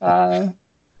 probably.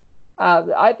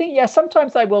 I think, yeah,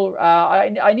 sometimes I will.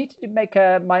 I need to make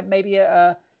maybe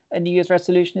a New Year's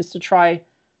resolution is to try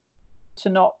to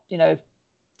not,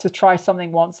 to try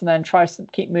something once and then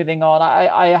keep moving on.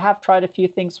 I have tried a few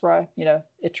things where I,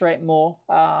 iterate more.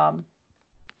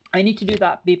 I need to do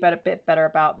that, be bit better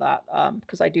about that,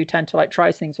 because I do tend to like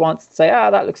try things once and say,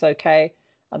 that looks okay,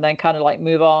 and then kind of like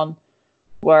move on,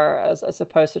 whereas as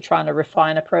opposed to trying to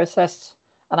refine a process.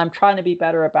 And I'm trying to be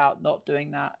better about not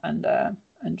doing that and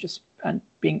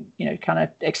being, kind of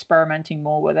experimenting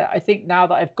more with it. I think now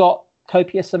that I've got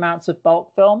copious amounts of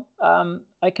bulk film,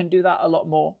 I can do that a lot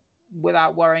more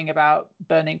without worrying about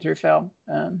burning through film,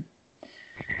 and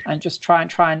just try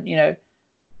and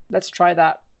let's try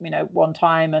that one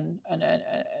time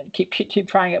and keep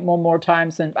trying it more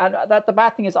times. And that the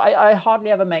bad thing is I hardly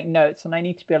ever make notes, and I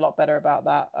need to be a lot better about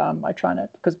that. I try to,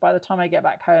 because by the time I get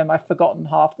back home, I've forgotten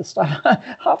half the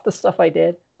stuff I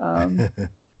did.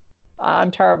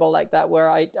 I'm terrible like that, where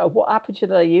what aperture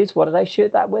did I use? What did I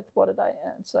shoot that with?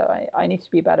 And so I need to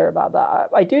be better about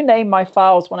that. I do name my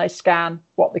files when I scan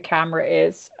what the camera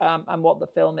is, and what the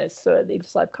film is. So at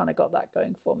least I've kind of got that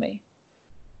going for me.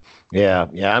 Yeah,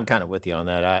 I'm kind of with you on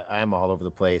that. I'm all over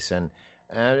the place, and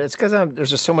it's because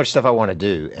there's just so much stuff I want to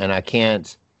do, and I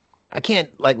can't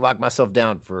like lock myself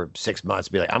down for 6 months,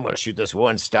 be like, I'm going to shoot this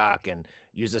one stock and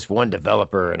use this one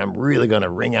developer, and I'm really going to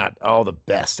wring out all the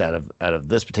best out of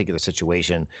this particular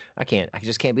situation. I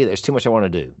just can't be there. There's too much I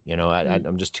want to do.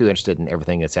 I'm just too interested in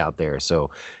everything that's out there.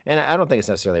 So, and I don't think it's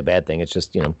necessarily a bad thing. It's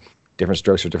just, different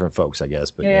strokes for different folks, I guess.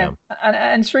 But yeah.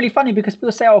 And it's really funny because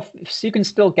people say, so you can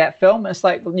still get film. It's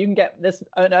like, well, you can get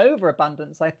an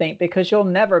overabundance, I think, because you'll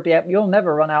never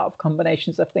run out of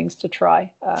combinations of things to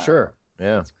try. Sure.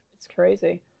 Yeah. It's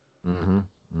crazy. All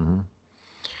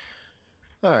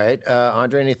right.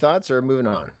 Andre, any thoughts or moving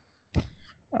on?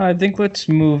 I think let's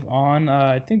move on.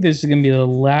 I think this is going to be the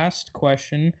last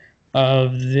question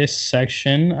of this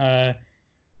section.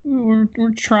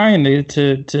 We're trying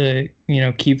to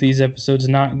keep these episodes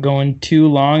not going too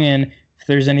long, and if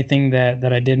there's anything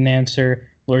that I didn't answer,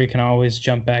 Lori can always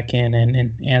jump back in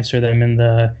and answer them in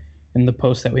the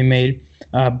post that we made.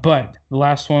 But the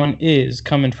last one is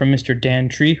coming from Mr. Dan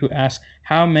Tree, who asks,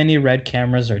 how many red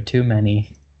cameras are too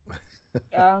many?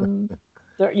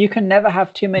 You can never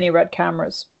have too many red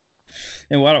cameras.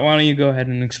 And why don't you go ahead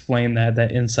and explain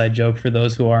that inside joke for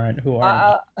those who aren't.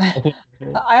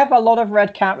 I have a lot of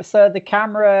red cameras. So the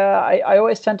camera, I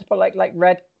always tend to put like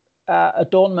red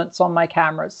adornments on my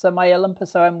cameras. So my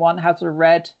Olympus OM1 has a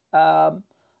red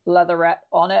leatherette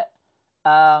on it,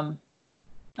 and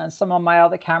some of my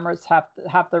other cameras have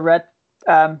the red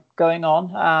going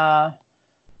on.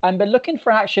 I've been looking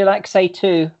for actually an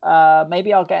XA2.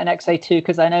 Maybe I'll get an XA2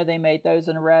 because I know they made those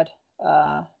in red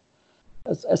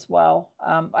as well.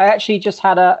 I actually just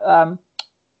had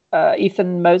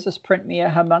Ethan Moses print me a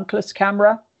homunculus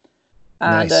camera,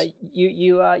 and nice.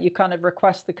 You kind of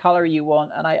request the color you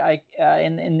want, and I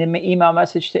in the email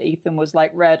message to Ethan was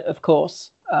like red, of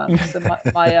course. So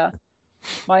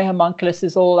my homunculus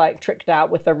is all like tricked out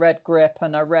with a red grip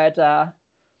and a red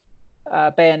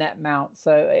bayonet mount,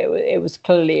 so it was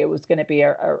clearly going to be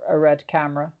a red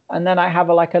camera. And then I have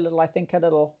a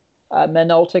little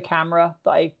Minolta camera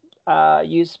that I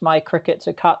used my Cricut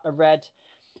to cut a red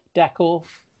decal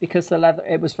because the leather,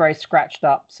 it was very scratched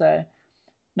up. So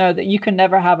no, that you can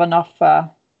never have enough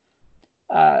red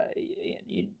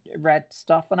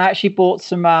stuff. And I actually bought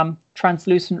some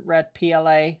translucent red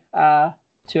PLA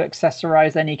to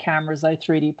accessorize any cameras I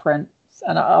 3D print,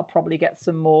 and I'll probably get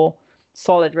some more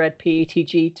solid red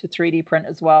PETG to 3D print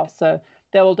as well. So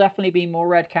there will definitely be more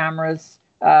red cameras.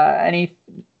 Any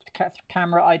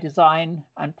camera I design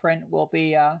and print will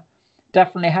be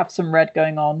definitely have some red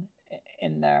going on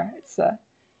in there. It's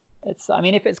I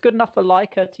mean, if it's good enough for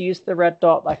Leica to use the red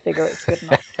dot, I figure it's good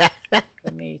enough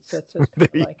for me to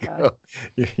Leica.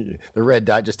 The red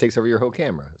dot just takes over your whole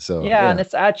camera. So yeah, and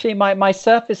it's actually my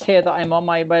Surface here that I'm on,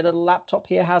 my little laptop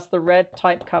here has the red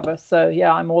type cover. So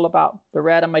yeah, I'm all about the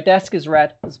red, and my desk is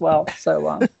red as well.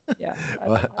 So yeah.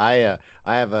 Well, I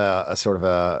have a sort of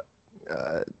a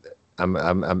I'm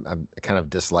kind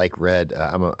of dislike red.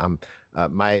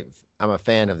 I'm a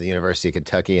fan of the University of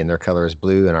Kentucky, and their color is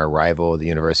blue, and our rival, the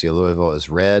University of Louisville, is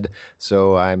red.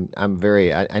 So I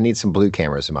need some blue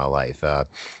cameras in my life. I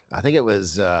think it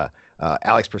was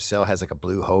Alex Purcell has like a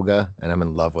blue Hoga, and I'm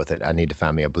in love with it. I need to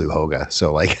find me a blue Hoga.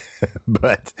 So like,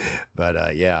 but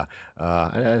yeah,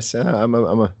 I'm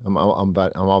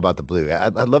all about the blue.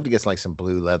 I'd love to get like some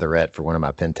blue leatherette for one of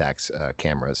my Pentax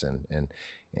cameras, and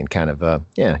kind of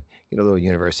get a little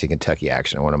University of Kentucky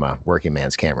action on one of my working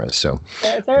man's cameras. So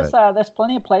there's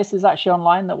plenty of places actually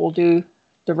online that will do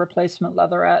the replacement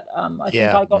leatherette. I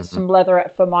think I got some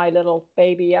leatherette for my little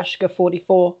baby Yashica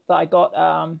 44 that I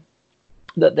got.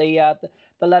 That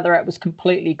the the leatherette was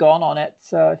completely gone on it.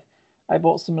 So I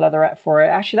bought some leatherette for it.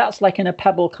 Actually, that's like in a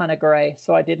pebble kind of gray,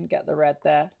 so I didn't get the red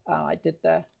there. I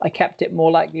kept it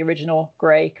more like the original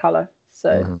gray color.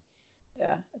 So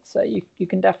yeah, it's you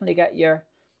can definitely get your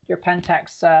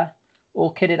Pentax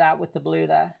all kitted out with the blue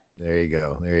there. There you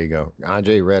go.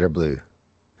 Andre, red or blue?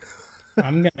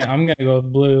 I'm gonna go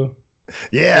with blue.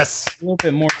 Yes. A little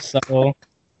bit more subtle.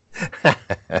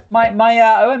 My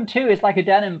OM2 is like a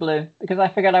denim blue because I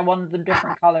figured I wanted them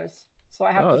different colors. So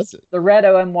I have the red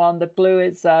OM1, the blue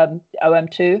is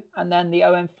OM2, and then the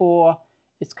OM4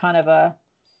 is kind of a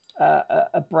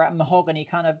mahogany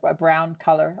kind of a brown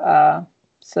color.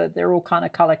 So they're all kind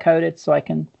of color coded, so I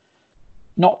can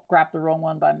not grab the wrong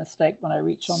one by mistake when I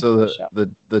reach on. So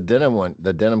the denim one,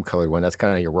 the denim colored one, that's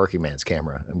kind of your working man's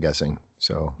camera, I'm guessing.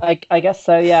 So I guess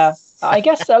so, yeah. I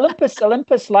guess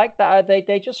Olympus like that.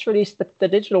 They just released the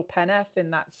digital Pen F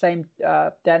in that same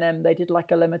denim. They did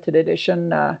like a limited edition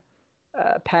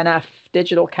Pen F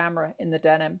digital camera in the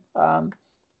denim. And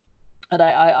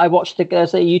I watched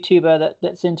there's a YouTuber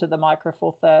that's into the Micro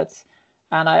Four Thirds,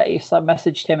 and I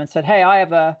messaged him and said, hey, I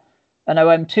have an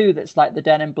OM2 that's like the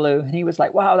denim blue, and he was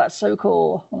like, wow, that's so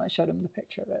cool, when I showed him the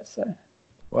picture of it. So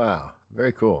wow,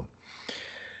 very cool.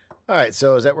 All right,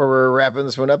 so is that where we're wrapping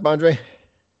this one up, Andre?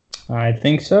 I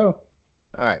think so.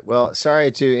 All right, well,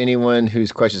 sorry to anyone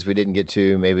whose questions we didn't get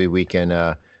to. Maybe we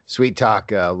can sweet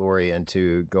talk Lori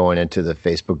into going into the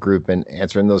Facebook group and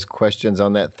answering those questions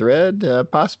on that thread,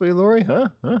 possibly, Lori, huh?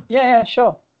 Yeah,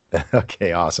 sure.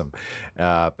 Okay, awesome.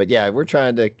 But yeah, we're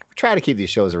trying to keep these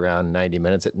shows around 90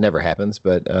 minutes. It never happens,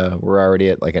 but we're already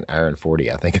at like an hour and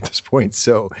 40, I think, at this point.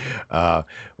 So we're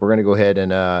going to go ahead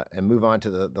and move on to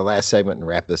the last segment and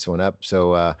wrap this one up.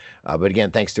 So, but again,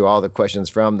 thanks to all the questions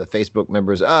from the Facebook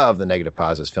members of the Negative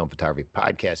Positives Film Photography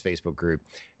Podcast Facebook group.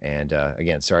 And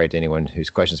again, sorry to anyone whose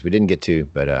questions we didn't get to,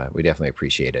 but we definitely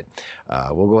appreciate it.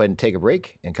 We'll go ahead and take a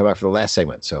break and come back for the last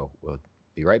segment. So we'll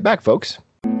be right back, folks.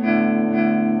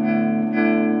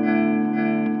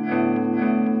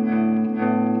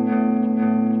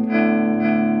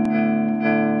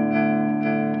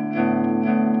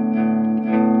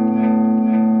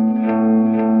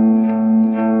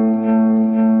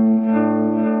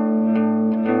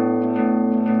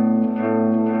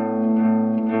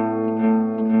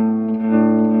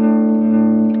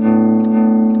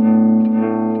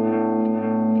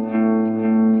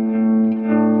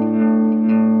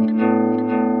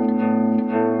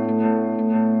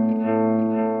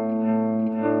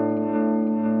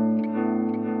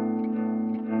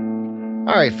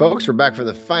 All right, folks, we're back for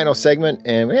the final segment,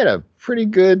 and we had a pretty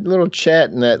good little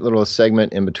chat in that little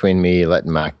segment in between me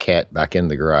letting my cat back in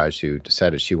the garage, who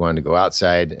decided she wanted to go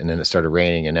outside, and then it started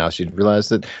raining, and now she realized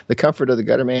that the comfort of the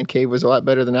Gutterman cave was a lot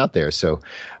better than out there. So,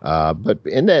 but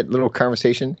in that little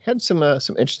conversation, had some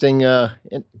interesting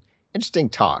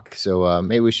talk. So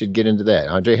maybe we should get into that.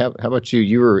 Andre, how about you?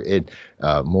 You were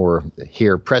more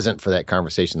here present for that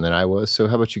conversation than I was. So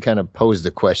how about you kind of pose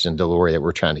the question to Lori that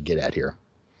we're trying to get at here?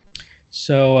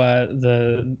 So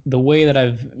the way that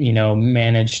I've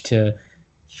managed to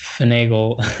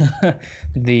finagle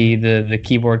the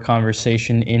keyboard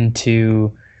conversation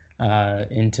into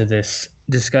this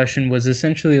discussion was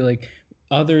essentially like,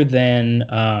 other than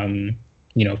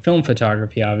film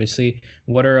photography, obviously,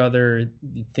 what are other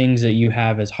things that you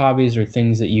have as hobbies or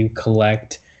things that you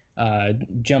collect?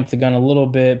 Jump the gun a little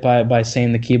bit by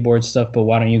saying the keyboard stuff, but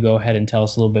why don't you go ahead and tell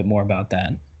us a little bit more about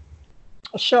that?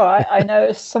 Sure. I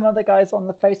noticed some of the guys on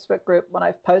the Facebook group, when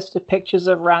I've posted pictures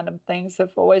of random things,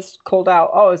 have always called out,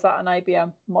 oh, is that an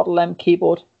IBM Model M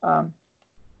keyboard? And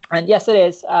yes, it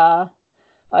is.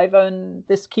 I've owned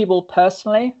this keyboard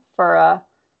personally for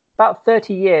about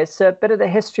 30 years. So a bit of the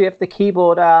history of the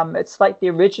keyboard. It's like the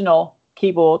original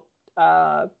keyboard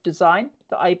design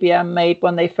that IBM made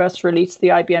when they first released the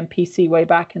IBM PC way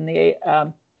back in the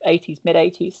 80s, mid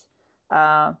 80s.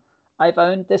 I've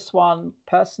owned this one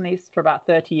personally for about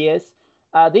 30 years.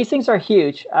 These things are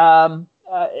huge.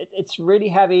 It's really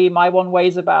heavy. My one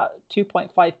weighs about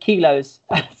 2.5 kilos.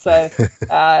 So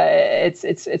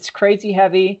it's crazy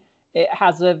heavy. It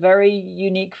has a very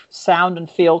unique sound and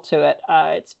feel to it.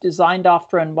 It's designed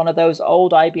after one of those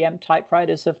old IBM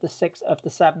typewriters of the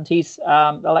 70s,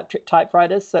 electric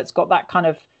typewriters. So it's got that kind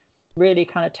of really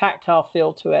kind of tactile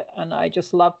feel to it. And I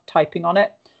just love typing on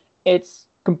it. It's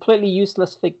completely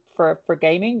useless for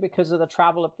gaming because of the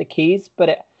travel of the keys, but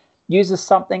it uses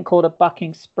something called a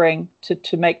bucking spring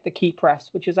to make the key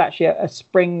press, which is actually a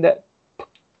spring that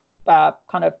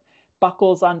kind of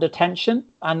buckles under tension,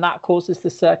 and that causes the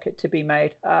circuit to be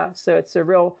made. So it's a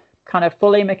real kind of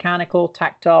fully mechanical,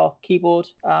 tactile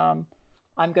keyboard. I'm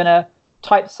going to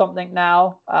type something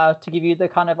now to give you the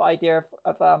kind of idea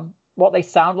of what they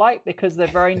sound like, because they're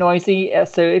very noisy.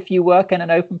 So if you work in an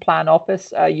open plan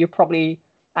office, you probably,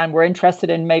 and we're interested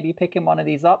in maybe picking one of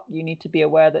these up, you need to be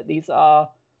aware that these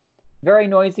are very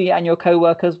noisy, and your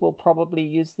coworkers will probably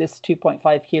use this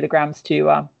 2.5 kilograms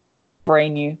to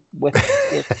brain you with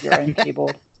your own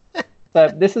keyboard. So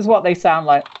this is what they sound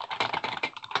like.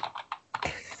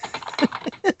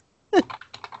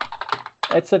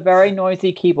 It's a very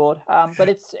noisy keyboard, but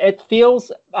it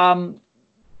feels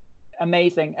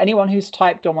amazing. Anyone who's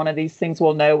typed on one of these things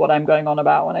will know what I'm going on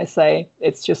about when I say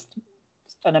it's just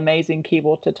an amazing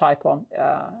keyboard to type on.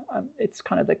 It's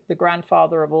kind of the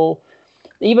grandfather of all.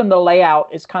 Even the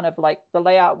layout is kind of like the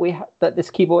layout that this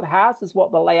keyboard has is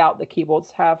what the layout the keyboards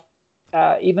have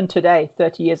even today,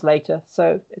 30 years later.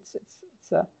 So it's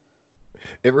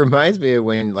It reminds me of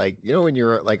when, like, you know, when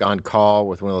you're like on call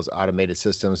with one of those automated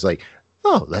systems, like,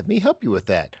 oh, let me help you with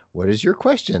that. What is your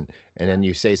question? And then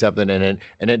you say something, and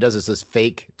it does this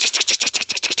fake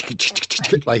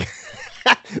like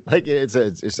like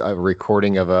it's a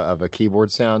recording of a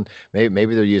keyboard sound.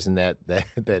 Maybe they're using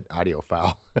that audio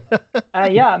file.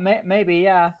 Maybe,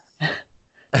 yeah.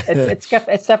 It's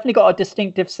definitely got a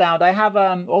distinctive sound. I have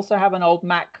also have an old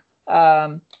Mac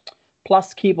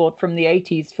Plus keyboard from the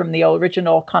 80s, from the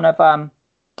original kind of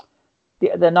the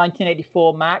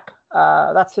 1984 Mac.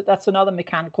 That's another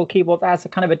mechanical keyboard that has a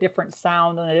kind of a different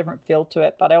sound and a different feel to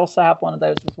it. But I also have one of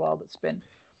those as well that's been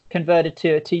converted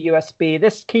to USB.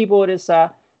 This keyboard is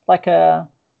like a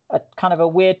kind of a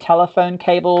weird telephone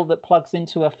cable that plugs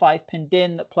into a 5-pin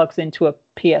DIN that plugs into a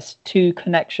PS2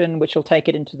 connection, which will take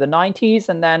it into the 90s,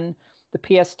 and then the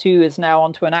PS2 is now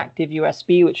onto an active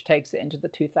USB, which takes it into the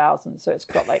 2000s. So it's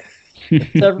got like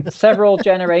several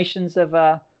generations of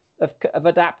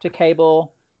adapter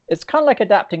cable. It's kind of like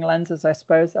adapting lenses, I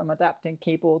suppose. I'm adapting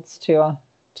keyboards to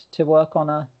work on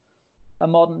a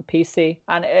modern PC,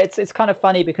 and it's kind of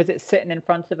funny because it's sitting in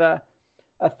front of a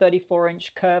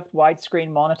 34-inch curved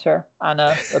widescreen monitor and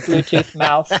a Bluetooth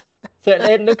mouse. So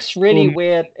it looks really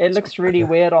weird. It looks really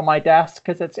weird on my desk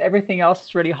because everything else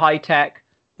is really high tech.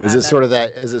 Is it sort of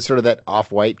that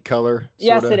off-white color?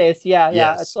 Yes, it is. Yeah.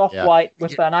 Yes. It's off-white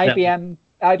with an IBM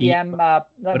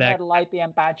metal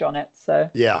IBM badge on it. So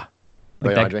yeah.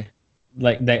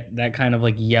 Like that kind of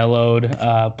like yellowed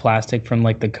plastic from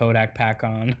like the Kodak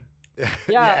Pac-On.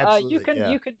 You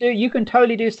can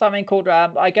totally do something called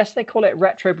I guess they call it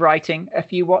retrobrighting.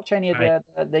 If you watch any of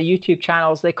the YouTube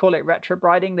channels, they call it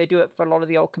retrobrighting. They do it for a lot of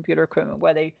the old computer equipment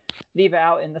where they leave it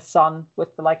out in the sun with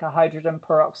like a hydrogen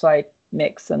peroxide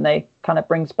mix, and they kind of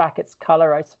brings back its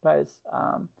color, I suppose.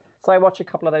 So I watch a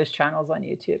couple of those channels on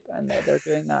YouTube, and they're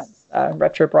doing that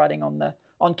retrobrighting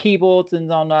on keyboards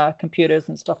and on computers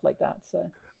and stuff like that.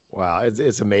 So. Wow,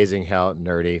 it's amazing how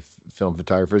nerdy film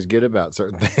photographers get about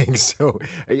certain things. So,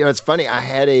 it's funny. I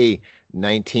had in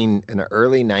the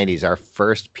early 90s, our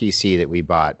first PC that we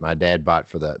bought, my dad bought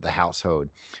for the household,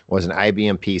 was an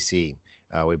IBM PC.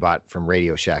 We bought from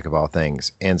Radio Shack, of all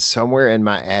things. And somewhere in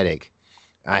my attic,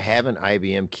 I have an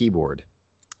IBM keyboard.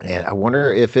 And I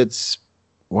wonder if it's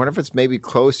maybe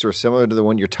close or similar to the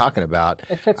one you're talking about.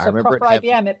 If it's a proper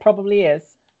IBM, it probably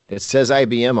is. It says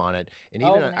IBM on it. And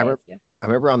even I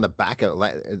remember on the back of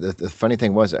it, the funny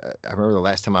thing was, I remember the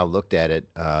last time I looked at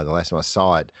it, the last time I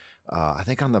saw it, I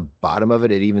think on the bottom of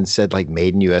it, it even said like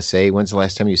made in USA. When's the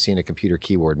last time you've seen a computer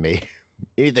keyboard made,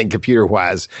 anything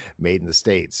computer-wise, made in the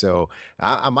States? So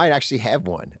I might actually have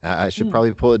one. I should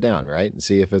probably pull it down, right? And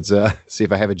see if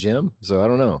I have a gem. So I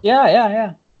don't know.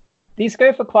 Yeah. These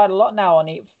go for quite a lot now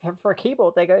on for a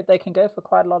keyboard. They can go for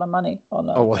quite a lot of money on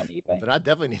eBay. But I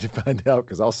definitely need to find out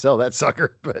because I'll sell that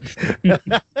sucker. But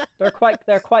they're quite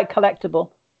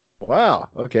collectible. Wow.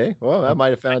 Okay. Well, I might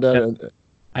have found out.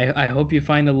 I hope you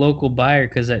find a local buyer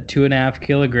because at 2.5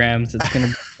 kilograms, it's going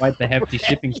to be quite the hefty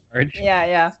shipping charge.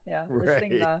 Yeah. Right. This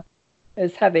thing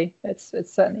is heavy. It's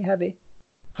certainly heavy.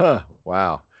 Huh.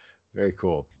 Wow. Very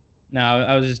cool. Now,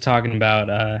 I was just talking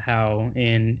about how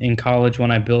in college when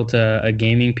I built a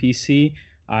gaming PC,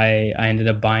 I ended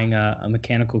up buying a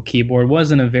mechanical keyboard. It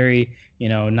wasn't a very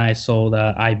nice old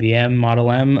IBM Model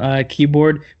M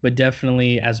keyboard, but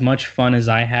definitely as much fun as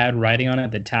I had writing on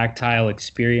it, the tactile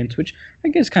experience, which I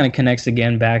guess kind of connects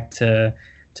again back to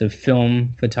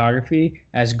film photography.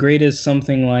 As great as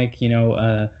something like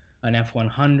an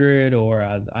F100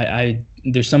 or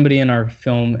there's somebody in our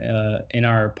in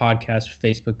our podcast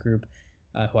Facebook group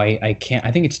who I can't.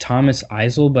 I think it's Thomas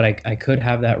Eisel, but I could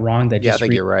have that wrong. I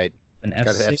think you're right. An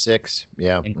F6. F6.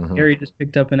 Yeah. And Harry just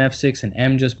picked up an F6, and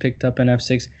M just picked up an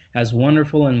F6. As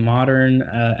wonderful and modern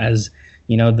as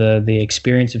the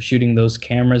experience of shooting those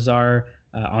cameras are,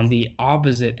 On the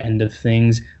opposite end of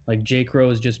things, like Jake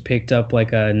Rose just picked up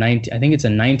like I think it's a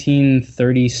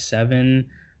 1937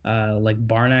 like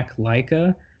Barnack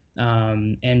Leica,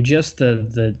 and just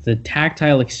the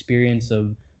tactile experience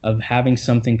of having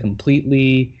something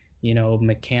completely,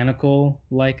 mechanical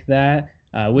like that,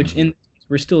 which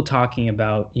we're still talking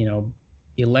about,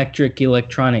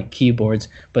 electronic keyboards,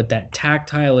 but that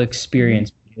tactile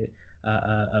experience,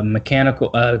 a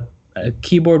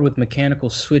keyboard with mechanical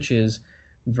switches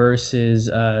versus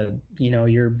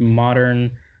your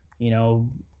modern,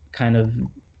 kind of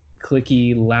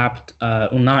clicky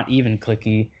well, not even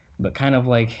clicky, but kind of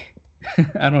like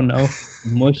I don't know,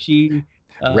 mushy,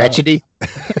 ratchety,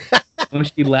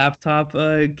 mushy laptop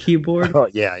keyboard. Oh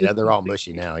yeah, they're all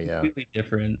mushy now. Yeah, completely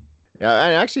different. Yeah,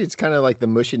 and actually, it's kind of like the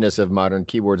mushiness of modern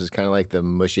keyboards is kind of like the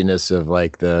mushiness of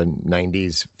like the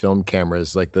 '90s film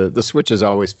cameras. Like the switches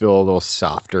always feel a little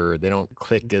softer. They don't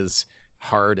click as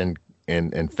hard and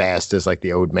fast as like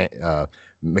the old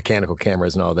mechanical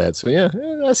cameras and all that. So yeah,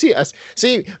 I see,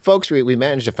 folks. We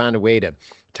managed to find a way to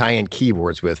tie in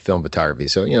keyboards with film photography.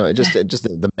 So just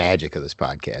the magic of this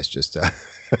podcast. Just I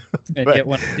get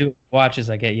when I do watches,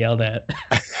 I get yelled at.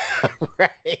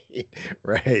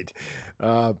 Right.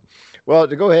 Well,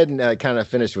 to go ahead and kind of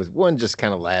finish with one just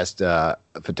kind of last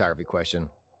photography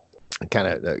question, kind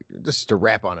of just to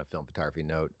wrap on a film photography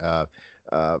note.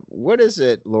 What is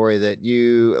it, Lori, that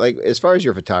you like as far as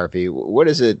your photography? What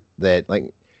is it that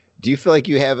like? Do you feel like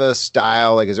you have a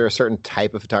style? Like, is there a certain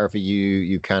type of photography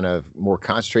you kind of more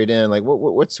concentrate in? Like,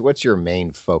 what's your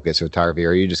main focus of photography? Or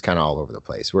are you just kind of all over the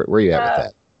place? Where are you at with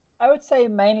that? I would say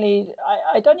mainly,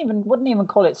 I wouldn't even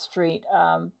call it street,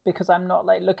 because I'm not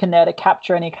like looking there to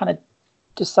capture any kind of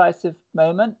decisive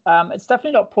moment. It's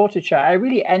definitely not portraiture. I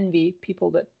really envy people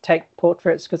that take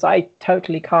portraits because I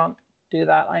totally can't do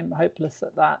that. I'm hopeless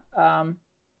at that.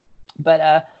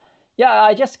 Yeah,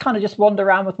 I just kind of just wander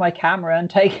around with my camera and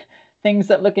take things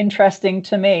that look interesting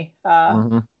to me.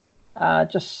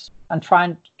 Just and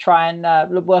try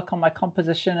and work on my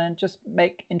composition and just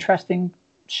make interesting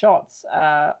shots.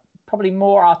 Probably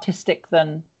more artistic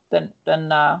than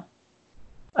I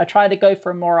try to go for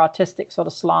a more artistic sort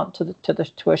of slant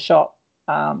to a shot.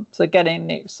 So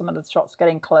getting some of the shots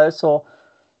getting close, or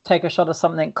take a shot of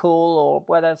something cool, or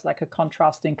where there's like a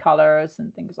contrast in colors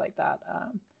and things like that.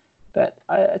 But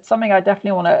it's something I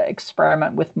definitely want to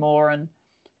experiment with more and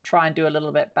try and do a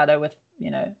little bit better with,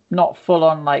 not full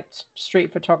on like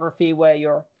street photography where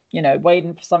you're,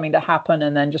 waiting for something to happen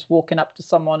and then just walking up to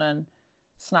someone and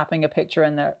snapping a picture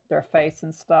in their face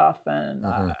and stuff. And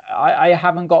I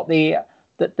haven't got the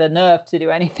nerve to do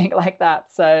anything like that.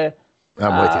 So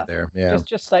I'm with you there. Yeah. I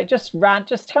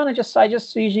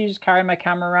just usually just carry my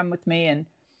camera around with me, and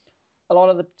a lot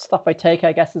of the stuff I take,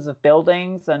 I guess, is of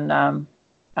buildings and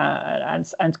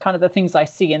kind of the things I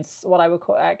see in what I would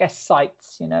call, I guess,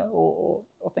 sites, or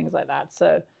things like that.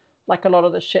 So like a lot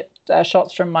of the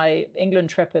shots from my England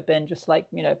trip have been just like,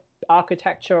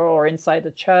 architecture or inside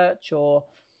the church, or,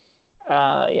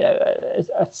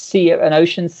 an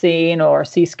ocean scene or a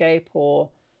seascape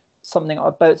or something,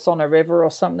 or boats on a river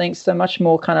or something. So much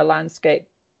more kind of landscape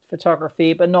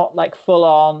photography, but not like full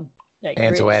on. Like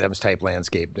Ansel Adams type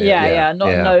landscape.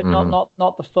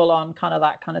 Not the full on kind of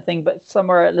that kind of thing, but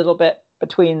somewhere a little bit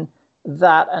between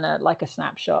that and like a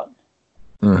snapshot.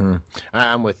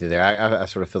 I'm with you there. I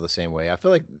sort of feel the same way. I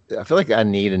feel like I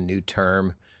need a new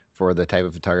term for the type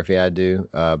of photography I do,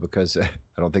 because I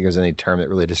don't think there's any term that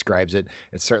really describes it.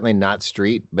 It's certainly not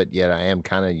street, but yet I am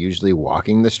kind of usually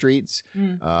walking the streets.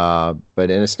 And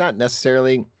it's not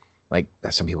necessarily like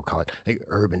some people call it like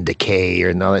urban decay or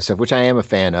all that stuff, which I am a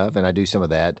fan of, and I do some of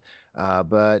that.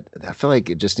 But I feel like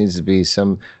it just needs to be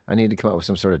I need to come up with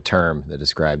some sort of term that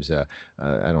describes, I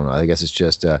don't know. I guess it's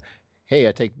just, hey,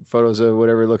 I take photos of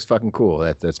whatever looks fucking cool.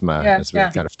 That's my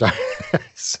kind of stuff.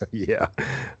 So yeah,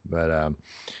 but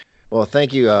well,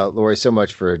 thank you, Lori, so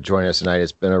much for joining us tonight.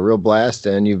 It's been a real blast,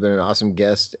 and you've been an awesome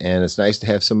guest. And it's nice to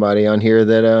have somebody on here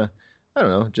that I don't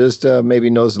know, just maybe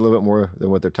knows a little bit more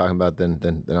than what they're talking about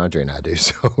than Andre and I do.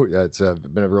 So it's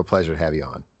been a real pleasure to have you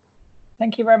on.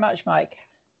 Thank you very much, Mike.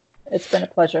 It's been a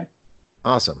pleasure.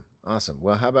 Awesome.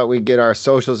 Well, how about we get our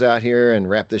socials out here and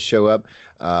wrap this show up?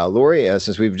 Lori,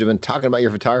 since we've been talking about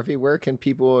your photography, where can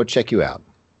people check you out?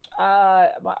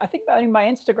 I think my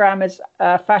Instagram is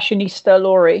Fashionista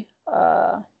Lori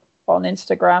on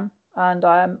Instagram, and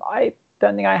I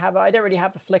don't think I don't really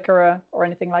have a Flickr or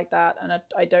anything like that, and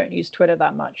I don't use Twitter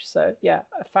that much. So yeah,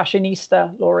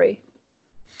 Fashionista Lori.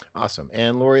 Awesome.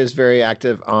 And Lori is very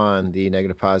active on the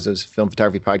Negative Positives Film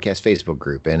Photography Podcast Facebook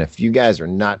group. And if you guys are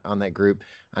not on that group,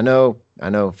 I know I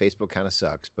know Facebook kind of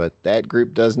sucks, but that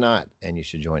group does not, and you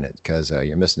should join it because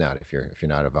you're missing out if you're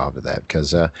not involved with that.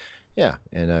 Because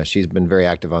she's been very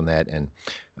active on that, and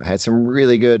I had some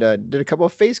really good. Did a couple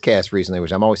of face casts recently,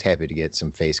 which I'm always happy to get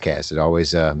some face casts. It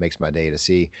always makes my day to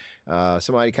see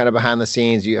somebody kind of behind the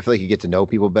scenes. I feel like you get to know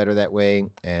people better that way,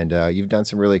 and you've done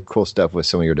some really cool stuff with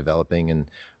some of your developing, and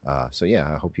so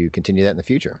I hope you continue that in the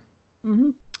future.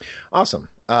 Mm-hmm. Awesome,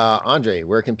 Andre.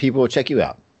 Where can people check you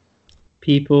out?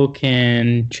 People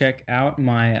can check out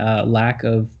my lack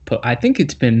of. I think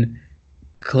it's been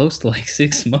close to like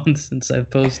 6 months since I've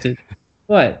posted.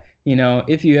 But,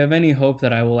 if you have any hope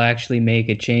that I will actually make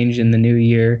a change in the new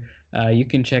year, you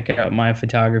can check out my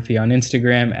photography on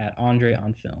Instagram at Andre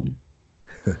on Film.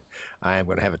 I am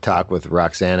going to have a talk with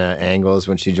Roxana Angles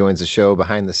when she joins the show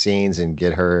behind the scenes and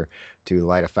get her to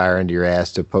light a fire into your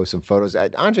ass to post some photos.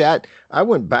 Andre, I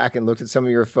went back and looked at some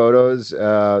of your photos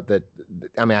I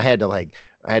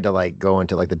had to go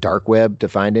into like the dark web to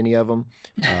find any of them.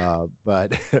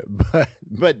 But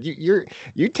you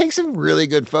take some really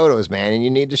good photos, man, and you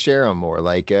need to share them more.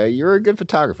 Like you're a good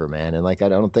photographer, man. And like, I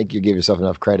don't think you give yourself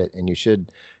enough credit, and you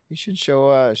should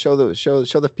show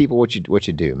the people what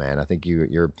you do, man. I think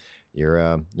you're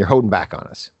holding back on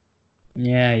us.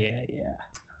 Yeah.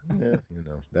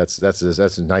 That's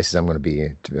as nice as I'm going to be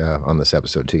on this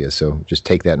episode to you. So just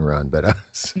take that and run. But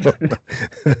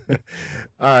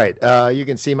all right, you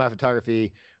can see my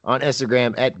photography on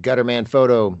Instagram at Gutterman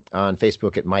Photo, on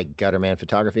Facebook at Mike Gutterman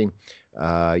Photography.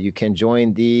 You can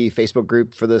join the Facebook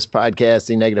group for this podcast,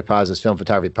 the Negative Positives Film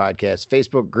Photography Podcast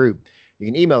Facebook group. You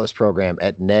can email this program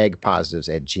at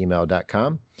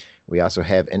negpositives@gmail.com. We also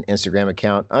have an Instagram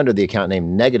account under the account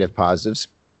name Negative Positives,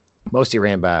 mostly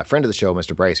ran by a friend of the show,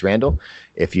 Mr. Bryce Randall.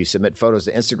 If you submit photos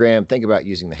to Instagram, think about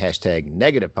using the hashtag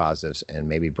Negative Positives, and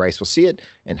maybe Bryce will see it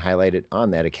and highlight it on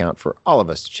that account for all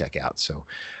of us to check out. So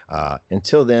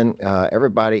until then,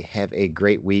 everybody have a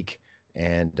great week,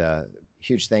 and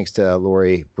huge thanks to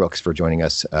Lori Brooks for joining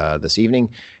us this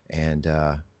evening. And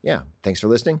thanks for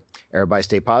listening. Everybody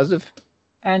stay positive.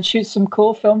 And shoot some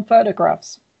cool film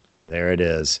photographs. There it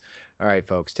is. All right,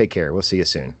 folks, take care. We'll see you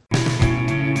soon.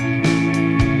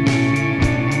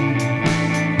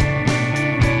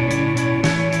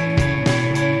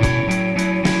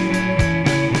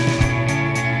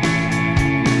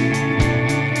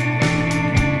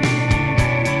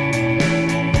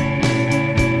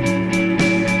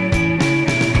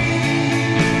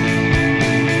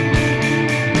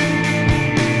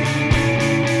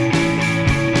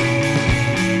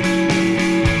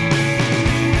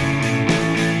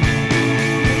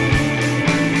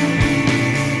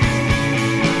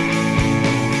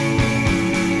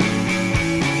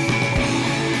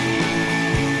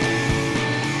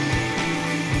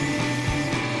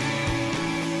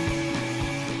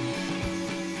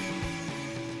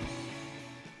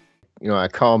 I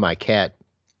call my cat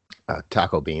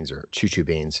Taco Beans or Choo Choo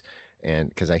Beans, and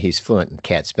because he's fluent in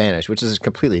cat Spanish, which is a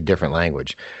completely different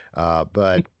language.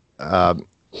 But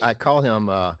I call him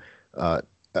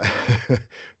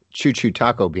Choo Choo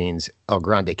Taco Beans El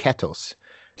Grande Catos.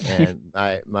 And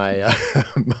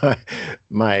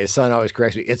my son always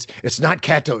corrects me. It's not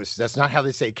Catos. That's not how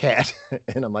they say cat.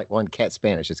 And I'm like, well, in cat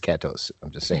Spanish, it's Catos. I'm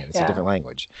just saying, it's a different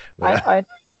language. But,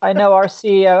 I know our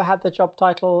CEO had the job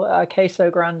title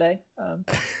Queso Grande,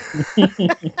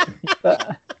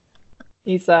 but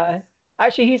he's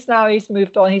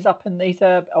moved on. He's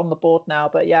on the board now.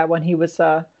 But yeah, when he was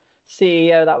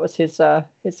CEO, that was his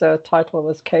title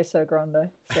was Queso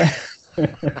Grande.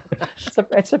 So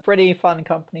it's a pretty fun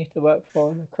company to work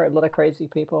for. A lot of crazy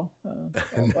people.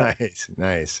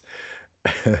 Nice.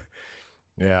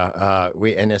 Yeah,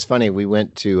 and it's funny. We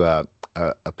went to a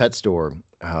pet store.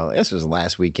 I guess it was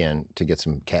last weekend to get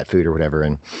some cat food or whatever,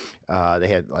 and they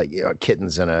had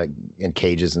kittens in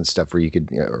cages and stuff where you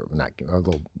could, or not a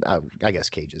little, I guess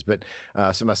cages. But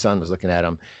so my son was looking at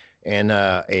them, and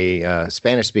a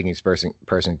Spanish-speaking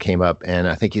person came up, and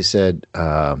I think he said,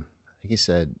 what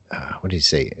did he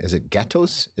say? Is it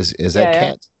gatos? Is that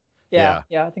cat? Yeah,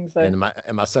 I think so. And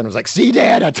my son was like, "See,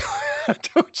 Dad, I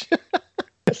told you."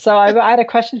 So I had a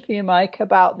question for you, Mike,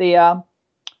 about the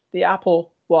Apple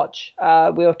Watch.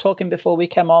 We were talking before we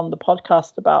came on the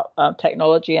podcast about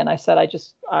technology, and I said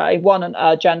I won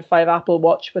a Gen 5 Apple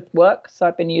Watch with work, so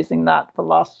I've been using that for the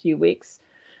last few weeks.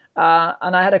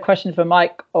 And I had a question for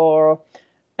Mike or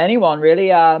anyone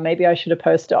really. Maybe I should have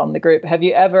posted it on the group. Have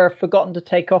you ever forgotten to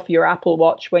take off your Apple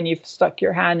Watch when you've stuck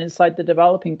your hand inside the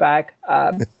developing bag?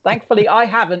 Thankfully, I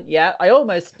haven't yet. I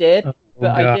almost did,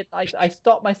 but I did. I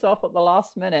stopped myself at the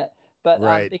last minute. But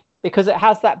right. Because it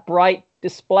has that bright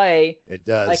display, it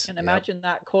does. I can imagine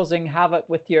that causing havoc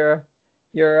with your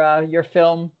your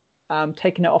film,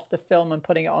 taking it off the film and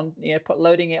putting it on,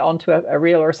 loading it onto a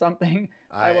reel or something.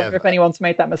 I wonder if anyone's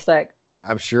made that mistake.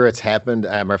 I'm sure it's happened.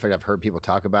 Matter of fact, I've heard people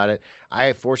talk about it.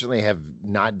 I fortunately have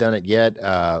not done it yet.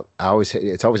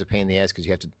 It's always a pain in the ass because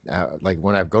you have to, like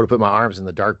when I go to put my arms in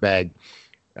the dark bag,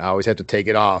 I always have to take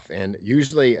it off. And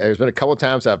usually there's been a couple of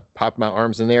times I've popped my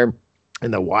arms in there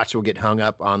and the watch will get hung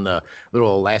up on the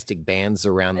little elastic bands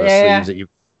around the sleeves that you,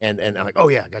 and I'm like, oh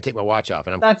yeah, I got to take my watch off.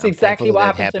 And that's exactly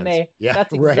what happened to me. Yeah,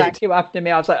 that's exactly what happened to me.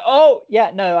 I was like, oh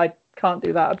yeah, no, I can't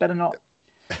do that. I better not.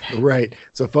 Right.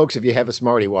 So, folks, if you have a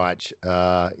Smarty watch, take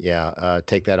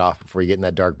that off before you get in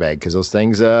that dark bag because those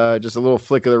things, just a little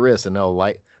flick of the wrist, and they'll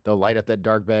light up that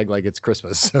dark bag like it's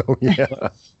Christmas. So, yeah.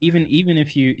 even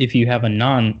if you have a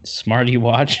non-Smarty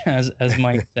watch, as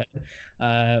Mike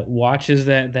said, watches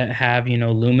that have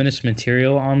luminous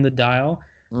material on the dial,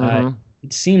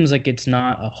 it seems like it's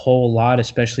not a whole lot,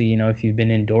 especially if you've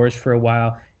been indoors for a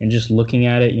while and just looking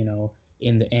at it,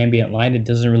 in the ambient light, it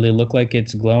doesn't really look like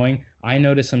it's glowing. I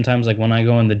notice sometimes, like when I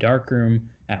go in the dark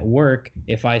room at work,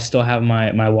 if I still have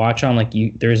my watch on,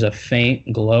 there's a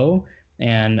faint glow,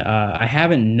 and I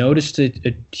haven't noticed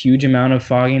a huge amount of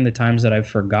fogging the times that I've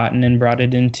forgotten and brought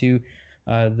it into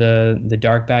the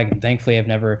dark bag, and thankfully I've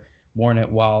never worn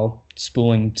it while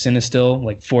spooling Cinestill,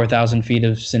 like 4,000 feet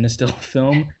of Cinestill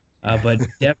film. But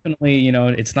definitely,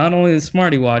 it's not only the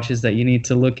Smarty watches that you need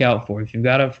to look out for. If you've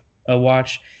got a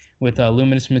watch with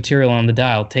luminous material on the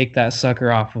dial, take that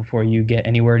sucker off before you get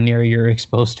anywhere near your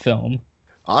exposed film.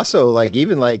 Also, I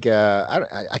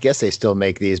guess they still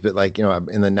make these, but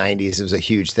in the 90s, it was a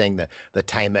huge thing, the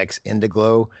Timex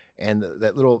Indiglo, and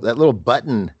that little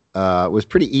button was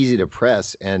pretty easy to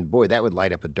press, and boy, that would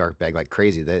light up a dark bag like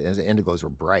crazy. The Indiglos were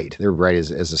bright. They were bright as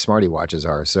the Smarty watches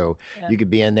are. So you could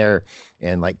be in there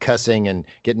and cussing and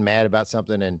getting mad about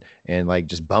something and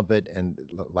just bump it and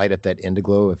light up that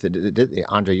Indiglo.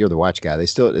 Andre, you're the watch guy.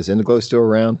 Is Indiglo still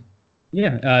around?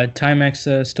 Yeah,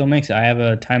 Timex still makes it. I have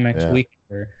a Timex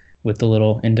Weaker with the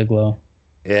little Indiglo.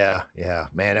 Yeah,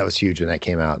 man, that was huge when that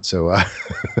came out. So,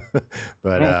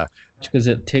 because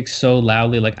it ticks so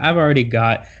loudly. I've already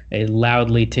got a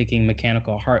loudly ticking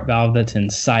mechanical heart valve that's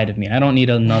inside of me. I don't need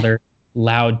another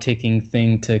loud ticking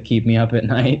thing to keep me up at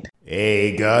night.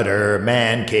 A Gutter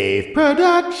Man Cave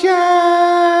production.